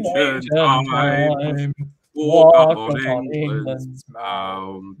in ancient time walk upon England's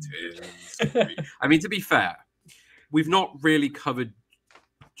mountains. I mean, to be fair, we've not really covered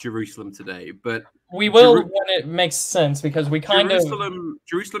Jerusalem today, but we will when it makes sense, because we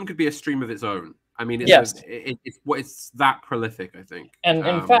Jerusalem could be a stream of its own. I mean, it's yes. it's that prolific, I think. And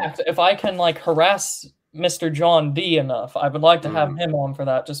in fact, if I can like harass Mr. John D enough, I would like to have him on for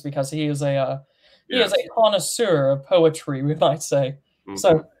that, just because he is a is a connoisseur of poetry, we might say.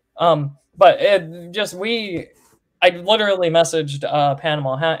 So, but I literally messaged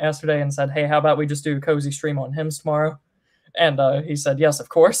Panama Hat yesterday and said, "Hey, how about we just do a cozy stream on hymns tomorrow?" And he said, "Yes, of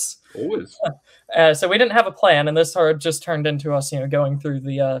course." Always. So we didn't have a plan, and this sort of just turned into us, going through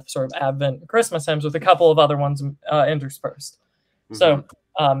the sort of Advent Christmas hymns with a couple of other ones interspersed. So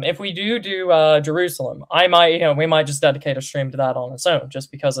if we do Jerusalem, I might, we might just dedicate a stream to that on its own,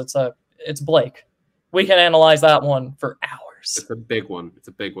 just because it's Blake. We can analyze that one for hours. It's a big one. It's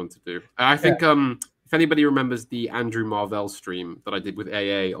a big one to do. I think if anybody remembers the Andrew Marvell stream that I did with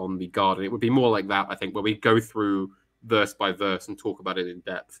AA on the Garden, it would be more like that, I think, where we go through verse by verse and talk about it in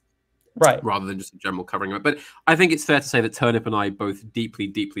depth, right? Rather than just a general covering of it. But I think it's fair to say that Turnip and I both deeply,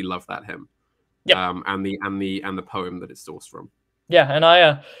 deeply love that hymn, and the poem that it's sourced from. Yeah, and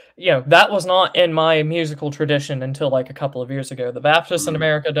I, that was not in my musical tradition until like a couple of years ago. The Baptists in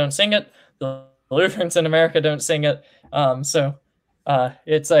America don't sing it. The Lutherans in America don't sing it. So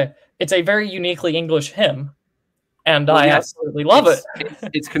it's a very uniquely English hymn. And I absolutely love it.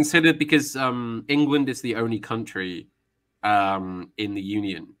 It's considered, because England is the only country in the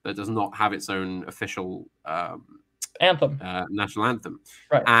Union that does not have its own official anthem, national anthem,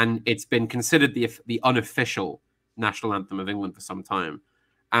 right? And it's been considered the unofficial national anthem of England for some time.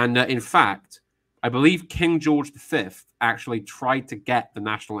 And in fact, I believe King George V actually tried to get the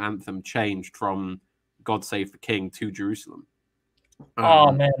national anthem changed from "God Save the King" to "Jerusalem."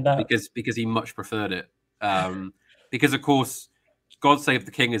 Oh man, because he much preferred it. Because of course, "God Save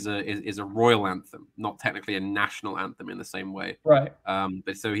the King" is a royal anthem, not technically a national anthem in the same way. Right.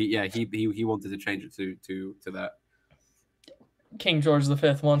 But so he wanted to change it to that. King George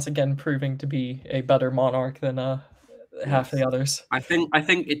V once again proving to be a better monarch than half the others. I think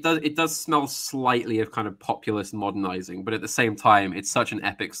it does smell slightly of kind of populist modernizing, but at the same time, it's such an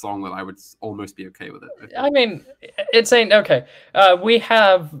epic song that I would almost be okay with it. I mean, it's ain't okay. We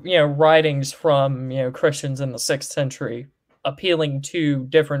have writings from Christians in the 6th century appealing to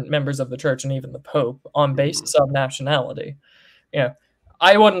different members of the church and even the Pope on basis of nationality.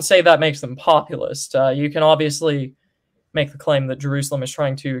 I wouldn't say that makes them populist. You can obviously make the claim that Jerusalem is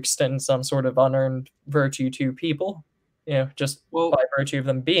trying to extend some sort of unearned virtue to people, just by virtue of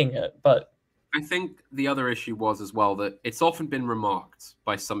them being it. But I think the other issue was as well that it's often been remarked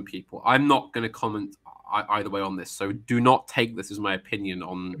by some people. I'm not going to comment either way on this, so do not take this as my opinion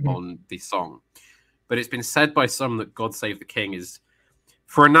on the song. But it's been said by some that "God Save the King" is,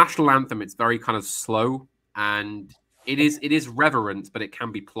 for a national anthem, it's very kind of slow, and it is reverent, but it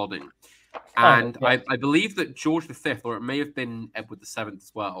can be plodding. And I believe that George V, or it may have been Edward VII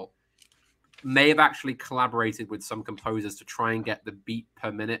as well, may have actually collaborated with some composers to try and get the beat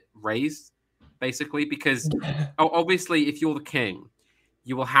per minute raised, basically, because obviously if you're the king,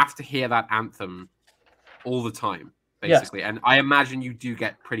 you will have to hear that anthem all the time, basically. Yes. And I imagine you do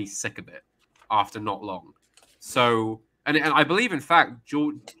get pretty sick of it after not long. So, and I believe, in fact,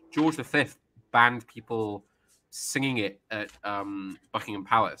 George V banned people singing it at Buckingham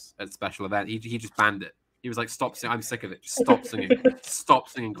Palace at special event. He just banned it. He was like, "Stop singing! I'm sick of it. Just stop singing. Stop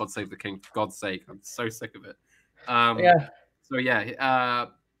singing God Save the King, for God's sake. I'm so sick of it." I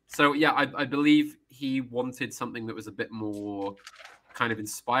believe he wanted something that was a bit more kind of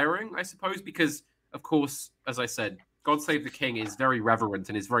inspiring, I suppose, because of course, as I said, "God Save the King" is very reverent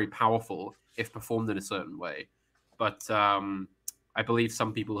and is very powerful if performed in a certain way. But I believe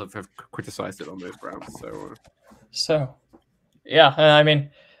some people have criticized it on those grounds. So, yeah, I mean,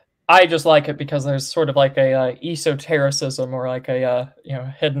 I just like it because there's sort of like a esotericism, or like a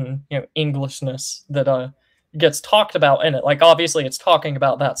hidden Englishness that gets talked about in it. Like, obviously, it's talking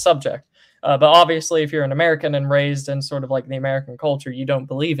about that subject, but obviously, if you're an American and raised in sort of like the American culture, you don't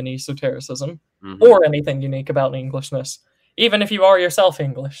believe in esotericism or anything unique about Englishness, even if you are yourself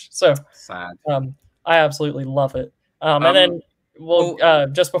English. So sad. I absolutely love it. And then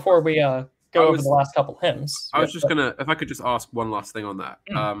just before we go over the last couple hymns, I was just gonna, if I could just ask one last thing on that.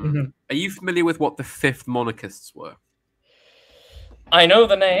 Are you familiar with what the 5th monarchists were? I know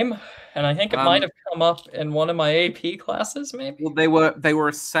the name. and I think it might have come up in one of my AP classes, maybe. Well, they were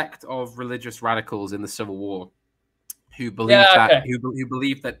a sect of religious radicals in the Civil War who believed who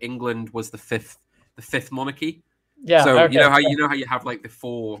believed that England was the fifth monarchy. Yeah. So okay. you know how you have like the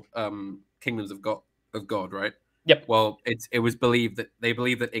four kingdoms of God, right? Yep. Well, it was believed that they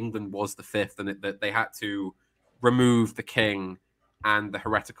believed that England was the fifth, and that they had to remove the king and the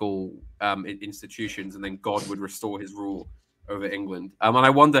heretical institutions, and then God would restore his rule over England. And I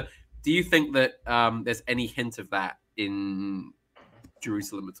wonder, do you think that there's any hint of that in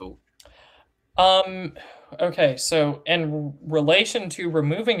Jerusalem at all? Okay, so in relation to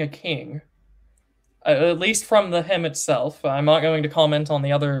removing a king, at least from the hymn itself, I'm not going to comment on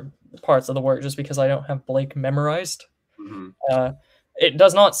the other parts of the work just because I don't have Blake memorized. Mm-hmm. It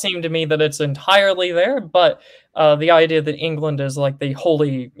does not seem to me that it's entirely there, but the idea that England is like the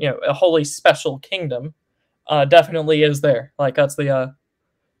holy, a holy special kingdom, definitely is there. Like that's the,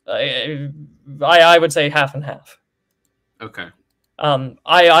 I would say half and half. Okay.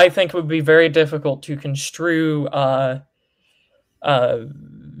 I think it would be very difficult to construe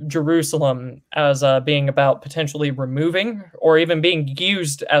Jerusalem as being about potentially removing or even being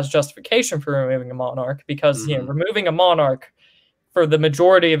used as justification for removing a monarch, because removing a monarch for the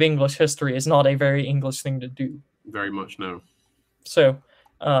majority of English history is not a very English thing to do. Very much no. So,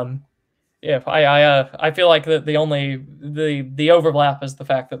 yeah, I feel like the only the overlap is the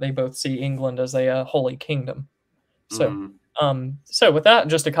fact that they both see England as a holy kingdom. So, so with that,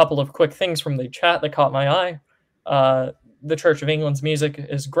 just a couple of quick things from the chat that caught my eye. The Church of England's music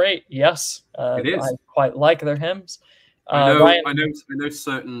is great. Yes, it is. I quite like their hymns. I know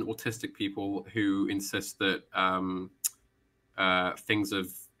certain autistic people who insist that things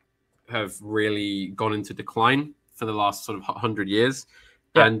have really gone into decline for the last sort of 100 years.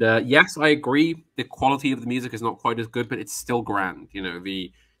 Yeah. And yes, I agree. The quality of the music is not quite as good, but it's still grand. You know,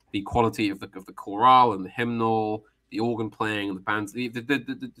 the quality of the chorale and the hymnal, the organ playing and the bands.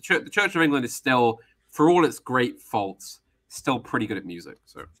 The Church of England is still, for all its great faults, still pretty good at music.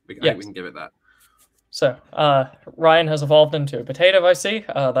 So I think we can give it that. So Ryan has evolved into a potato, I see.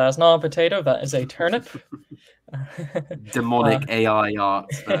 That is not a potato. That is a turnip. Demonic AI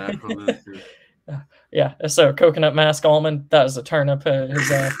art. Yeah, so coconut mask almond, that is a turnip.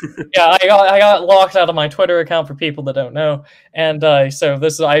 Yeah, I got locked out of my Twitter account for people that don't know, and so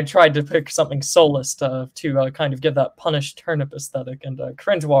I tried to pick something soulless to kind of give that punished turnip aesthetic, and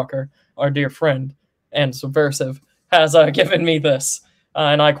Cringe Walker, our dear friend and subversive, has given me this,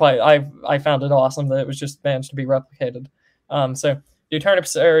 and I found it awesome that it was just managed to be replicated. So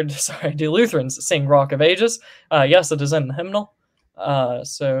do Lutherans sing Rock of Ages? Yes, it is in the hymnal.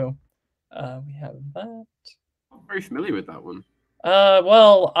 So. We have that. I'm very familiar with that one.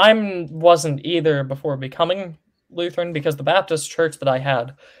 Well, wasn't either before becoming Lutheran, because the Baptist church that I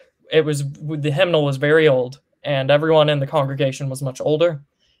had, the hymnal was very old, and everyone in the congregation was much older,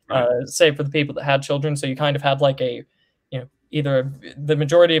 right. Save for the people that had children. So you kind of had like either the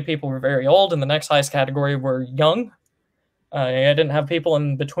majority of people were very old, and the next highest category were young. I didn't have people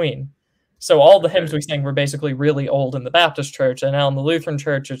in between. So all the hymns we sang were basically really old in the Baptist church, and now in the Lutheran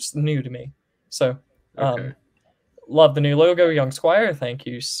church, it's new to me. So, love the new logo, Young Squire. Thank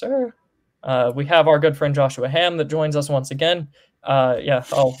you, sir. We have our good friend Joshua Ham that joins us once again. Yeah.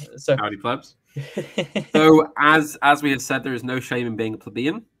 Oh, so howdy, plebs. So, as we have said, there is no shame in being a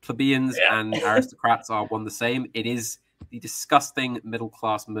plebeian. Plebeians and aristocrats are one the same. It is the disgusting middle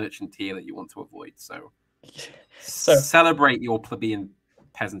class merchant tier that you want to avoid. So celebrate your plebeian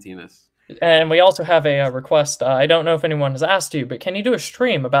peasantiness. And we also have a request. I don't know if anyone has asked you, but can you do a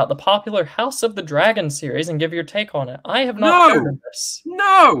stream about the popular House of the Dragon series and give your take on it? I have not heard of this.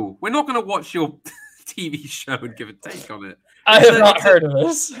 No, we're not going to watch your TV show and give a take on it. I have not heard of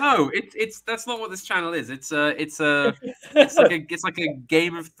this. No, that's not what this channel is. It's like a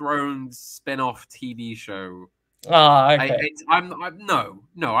Game of Thrones spin-off TV show. Okay.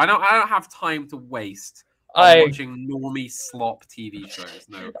 No, I don't have time to waste watching normie slop TV shows.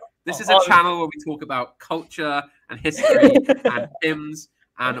 No. This is a channel where we talk about culture and history and hymns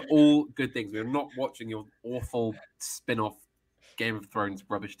and all good things. We're not watching your awful spin-off Game of Thrones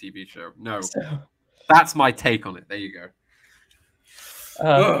rubbish TV show. No. That's my take on it. There you go.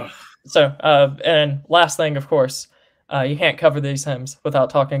 And last thing, of course, you can't cover these hymns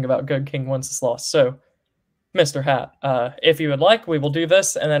without talking about Good King Wenceslas. So, Mr. Hat, if you would like, we will do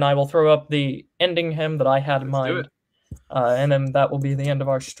this, and then I will throw up the ending hymn that I had in mind. And then that will be the end of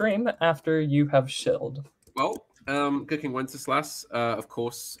our stream after you have shilled. Well, Good King Wenceslas, of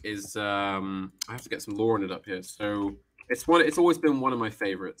course, is I have to get some lore on it up here. So it's always been one of my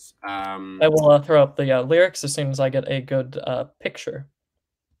favorites. I will throw up the lyrics as soon as I get a good picture.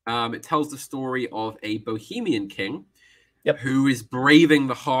 It tells the story of a Bohemian king Yep. who is braving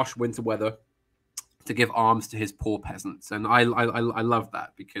the harsh winter weather to give alms to his poor peasants. And I love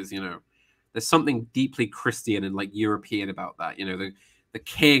that because, you know, there's something deeply Christian and like European about that. You know, the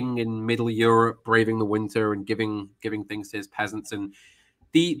king in Middle Europe braving the winter and giving things to his peasants. And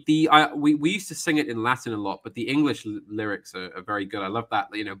we used to sing it in Latin a lot, but the English lyrics are very good. I love that.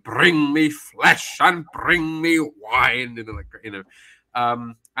 You know, bring me flesh and bring me wine. And like, you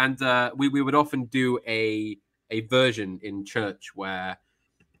know, we would often do a version in church where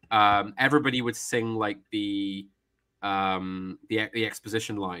everybody would sing like the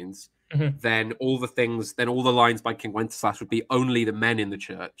exposition lines. Mm-hmm. Then all the lines by King Wenceslas would be only the men in the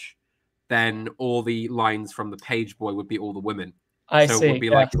church. Then all the lines from the page boy would be all the women. I so see. it would be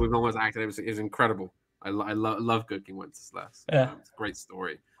like we've almost acted. It was incredible. I love Good King Wenceslas. Yeah. It's a great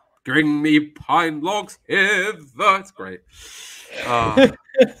story. Bring me pine logs hither. It's great.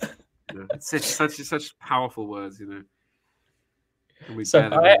 It's such powerful words, you know. So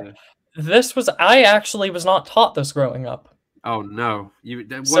I actually was not taught this growing up. Oh no!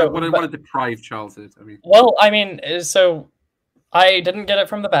 What a deprived childhood. I mean, well, I mean, so I didn't get it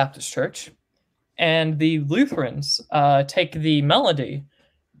from the Baptist church, and the Lutherans take the melody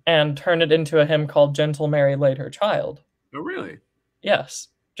and turn it into a hymn called "Gentle Mary Laid Her Child." Oh, really? Yes,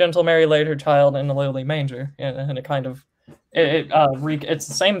 "Gentle Mary Laid Her Child in a Lowly Manger," and it kind of it's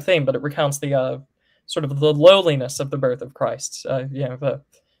the same thing, but it recounts the sort of the lowliness of the birth of Christ.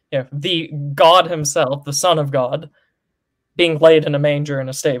 The God Himself, the Son of God, being laid in a manger in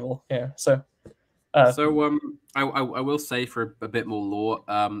a stable. Yeah. So I will say for a bit more lore,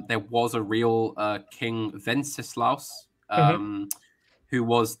 there was a real King Wenceslaus, who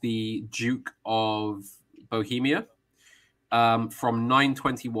was the Duke of Bohemia, from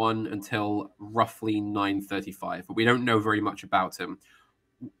 921 until roughly 935, but we don't know very much about him.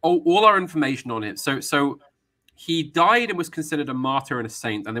 All our information on him. So he died and was considered a martyr and a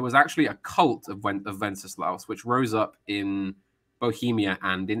saint, and there was actually a cult of Wenceslaus, which rose up in Bohemia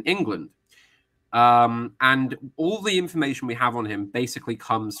and in England. And all the information we have on him basically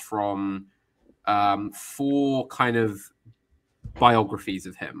comes from 4 kind of biographies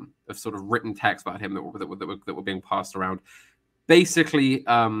of him, of sort of written texts about him that were being passed around. Basically,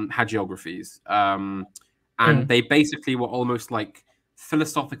 hagiographies, and they basically were almost like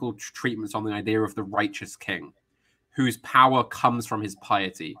philosophical treatments on the idea of the righteous king, whose power comes from his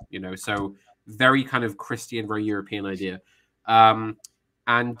piety. You know, so very kind of Christian, very European idea. A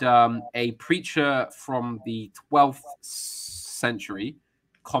preacher from the 12th century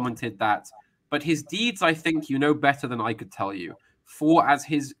commented that, but his deeds, I think you know better than I could tell you. For as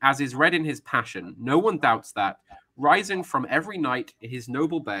is read in his passion, no one doubts that, rising from every night in his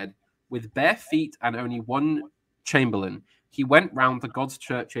noble bed, with bare feet and only one chamberlain, he went round to God's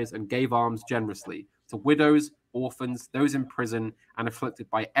churches and gave alms generously to widows, orphans, those in prison, and afflicted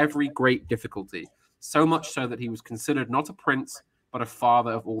by every great difficulty, so much so that he was considered not a prince, but a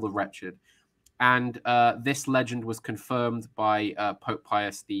father of all the wretched. And this legend was confirmed by Pope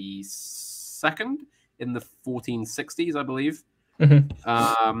Pius II in the 1460s, I believe,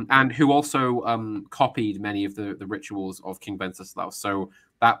 and who also copied many of the rituals of King Wenceslaus. So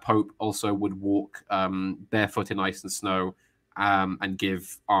that Pope also would walk barefoot in ice and snow and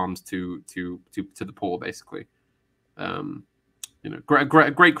give alms to the poor, basically. You know,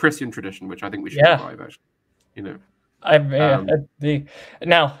 great Christian tradition, which I think we should revive, actually. You know.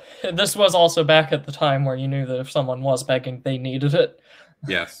 Now, this was also back at the time where you knew that if someone was begging, they needed it.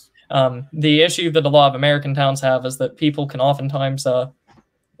 Yes. The issue that a lot of American towns have is that people can oftentimes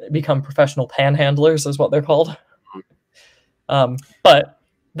become professional panhandlers, is what they're called. But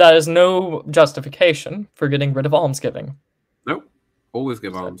that is no justification for getting rid of almsgiving. Nope. Always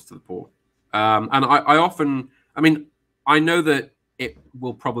give alms to the poor. And I often, I mean, I know that it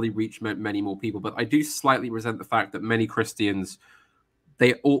will probably reach many more people, but I do slightly resent the fact that many Christians,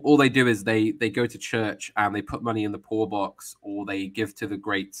 all they do is they go to church and they put money in the poor box, or they give to the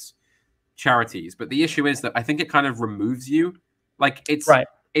great charities. But the issue is that I think it kind of removes you. Like it's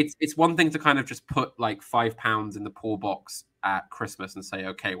one thing to kind of just put like £5 in the poor box at Christmas and say,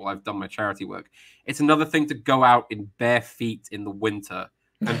 okay, well, I've done my charity work. It's another thing to go out in bare feet in the winter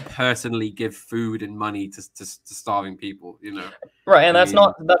and personally give food and money to starving people, you know. Right, and that's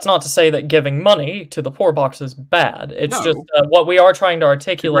not to say that giving money to the poor box is bad. It's just what we are trying to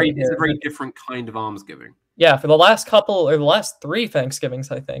articulate. It's a very different kind of almsgiving. Yeah, for the last 3 Thanksgivings,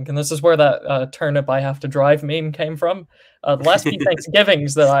 I think, and this is where that turnip I have to drive meme came from. The last few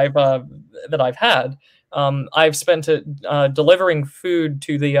Thanksgivings that I've had, I've spent it delivering food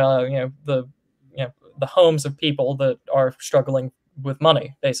to the homes of people that are struggling with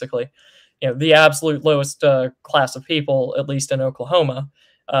money, basically. The absolute lowest class of people, at least in Oklahoma,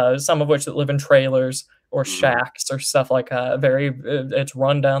 some of which that live in trailers or shacks or stuff like that. It's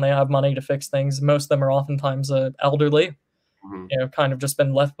run down. They have money to fix things. Most of them are oftentimes elderly, kind of just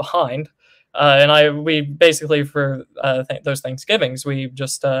been left behind. We basically, for those Thanksgivings, we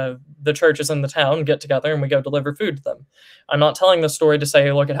just, the churches in the town get together and we go deliver food to them. I'm not telling this story to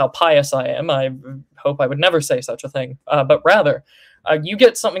say, look at how pious I am. I hope I would never say such a thing. But rather, you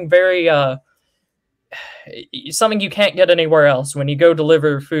get something something you can't get anywhere else when you go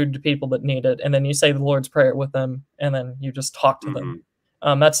deliver food to people that need it, and then you say the Lord's Prayer with them, and then you just talk to them.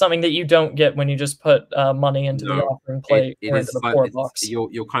 That's something that you don't get when you just put money into the offering plate or into the poor box.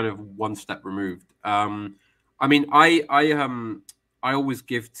 You're kind of one step removed. I mean, I always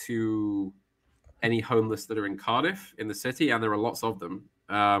give to any homeless that are in Cardiff, in the city, and there are lots of them.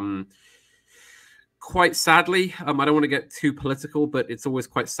 Quite sadly, I don't want to get too political, but it's always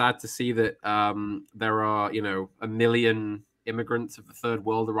quite sad to see that there are, 1 million immigrants of the third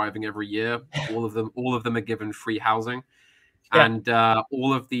world arriving every year. All of them are given free housing. Yeah. And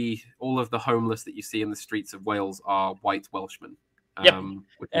all of the homeless that you see in the streets of Wales are white Welshmen,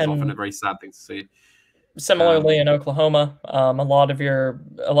 which is often a very sad thing to see. Similarly, in Oklahoma, a lot of your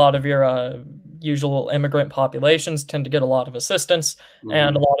usual immigrant populations tend to get a lot of assistance,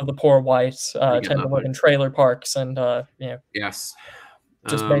 and a lot of the poor whites tend to live in trailer parks and yes,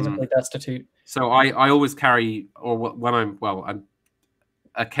 just basically destitute. So I always carry, or when I'm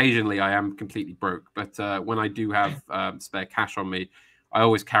occasionally I am completely broke, but when I do have spare cash on me, I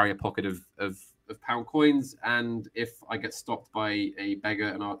always carry a pocket of pound coins, and if I get stopped by a beggar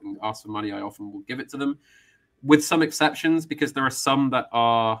and ask for money, I often will give it to them, with some exceptions, because there are some that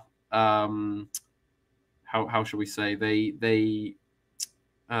are how shall we say,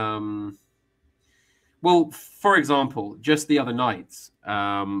 well, for example, just the other night,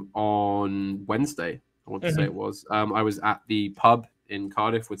 on Wednesday, I want to say it was, I was at the pub in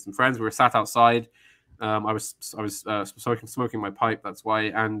Cardiff with some friends. We were sat outside. I was smoking my pipe, that's why,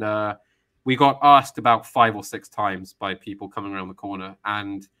 and we got asked about 5 or 6 times by people coming around the corner,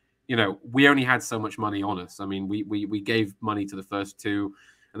 and we only had so much money on us. I mean, we gave money to the first 2,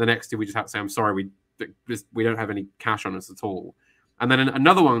 and the next 2 we just had to say, I'm sorry, we don't have any cash on us at all. And then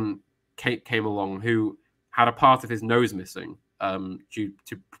another one came along who had a part of his nose missing, due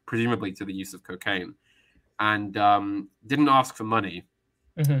to presumably to the use of cocaine, and didn't ask for money,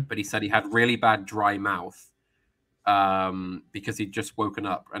 but he said he had really bad dry mouth. Because he'd just woken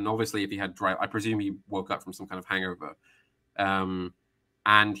up, and obviously if he had I presume he woke up from some kind of hangover,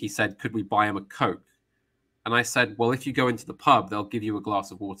 and he said, could we buy him a Coke? And I said, well, if you go into the pub, they'll give you a glass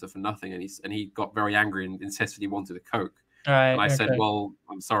of water for nothing. And he got very angry and insisted he wanted a Coke. And I said, well,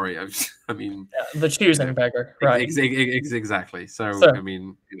 I'm sorry, I mean, the choosing beggar, right? Exactly. So I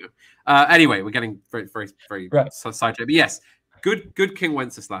mean, anyway, we're getting very sidetracked, but yes. Good King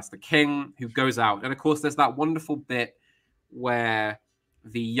Wenceslas, the king who goes out. And of course, there's that wonderful bit where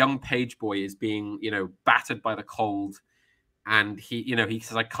the young page boy is being, battered by the cold. And he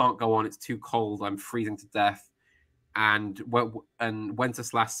says, I can't go on. It's too cold. I'm freezing to death. And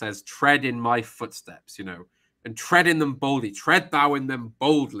Wenceslas says, tread in my footsteps, and tread in them boldly. Tread thou in them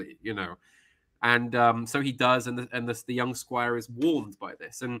boldly, And so he does. And the young squire is warned by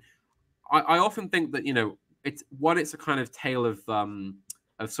this. And I often think that, it's a kind of tale of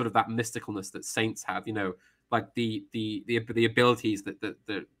sort of that mysticalness that saints have, like the abilities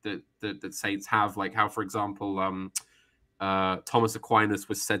that saints have, like how, for example, Thomas Aquinas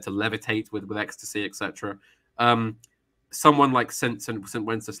was said to levitate with ecstasy, etc. Someone like Saint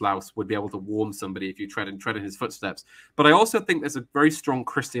Wenceslaus would be able to warn somebody if you tread in his footsteps. But I also think there's a very strong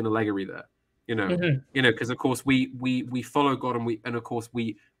Christian allegory there. Because of course we follow God, and of course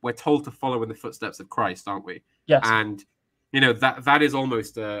we're told to follow in the footsteps of Christ, aren't we? Yes. And that is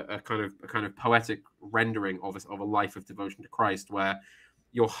almost a kind of poetic rendering of a life of devotion to Christ, where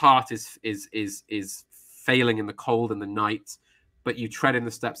your heart is failing in the cold and the night, but you tread in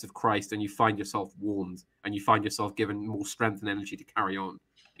the steps of Christ, and you find yourself warmed, and you find yourself given more strength and energy to carry on.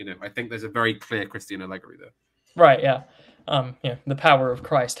 I think there's a very clear Christian allegory there. Right. Yeah. The power of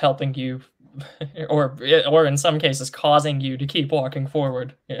Christ helping you, or in some cases causing you to keep walking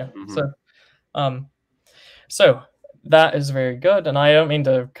forward. Yeah. So that is very good, and I don't mean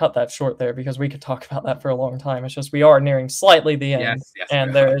to cut that short there, because we could talk about that for a long time. It's just we are nearing slightly the end,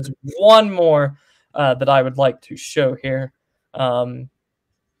 and there is one more that I would like to show here. Wrong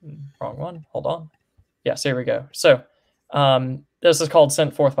one. Hold on. Yes, here we go. So this is called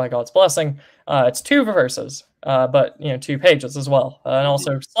Sent Forth by God's Blessing. It's 2 verses, but 2 pages as well, and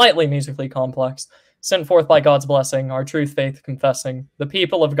also slightly musically complex. Sent forth by God's blessing, our true faith confessing, the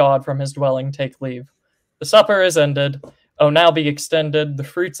people of God from his dwelling take leave. The supper is ended. Oh, now be extended the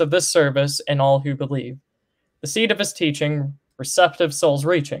fruits of this service in all who believe. The seed of his teaching, receptive souls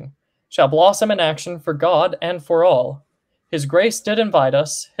reaching, shall blossom in action for God and for all. His grace did invite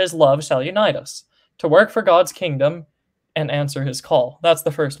us, his love shall unite us, to work for God's kingdom and answer his call. That's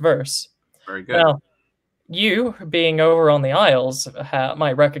the first verse. Very good. Now, you, being over on the aisles,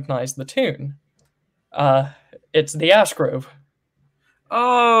 might recognize the tune. It's the Ash Grove.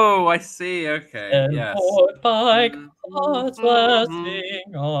 Oh, I see. Okay. And yes. forth by God's blessing,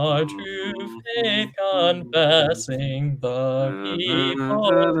 our true faith confessing, the people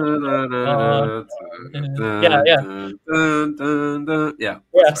of God.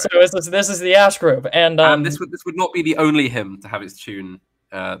 Yeah. So this is the Ash Grove, and this would not be the only hymn to have its tune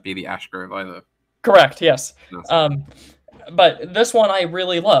be the Ash Grove either. Correct. Yes. But this one I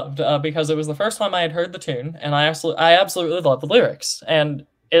really loved because it was the first time I had heard the tune, and I absolutely love the lyrics. And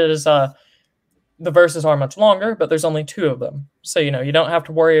it is the verses are much longer, but there's only 2 of them, so you don't have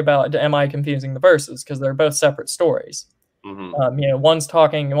to worry about am I confusing the verses, because they're both separate stories. One's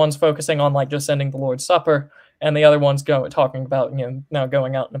focusing on like just ending the Lord's Supper, and the other one's talking about now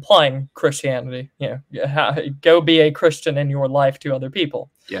going out and applying Christianity. Go be a Christian in your life to other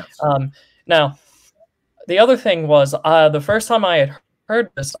people. Yes. Now. The other thing was, the first time I had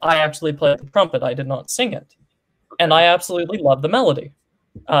heard this, I actually played the trumpet. I did not sing it. And I absolutely loved the melody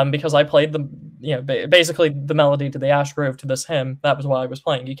because I played basically the melody to the Ash Grove to this hymn. That was what I was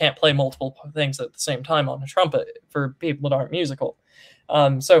playing. You can't play multiple things at the same time on a trumpet for people that aren't musical.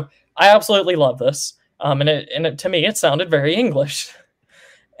 So I absolutely love this. And to me, it sounded very English.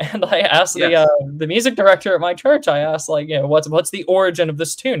 And I asked the music director at my church, I asked, what's the origin of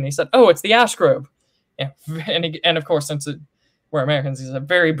this tune? And he said, oh, it's the Ash Grove. Yeah, and of course, since we're Americans, he's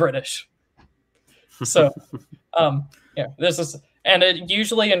very British. So, this is, and it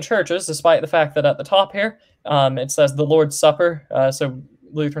usually in churches, despite the fact that at the top here, it says the Lord's Supper. So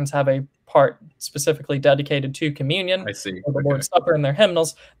Lutherans have a part specifically dedicated to communion. I see. Or the Lord's Supper in their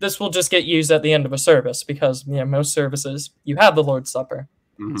hymnals. This will just get used at the end of a service because most services you have the Lord's Supper.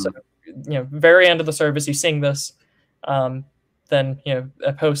 So very end of the service you sing this. Then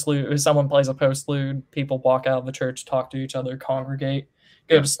a postlude, if someone plays a postlude, people walk out of the church, talk to each other, congregate,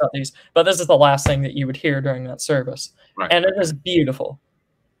 go to studies. But this is the last thing that you would hear during that service, and it is beautiful.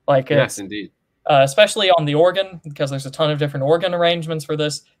 Yes, indeed. Especially on the organ, because there's a ton of different organ arrangements for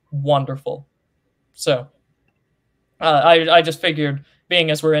this. Wonderful. So I just figured,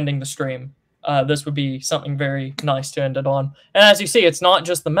 being as we're ending the stream, this would be something very nice to end it on. And as you see, it's not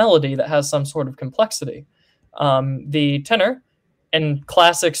just the melody that has some sort of complexity. The tenor, in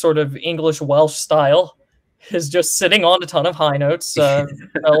classic sort of English Welsh style, is just sitting on a ton of high notes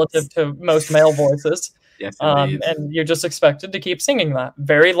relative to most male voices. Yes, and you're just expected to keep singing that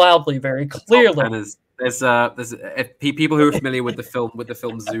very loudly, very clearly. There's people who are familiar with the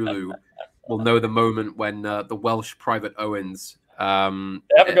film Zulu will know the moment when the Welsh Private Owens they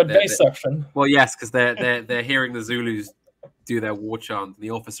have a good bass section. Well, yes, because they're hearing the Zulus do their war chant, and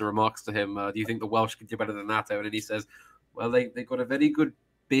the officer remarks to him, "Do you think the Welsh could do better than that?" And he says, "Well, they got a very good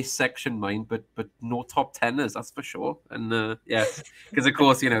bass section, mind, but no top tenors, that's for sure." And yes, because of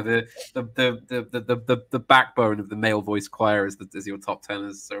course the backbone of the male voice choir is your top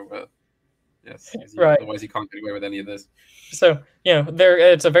tenors. So yes, right. Otherwise you can't get away with any of this. So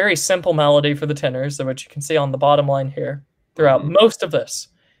it's a very simple melody for the tenors, which you can see on the bottom line here throughout most of this,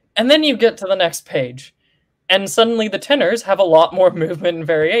 and then you get to the next page. And suddenly the tenors have a lot more movement and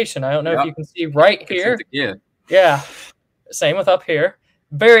variation. I don't know if you can see right here. Yeah. Same with up here.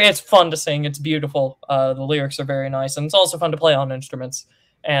 It's fun to sing. It's beautiful. The lyrics are very nice. And it's also fun to play on instruments.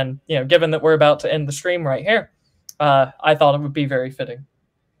 And, given that we're about to end the stream right here, I thought it would be very fitting.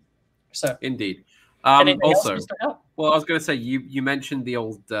 So indeed. Also, well, I was going to say, you mentioned the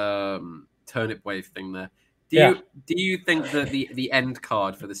old turnip wave thing there. Do you think that the end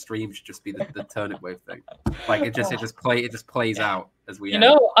card for the stream should just be the turnip wave thing? Like it just plays out as we end?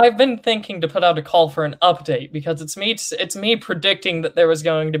 I've been thinking to put out a call for an update because it's me predicting that there was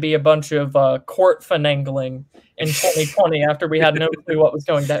going to be a bunch of court finagling in 2020 after we had no clue what was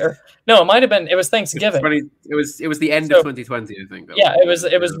going to. No, it was Thanksgiving. It was the end of 2020, I think.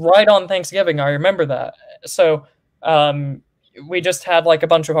 It was right on Thanksgiving. I remember that. So we just had like a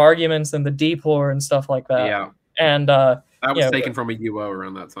bunch of arguments in the deplore and stuff like that. Yeah. And that was taken from a UO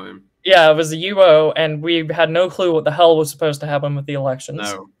around that time. Yeah, it was a UO, and we had no clue what the hell was supposed to happen with the elections.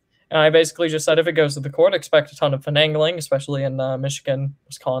 No. And I basically just said, if it goes to the court, expect a ton of finagling, especially in Michigan,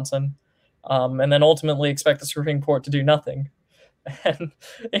 Wisconsin, and then ultimately expect the Supreme Court to do nothing. And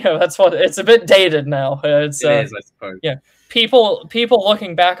that's what it's a bit dated now. It's It is, I suppose. Yeah, people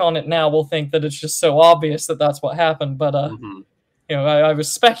looking back on it now will think that it's just so obvious that that's what happened. But I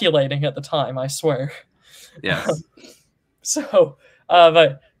was speculating at the time, I swear. Yes. So,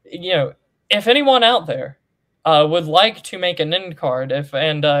 but if anyone out there would like to make an end card,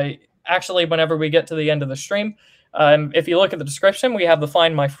 actually, whenever we get to the end of the stream, if you look at the description, we have the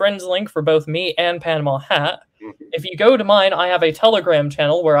Find My Friends link for both me and Panama Hat. If you go to mine, I have a Telegram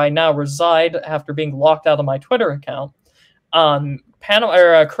channel where I now reside after being locked out of my Twitter account.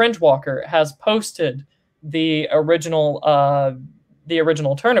 Cringe Walker has posted the original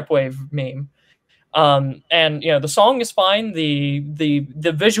Turnip Wave meme. And the song is fine. The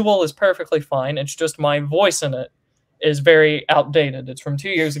visual is perfectly fine. It's just my voice in it is very outdated. It's from 2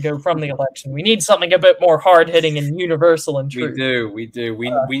 years ago from the election. We need something a bit more hard hitting and universal and true. We do.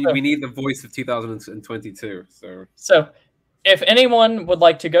 We need the voice of 2022. So if anyone would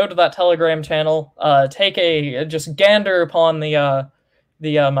like to go to that Telegram channel, take just gander upon the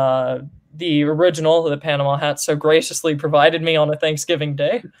original that Panama Hat so graciously provided me on a Thanksgiving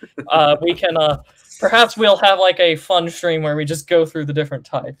day, we can perhaps we'll have like a fun stream where we just go through the different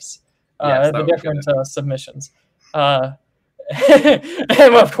types, the different submissions. And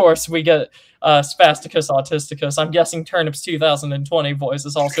of course we get Spasticus Autisticus. I'm guessing Turnip's 2020 voice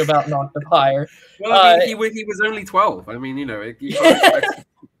is also about an octave higher. Well, he was only 12. I mean,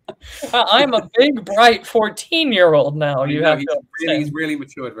 I'm a big, bright 14-year-old now. He's really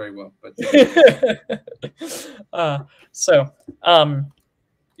matured very well. But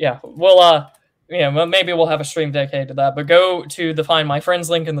yeah, well, maybe we'll have a stream dedicated to that. But go to the Find My Friends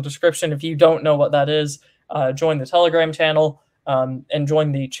link in the description if you don't know what that is. Join the Telegram channel and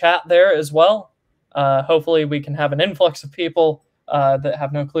join the chat there as well. Hopefully, we can have an influx of people that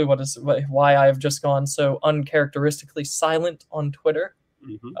have no clue why I have just gone so uncharacteristically silent on Twitter.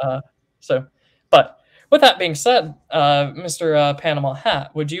 But with that being said, Mr. Panama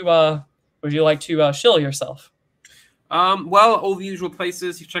Hat, would you like to shill yourself? Well, all the usual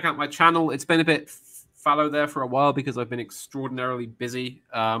places. You check out my channel. It's been a bit fallow there for a while because I've been extraordinarily busy.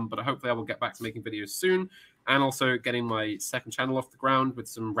 But hopefully I will get back to making videos soon, and also getting my second channel off the ground with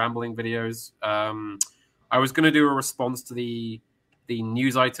some rambling videos. I was going to do a response to the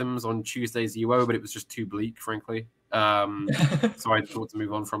news items on Tuesday's UO, but it was just too bleak, frankly. So I thought to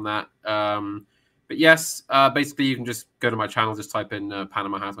move on from that. But yes, basically you can just go to my channel, just type in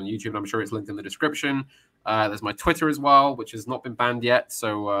Panama Hat on YouTube, and I'm sure it's linked in the description. There's my Twitter as well, which has not been banned yet.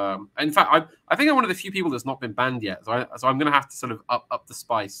 So in fact, I think I'm one of the few people that's not been banned yet. So I'm going to have to sort of up the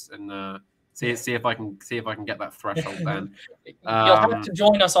spice and see if I can get that threshold ban. You'll have to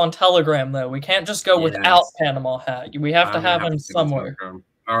join us on Telegram though. We can't just go without Panama Hat. We have to have him somewhere.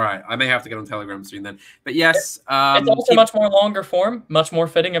 All right, I may have to get on Telegram soon then. But yes, it's also much more longer form, much more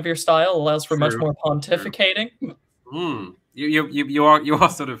fitting of your style. Allows for much more pontificating. You are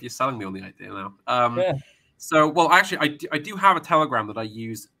sort of, you're selling me on the idea now. Yeah. So, well, actually, I do have a Telegram that I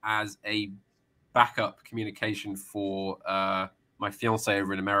use as a backup communication for my fiance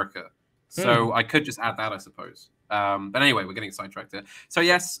over in America. So I could just add that, I suppose. But anyway, we're getting sidetracked here. So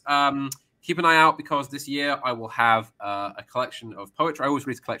yes, keep an eye out because this year I will have a collection of poetry. I always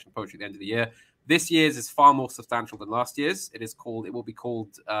release a collection of poetry at the end of the year. This year's is far more substantial than last year's. It will be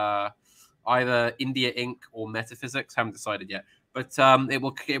called either India Inc. or Metaphysics. Haven't decided yet. But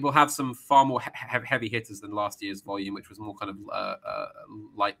it will have some far more heavy hitters than last year's volume, which was more kind of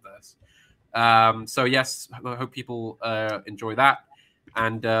light verse. So yes, I hope people enjoy that.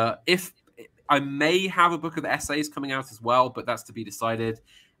 And if I may have a book of essays coming out as well, but that's to be decided.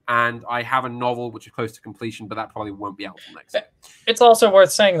 And I have a novel which is close to completion, but that probably won't be out till next year. It's also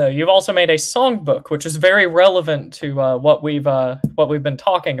worth saying, though, you've also made a songbook, which is very relevant to what we've been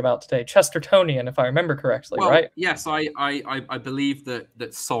talking about today, Chestertonian, if I remember correctly, right? Yes, I believe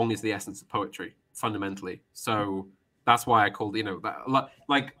that song is the essence of poetry, fundamentally. So that's why I called,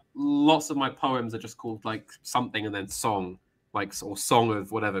 like lots of my poems are just called like something and then song, like, or song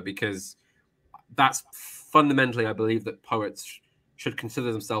of whatever, because that's fundamentally, I believe that poets should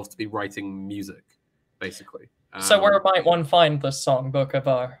consider themselves to be writing music, basically. So where might one find this songbook of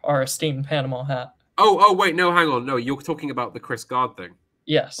our esteemed Panama Hat? Oh, wait, no, hang on. No, you're talking about the Chris Gard thing.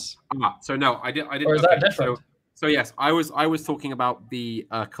 Yes. So no, I didn't. Or is that different? So yes, I was talking about the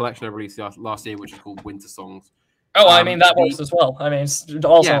collection I released last year, which is called Winter Songs. Oh, I mean, that works as well. I mean, it's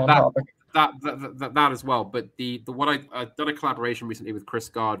also on topic. That as well. But I've done a collaboration recently with Chris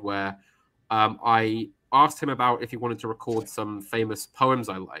Gard where I asked him about if he wanted to record some famous poems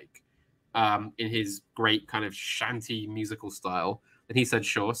I like in his great kind of shanty musical style. And he said,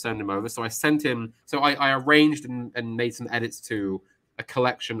 sure, send him over. So I sent him. So I arranged and made some edits to a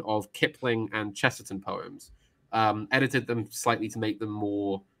collection of Kipling and Chesterton poems, edited them slightly to make them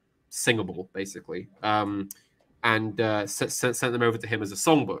more singable, basically, and sent them over to him as a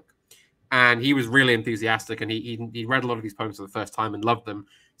songbook. And he was really enthusiastic, and he read a lot of these poems for the first time and loved them.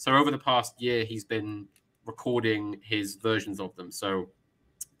 So over the past year, he's been recording his versions of them. So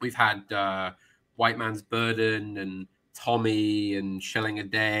we've had White Man's Burden and Tommy and Shilling a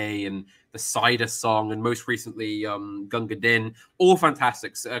Day and the Cider Song, and most recently Gunga Din, all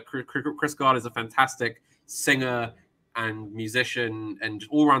fantastic. Chris Gard is a fantastic singer and musician and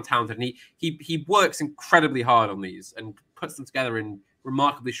all around talented, and he works incredibly hard on these and puts them together in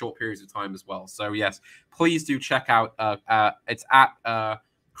remarkably short periods of time as well. So yes, please do check out it's at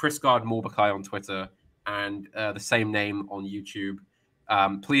Chris Gard Morbakai on Twitter and the same name on YouTube.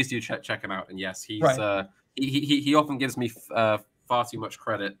 Please do check him out. And yes, he's he often gives me far too much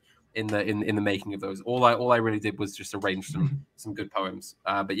credit in the making of those. All I really did was just arrange some good poems.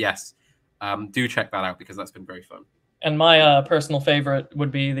 But yes, do check that out because that's been very fun. And my personal favorite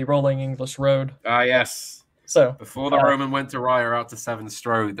would be the Rolling English Road. Ah, yes. So before the Roman went to Rye out to Seven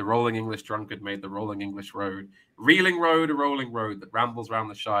Strode, the rolling English drunkard made the rolling English road. Reeling road, a rolling road that rambles round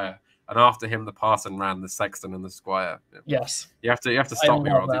the shire. And after him, the parson ran, the sexton and the squire. Yes, you have to stop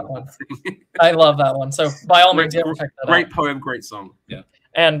me. I love that one. So by all means, check that out. Great poem, great song. Yeah.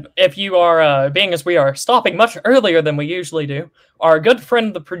 And if you are, being as we are stopping much earlier than we usually do, our good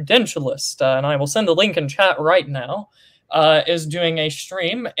friend the Prudentialist, and I will send the link in chat right now, is doing a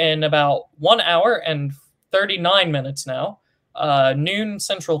stream in about 1 hour and 39 minutes now, noon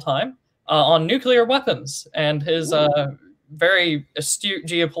Central Time, on nuclear weapons, and his very astute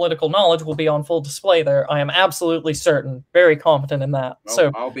geopolitical knowledge will be on full display there. I am absolutely certain, very competent in that. Well,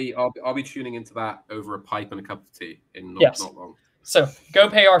 so I'll be tuning into that over a pipe and a cup of tea in not long. So go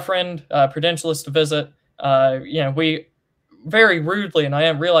pay our friend Prudentialist a visit. We very rudely, and I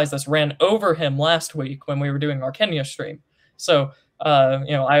didn't realize this, ran over him last week when we were doing our Kenya stream. So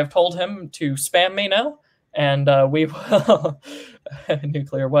I have told him to spam me now, and we will.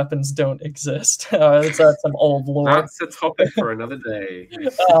 Nuclear weapons don't exist. That's some old lore. That's a topic for another day.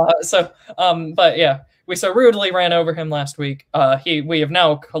 But yeah, we so rudely ran over him last week. We have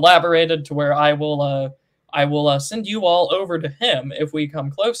now collaborated to where I will send you all over to him if we come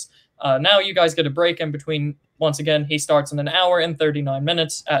close. Now you guys get a break in between. Once again, he starts in 1 hour and 39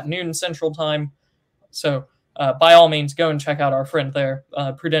 minutes at noon Central Time. So by all means, go and check out our friend there,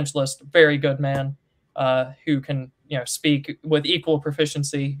 Prudentialist, very good man, who can speak with equal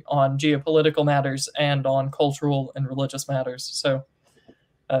proficiency on geopolitical matters and on cultural and religious matters. So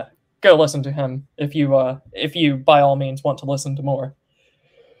go listen to him if you by all means want to listen to more.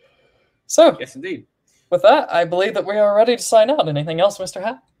 So yes, indeed. With that, I believe that we are ready to sign out. Anything else, Mr.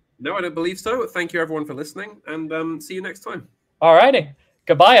 Hat? No, I don't believe so. Thank you, everyone, for listening, and see you next time. All righty.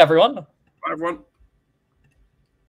 Goodbye, everyone. Bye, everyone.